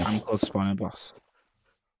 Yeah, I'm called spawning boss.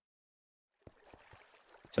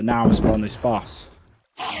 So now I'm spawning this boss.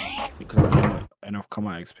 Because I've got enough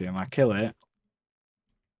combat XP, and I kill it.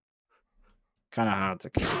 Kind of hard to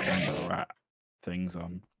kill the right things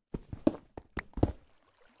on.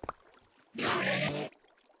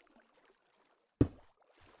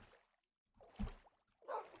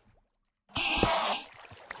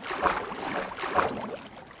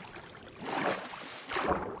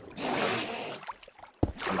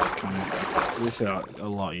 This is a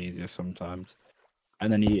lot easier sometimes.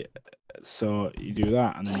 And then you do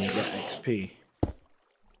that, and then you get XP.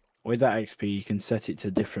 With that XP, you can set it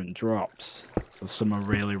to different drops. So some are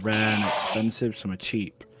really rare and expensive, some are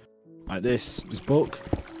cheap. Like this book,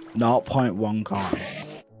 0.1 coin.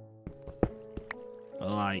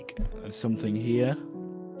 Like something here,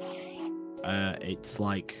 it's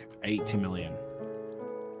like 80 million.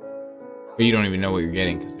 But you don't even know what you're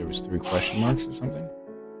getting because there was 3 question marks or something?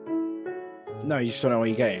 No, you just don't know what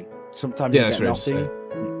you're getting. Sometimes you get nothing.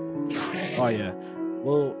 Oh yeah.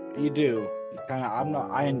 Well, you do. You kind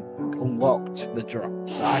of. I ain't unlocked the drop,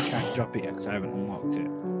 so I can't drop it yet because I haven't unlocked it.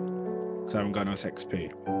 Because I haven't got enough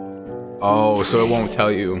XP. Oh, so it won't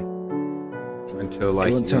tell you until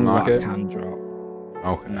like you unlock it. I can drop.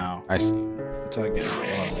 Okay. No. I see. Until I get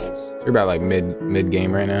levels. So you're about like mid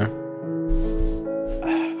game right now.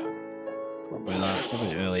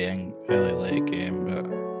 Probably early late game, but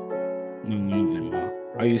not anymore.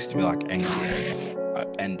 I used to be like end game. I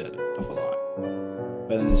ended double line.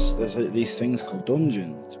 But then there's these things called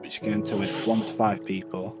dungeons, which you get into with 1 to 5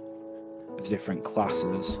 people with different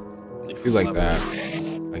classes. Different you like levels.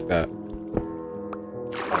 That? Like that.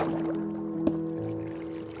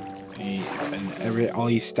 And all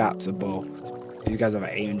these stats are buffed. These guys have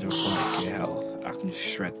 840k health. I can just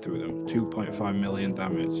shred through them. 2.5 million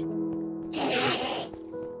damage.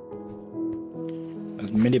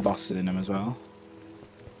 There's mini bosses in them as well.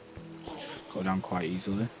 Go down quite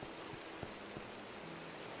easily.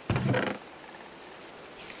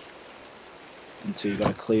 And so you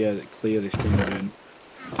gotta clear this dungeon.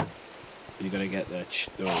 You gotta get the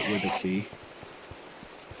wither key.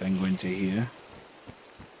 Then go into here.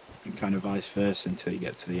 And kind of vice versa until you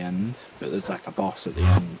get to the end. But there's like a boss at the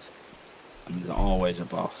end. And there's always a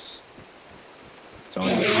boss. It's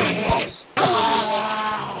always the same boss.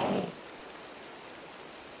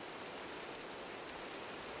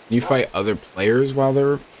 You fight other players while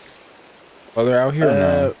they're out here? Or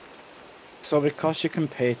no? So because you can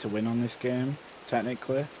pay to win on this game,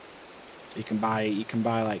 technically, you can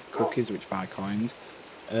buy like cookies which buy coins.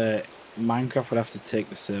 Minecraft would have to take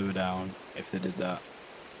the server down if they did that.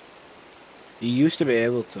 You used to be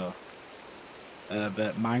able to,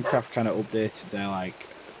 but Minecraft kind of updated their like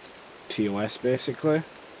TOS basically. And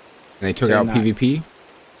they took out PvP?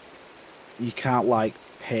 You can't like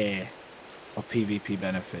pay for PvP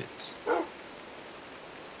benefits.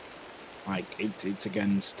 Like it's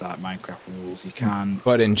against Minecraft rules. You can.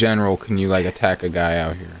 But in general, can you like attack a guy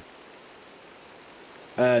out here?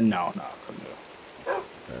 No, I couldn't do it.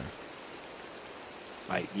 Okay.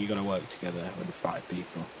 Like you gotta work together with 5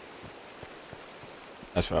 people.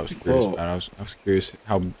 That's what I was curious about. I was curious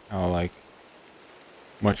how like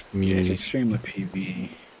much community. Yeah, it's extremely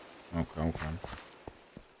PvE. Okay.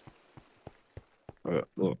 But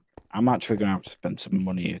look, I'm actually gonna have to spend some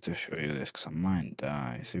money here to show you this because I might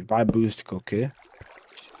die. So if you buy a boost cookie,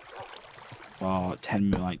 for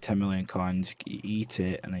 10 million coins. You eat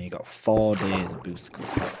it, and then you got 4 days of booster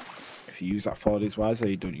cookie. If you use that 4 days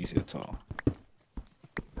wisely, you don't use it at all.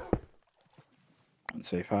 And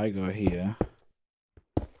so if I go here,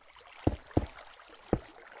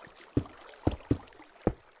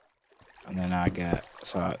 and then I get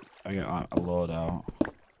like a loadout.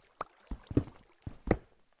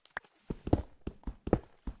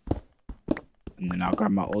 And then I'll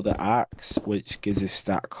grab my other axe, which gives a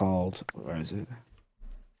stat called, where is it?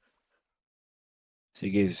 So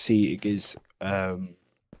it gives, where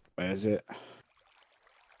is it?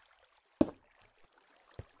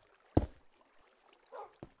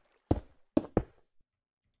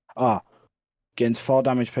 Gains 4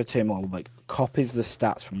 damage per turn while like copies the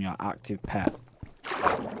stats from your active pet.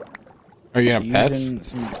 Are you gonna have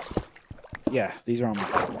pets? Yeah, these are on my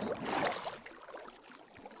pets.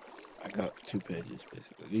 I got 2 pages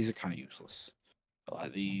basically. These are kind of useless. I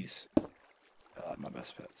like these. I like my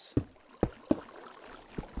best pets.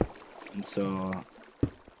 And so,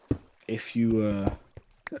 if you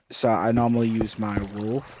so I normally use my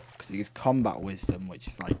wolf because it gives combat wisdom, which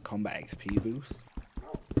is like combat XP boost.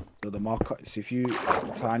 So the more,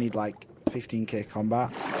 so I need like 15k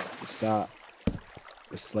combat to start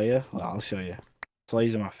with Slayer. Well, I'll show you.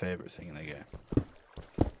 Slayers are my favorite thing in the game.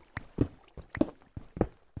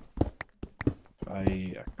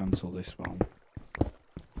 I cancel this one.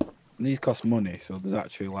 And these cost money, so there's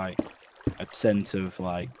actually like a sense of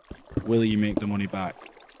like, will you make the money back?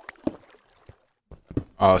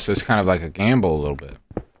 Oh, so it's kind of like a gamble a little bit.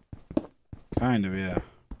 Kind of, yeah.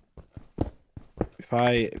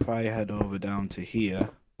 If I head over down to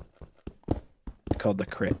here, it's called the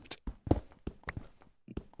crypt.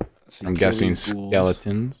 So I'm guessing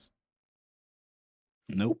skeletons.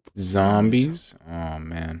 Nope. Zombies. Oh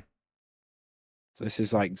man. So this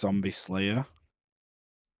is like zombie slayer,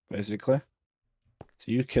 basically. So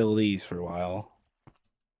you kill these for a while.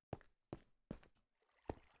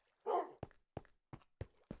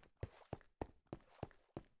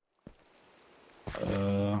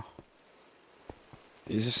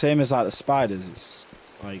 It's the same as like the spiders. It's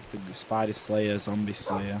like the spider slayer, zombie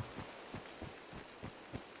slayer.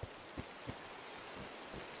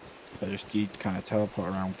 So just you kind of teleport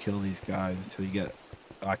around, kill these guys until you get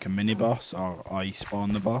like a mini boss, or you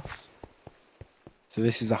spawn the boss. So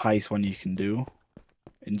this is the highest one you can do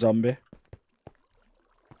in zombie.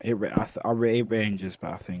 It ranges,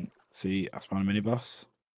 but I think, see, I spawn a mini boss.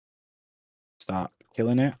 Start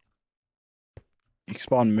killing it. You can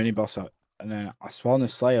spawn a mini boss out, and then I spawn a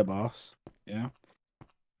slayer boss. Yeah.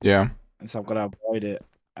 Yeah. And so I've got to avoid it,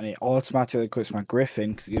 and it automatically equips my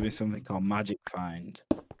griffin because it gives me something called magic find,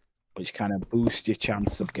 which kind of boosts your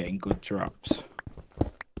chance of getting good drops.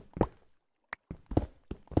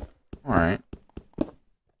 All right.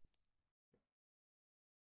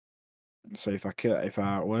 So if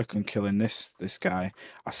I work on killing this guy,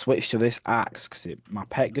 I switch to this axe because my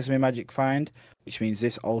pet gives me magic find, which means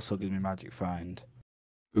this also gives me magic find.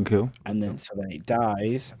 Good kill. And then so then it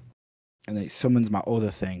dies, and then it summons my other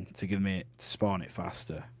thing to spawn it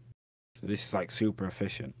faster. So this is like super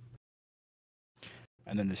efficient.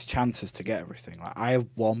 And then there's chances to get everything. Like I have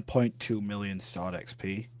 1.2 million stored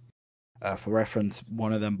XP. For reference,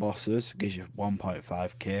 one of them bosses gives you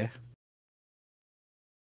 1.5k.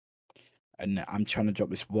 And I'm trying to drop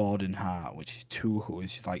this Warden Heart, which is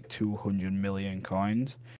like 200 million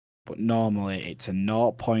coins. But normally it's a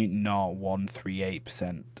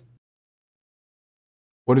 0.0138%.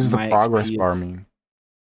 What does the progress bar mean?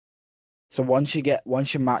 So once you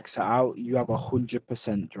max it out, you have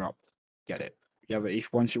 100% drop. Get it? Yeah, but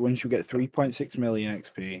once you get 3.6 million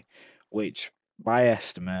XP, which by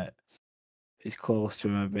estimate is close to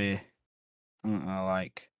maybe, I don't know,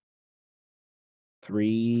 like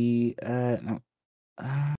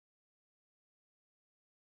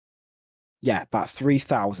about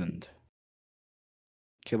 3,000.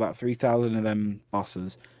 Kill about 3,000 of them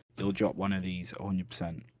bosses, you'll drop one of these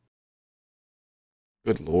 100%.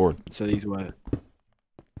 Good lord. So these were,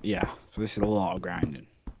 yeah. So this is a lot of grinding.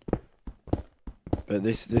 But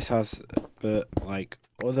this has, but like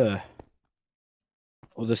other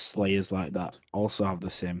slayers like that also have the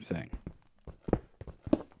same thing.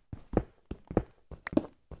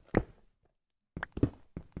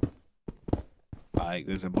 Like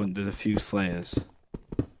there's a few slayers.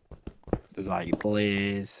 There's like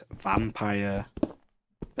Blaze, Vampire,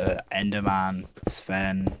 Enderman,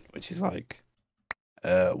 Sven, which is like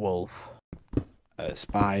Wolf,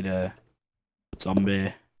 Spider,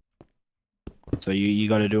 Zombie. So you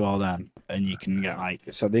got to do all them, and you can get like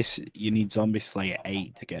you need Zombie Slayer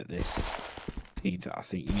 8 to get this. I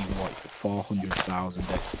think you need like 400,000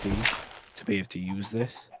 XP. to be able to use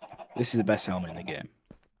this. This is the best helmet in the game.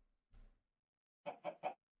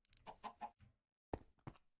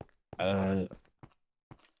 And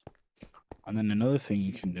then another thing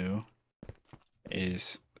you can do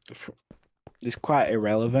is, it's quite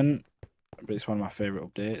irrelevant, but it's one of my favorite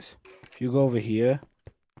updates. If you go over here,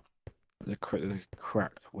 there's a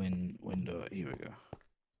cracked window. Here we go.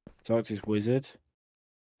 Talk to this wizard.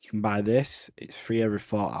 You can buy this. It's free every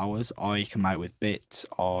 4 hours, or you can buy it with bits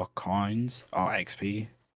or coins or XP.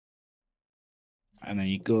 And then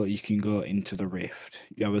you can go into the rift.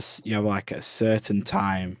 You have like a certain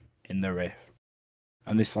time in the rift,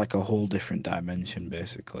 and this is like a whole different dimension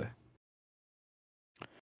basically.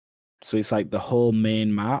 So it's like the whole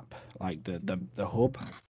main map, like the hub,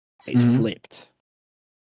 it's flipped.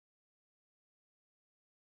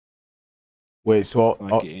 Wait, so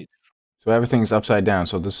Like so everything's upside down.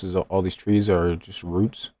 So this is all these trees are just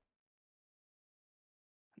roots.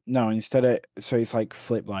 No, instead of, so it's like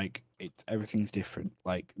flip, like everything's different.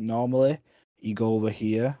 Like normally you go over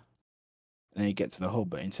here and then you get to the hub,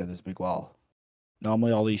 but instead there's a big wall.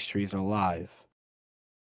 Normally all these trees are alive,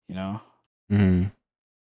 you know? Mm-hmm.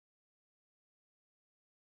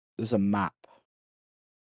 There's a map.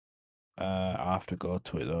 I have to go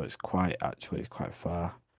to it though. It's quite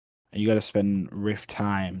far. And you gotta spend rift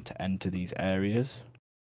time to enter these areas.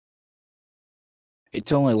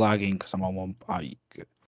 It's only lagging because I'm on one.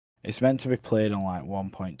 It's meant to be played on like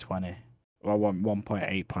 1.20 or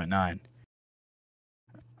 1.8.9.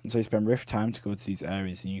 And so you spend rift time to go to these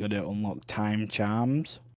areas, and you got to unlock time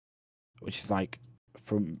charms, which is like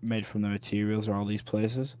made from the materials of all these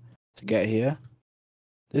places to get here.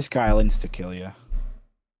 This guy will insta kill you,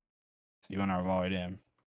 so you want to avoid him.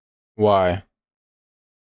 Why?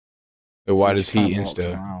 Why does he walks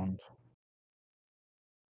insta? around.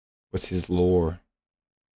 What's his lore?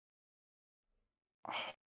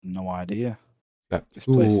 No idea. Got This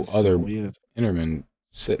two place is other so weird. Endermen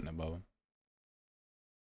sitting above him.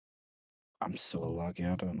 I'm so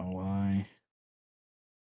laggy. I don't know why.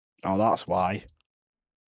 Oh, that's why.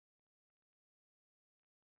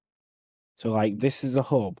 So, like, this is a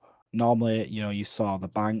hub. Normally, you saw the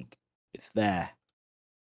bank, it's there.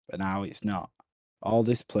 But now it's not. All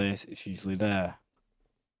this place is usually there.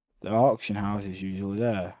 The auction house is usually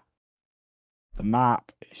there. The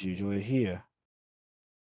map is usually here.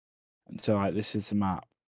 And so, like, this is the map.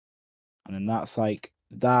 And then that's like,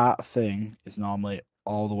 that thing is normally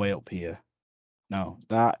all the way up here. No,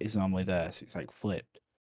 that is normally there. So it's like flipped.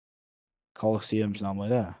 Colosseum's normally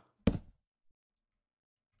there.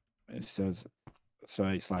 So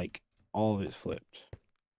it's like all of it's flipped.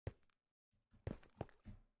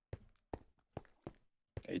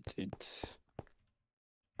 It's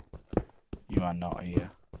you are not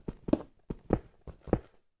here. So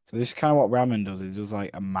this is kind of what Ramen does. It does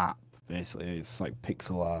like a map basically. It's like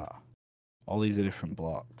pixel art. All these are different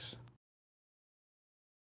blocks.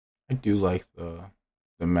 I do like the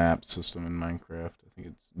map system in Minecraft. I think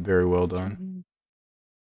it's very well done.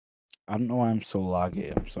 I don't know why I'm so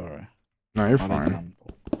laggy. I'm sorry. No, you're fine.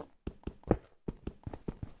 Example.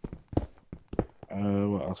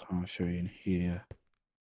 What else I want to show you in here?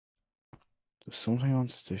 There's something I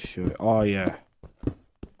wanted to show you. Oh yeah,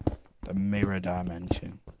 the mirror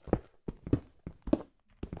dimension.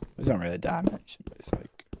 It's not really a dimension, but it's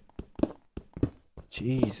like,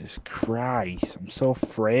 Jesus Christ, I'm so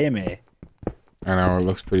framey. I know it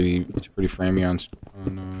looks pretty framey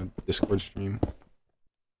on Discord stream.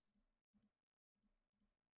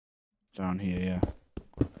 Down here, yeah.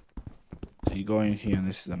 So you go in here, and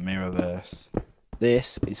this is a mirrorverse.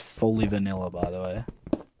 This is fully vanilla, by the way.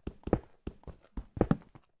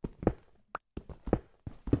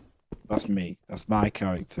 That's me. That's my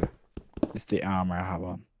character. This is the armor I have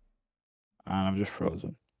on. And I'm just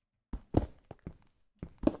frozen.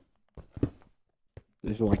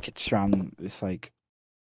 This is like a strand. It's like.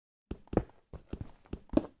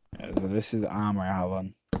 Yeah, so this is the armor I have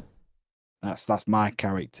on. That's my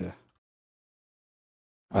character.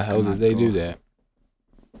 How the hell did they do that?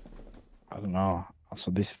 I don't know.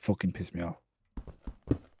 So this fucking pissed me off.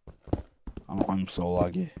 I'm so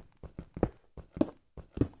laggy.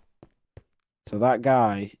 So that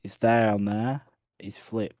guy is there on there. He's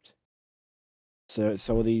flipped. So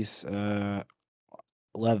these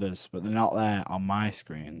levers, but they're not there on my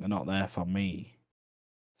screen. They're not there for me.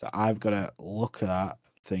 So I've got to look at that,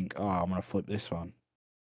 think, oh, I'm gonna flip this one,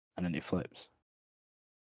 and then it flips.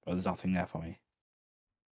 But there's nothing there for me.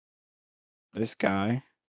 This guy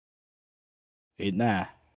ain't there.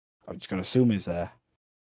 I've just got to assume he's there.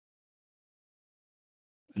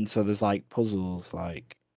 And so there's like puzzles,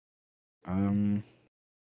 like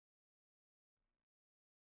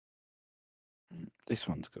This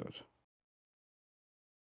one's good.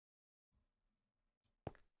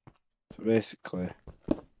 So basically,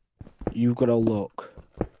 you've got to look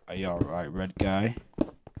at your red guy,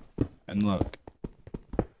 and look.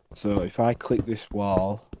 So if I click this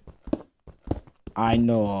wall, I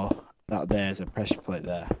know that there's a pressure plate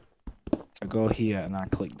there. So I go here and I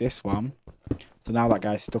click this one. So now that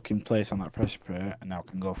guy's stuck in place on that pressure plate and now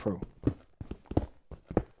can go through.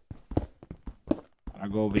 And I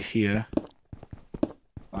go over here.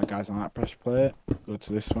 That guy's on that pressure plate. Go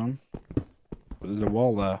to this one. But there's a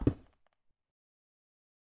wall there.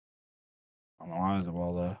 I don't know why there's a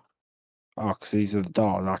wall there. Oh, because these are the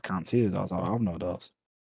doors. I can't see the doors. I have no doors.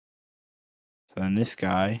 So then this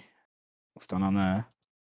guy will stand on there.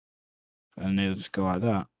 And he'll just go like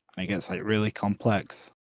that. And it gets like really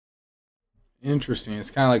complex. Interesting.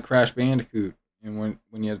 It's kind of like Crash Bandicoot, and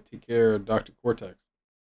when you had to take care of Dr. Cortex.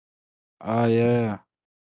 Oh yeah.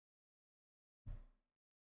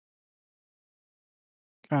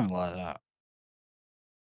 Kind of like that.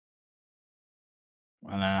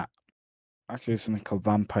 And then I could do something called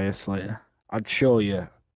Vampire Slayer. I'd show you,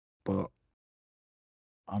 but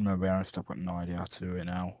I'm gonna be honest, I've got no idea how to do it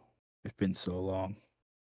now. It's been so long.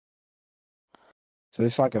 So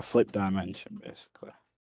it's like a flip dimension, basically.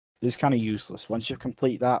 It's kind of useless. Once you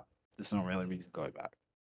complete that, there's no really reason going back.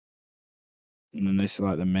 And then this is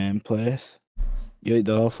like the main place. There's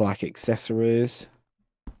also like accessories.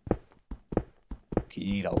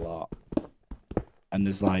 You need a lot. And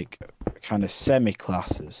there's like kind of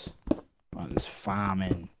semi-classes. Like there's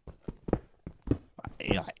farming.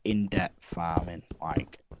 Like in-depth farming.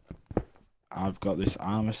 Like I've got this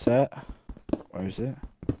armor set. Where is it?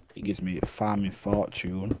 It gives me farming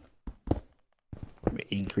fortune. It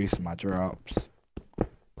increases my drops.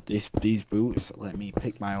 These boots let me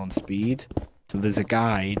pick my own speed. So there's a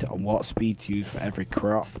guide on what speed to use for every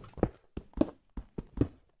crop.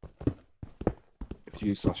 If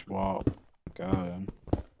you /warp garden.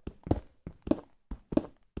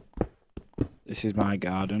 This is my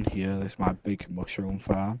garden here. This is my big mushroom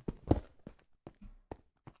farm.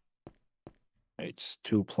 It's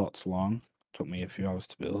 2 plots long. Took me a few hours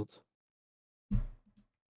to build.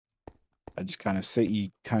 I just kind of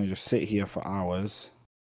just sit here for hours,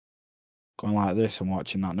 going like this and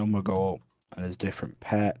watching that number go up. And there's different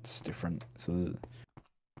pets, So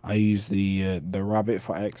I use the rabbit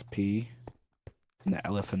for XP, and the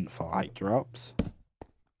elephant for like drops.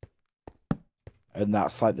 And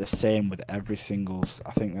that's like the same with every single.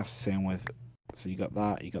 I think that's the same with. So you got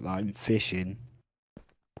that in fishing.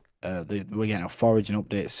 We're getting a foraging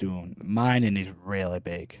update soon. Mining is really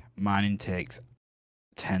big. Mining takes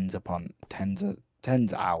tens of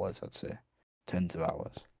hours, I'd say. Tens of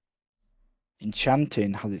hours.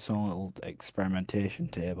 Enchanting has its own little experimentation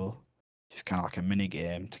table. It's kind of like a mini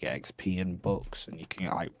game to get XP and books, and you can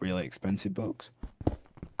get like really expensive books.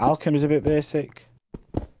 Alchemy is a bit basic.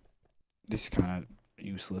 This is kind of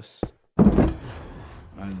useless. And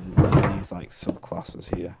there's these like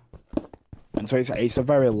subclasses here. And so it's a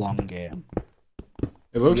very long game.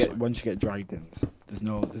 It looks once you get dragged in, there's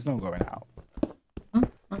no going out.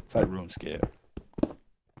 It's like RuneScape.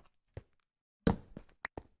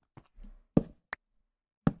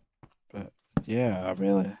 But yeah,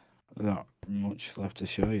 there's not much left to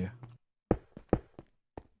show you.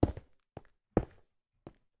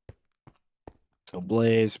 So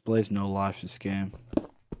Blaze no life this game.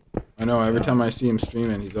 I know, every time I see him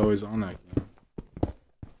streaming, he's always on that game.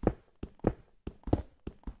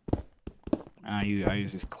 And I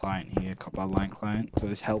use this client here, Bloodline client, so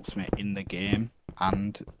this helps me in the game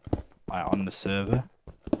and like on the server.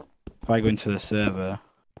 If I go into the server,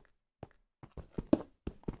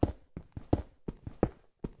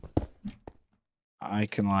 I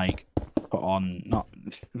can like put on not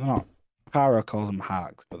Pyro calls them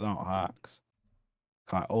hacks, but they're not hacks.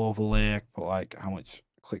 Like overlay, put like how much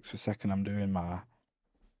clicks per second I'm doing, my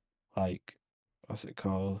like what's it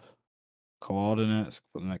called? Coordinates,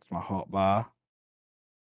 put them next to my hotbar.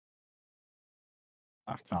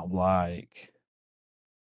 I can have like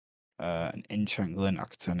an enchant glint, I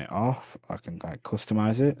can turn it off. I can like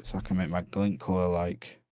customize it, so I can make my glint color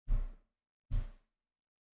like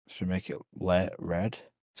should make it red.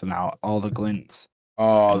 So now all the glints.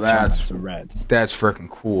 Oh, that's red. That's freaking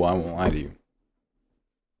cool. I won't lie to you.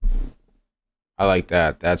 I like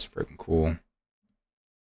that. That's freaking cool.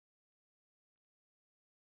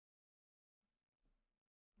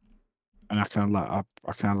 And I can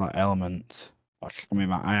have like elements. Like I can make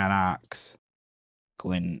my iron axe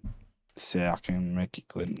glint. Say I can make it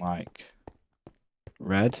glint like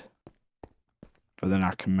red. But then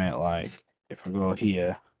I can make like if I go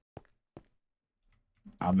here,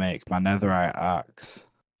 I make my netherite axe.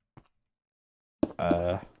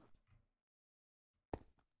 I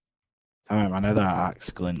make my netherite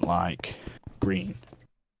axe glint like green.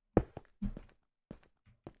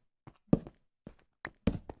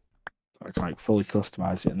 I can like fully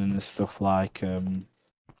customize it, and then there's stuff like a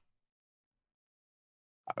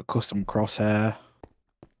custom crosshair.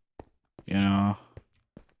 You know,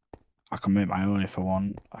 I can make my own if I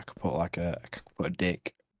want. I could put like I could put a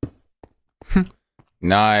dick.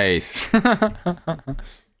 Nice. I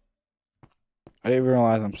didn't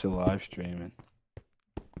realize I'm still live streaming.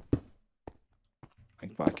 I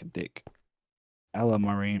can put like a dick. Ella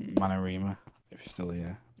Manarima, if you're still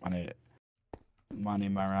here. Manny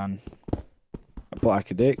Maran. I put like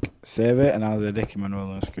a dick, save it, and now there's a dick in my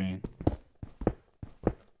normal screen.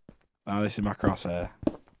 Now this is my crosshair.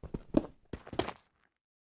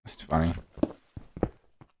 That's funny.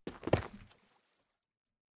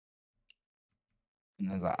 And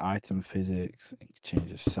there's like item physics. You can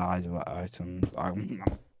change the size of the items.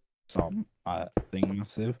 So my thing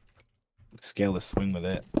massive. Scale the swing with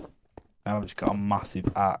it. Now I've just got a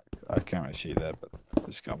massive axe. I can't really see there, but I've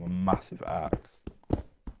just got a massive axe.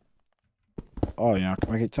 Oh yeah, I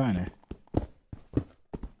can make it tiny.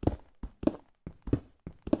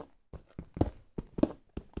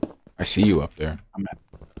 I see you up there.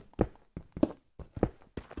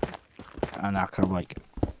 And I can have like,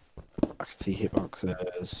 I can see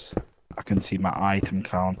hitboxes. I can see my item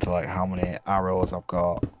counter, like how many arrows I've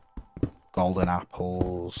got, golden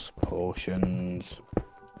apples, potions.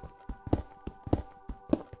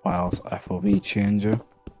 What else? FOV changer.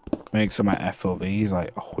 Make some of my FOVs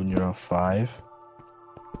like 105.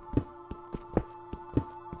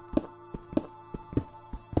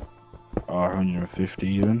 Or 150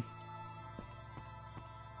 even.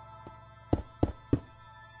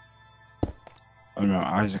 I don't know,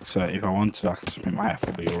 Isaac said if I wanted, I could just make my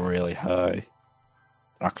FOV really high.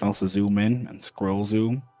 I can also zoom in and scroll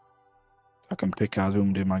zoom. I can pick how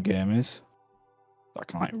zoomed in my game is. I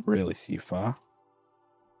can like really see far.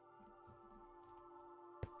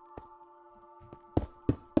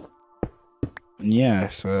 And yeah,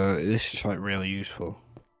 so this is like really useful.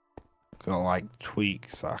 Got like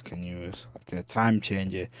tweaks that I can use, like a time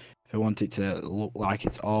changer. If I want it to look like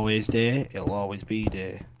it's always day, it'll always be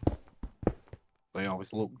day. They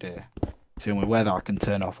always look day. Same with weather, I can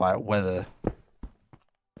turn off like weather.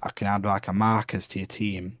 I can add like a markers to your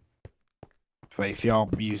team. But if you're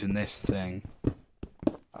using this thing,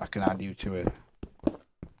 I can add you to it.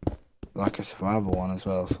 Like a survival one as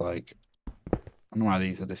well. So like, I don't know why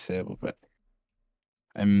these are disabled, but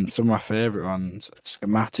some of my favourite ones,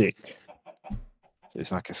 schematic.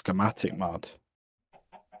 It's like a schematic mod.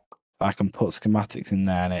 I can put schematics in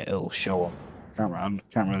there and it'll show them. I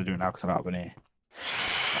can't really do it now because I don't have any.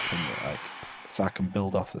 So I can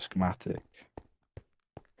build off the schematic.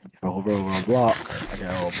 If I hover over a block, I get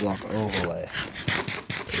a little block overlay.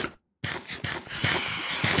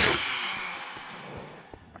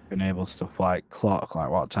 I can enable stuff like clock, like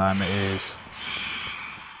what time it is.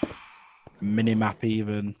 Minimap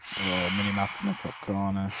even, or minimap in the top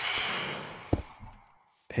corner.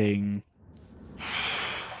 Ping.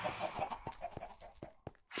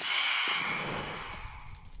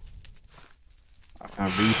 I can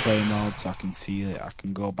have replay mode so I can see it. I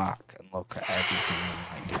can go back and look at everything in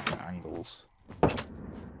like different angles.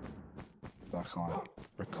 So I can like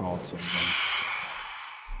record something.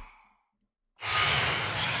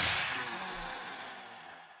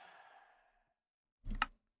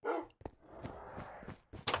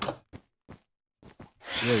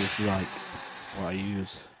 Yeah, this is like what I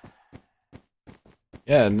use.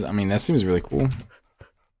 Yeah, I mean, that seems really cool. Want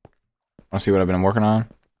to see what I've been working on?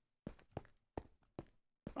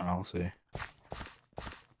 I'll see.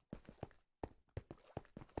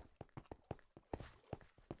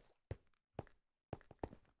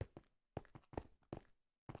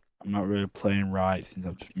 I'm not really playing right since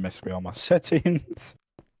I've just messed with all my settings.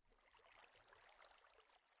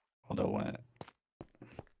 Hold on, wait.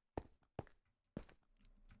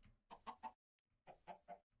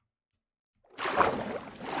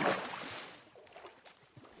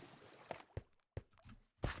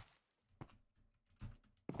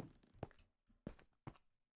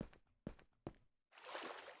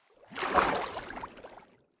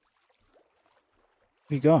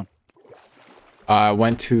 Where you going? I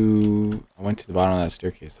went to the bottom of that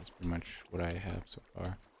staircase. That's pretty much what I have so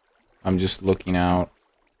far. I'm just looking out,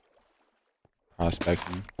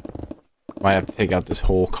 prospecting. Might have to take out this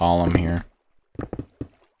whole column here.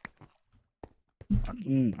 I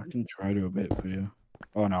can try to a bit for you.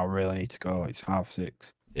 Oh no, I really need to go. It's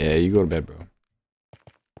 6:30. Yeah, you go to bed, bro.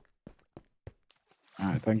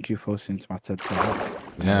 Alright, thank you for listening to my TED Talk.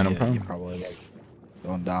 Yeah, no problem. You probably like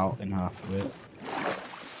zoned out in half of it.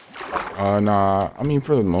 Nah, I mean,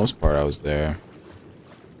 for the most part, I was there.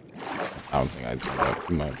 I don't think I'd zoned out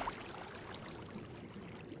too much.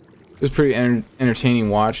 It was pretty entertaining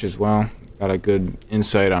watch as well. Got a good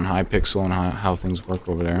insight on Hypixel and how things work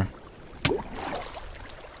over there.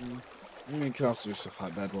 I mean, you can also do stuff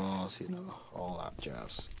like bed wars, you know, all that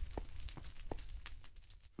jazz.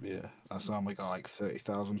 Yeah, that's normally got like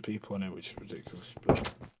 30,000 people in it, which is ridiculous. But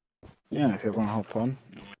yeah, if you want to hop on,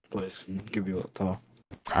 please can give you a little tour.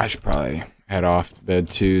 I should probably head off to bed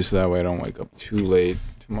too, so that way I don't wake up too late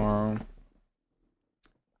tomorrow.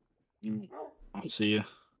 I'll see you.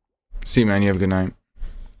 See you, man. You have a good night.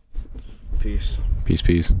 Peace. Peace,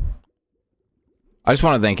 peace. I just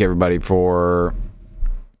want to thank everybody for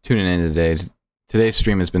tuning in today. Today's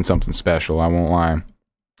stream has been something special, I won't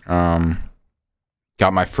lie.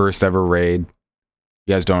 Got my first ever raid.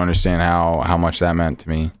 You guys don't understand how much that meant to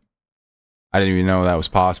me. I didn't even know that was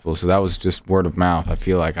possible, so that was just word of mouth. I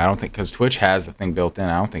feel like, I don't think, because Twitch has the thing built in,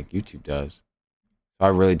 I don't think YouTube does. So I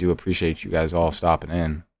really do appreciate you guys all stopping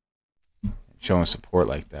in, showing support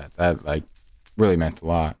like that. That, like, really meant a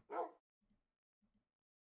lot.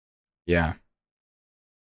 Yeah.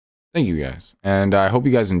 Thank you guys. And I hope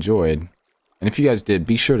you guys enjoyed. And if you guys did,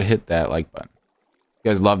 be sure to hit that like button. If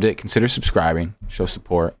you guys loved it, consider subscribing, show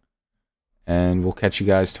support. And we'll catch you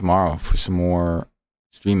guys tomorrow for some more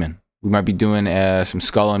streaming. We might be doing some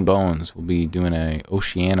Skull and Bones. We'll be doing a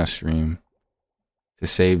Oceania stream to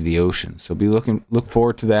save the ocean. So look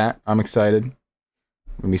forward to that. I'm excited.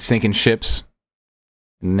 We're gonna be sinking ships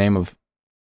in the name of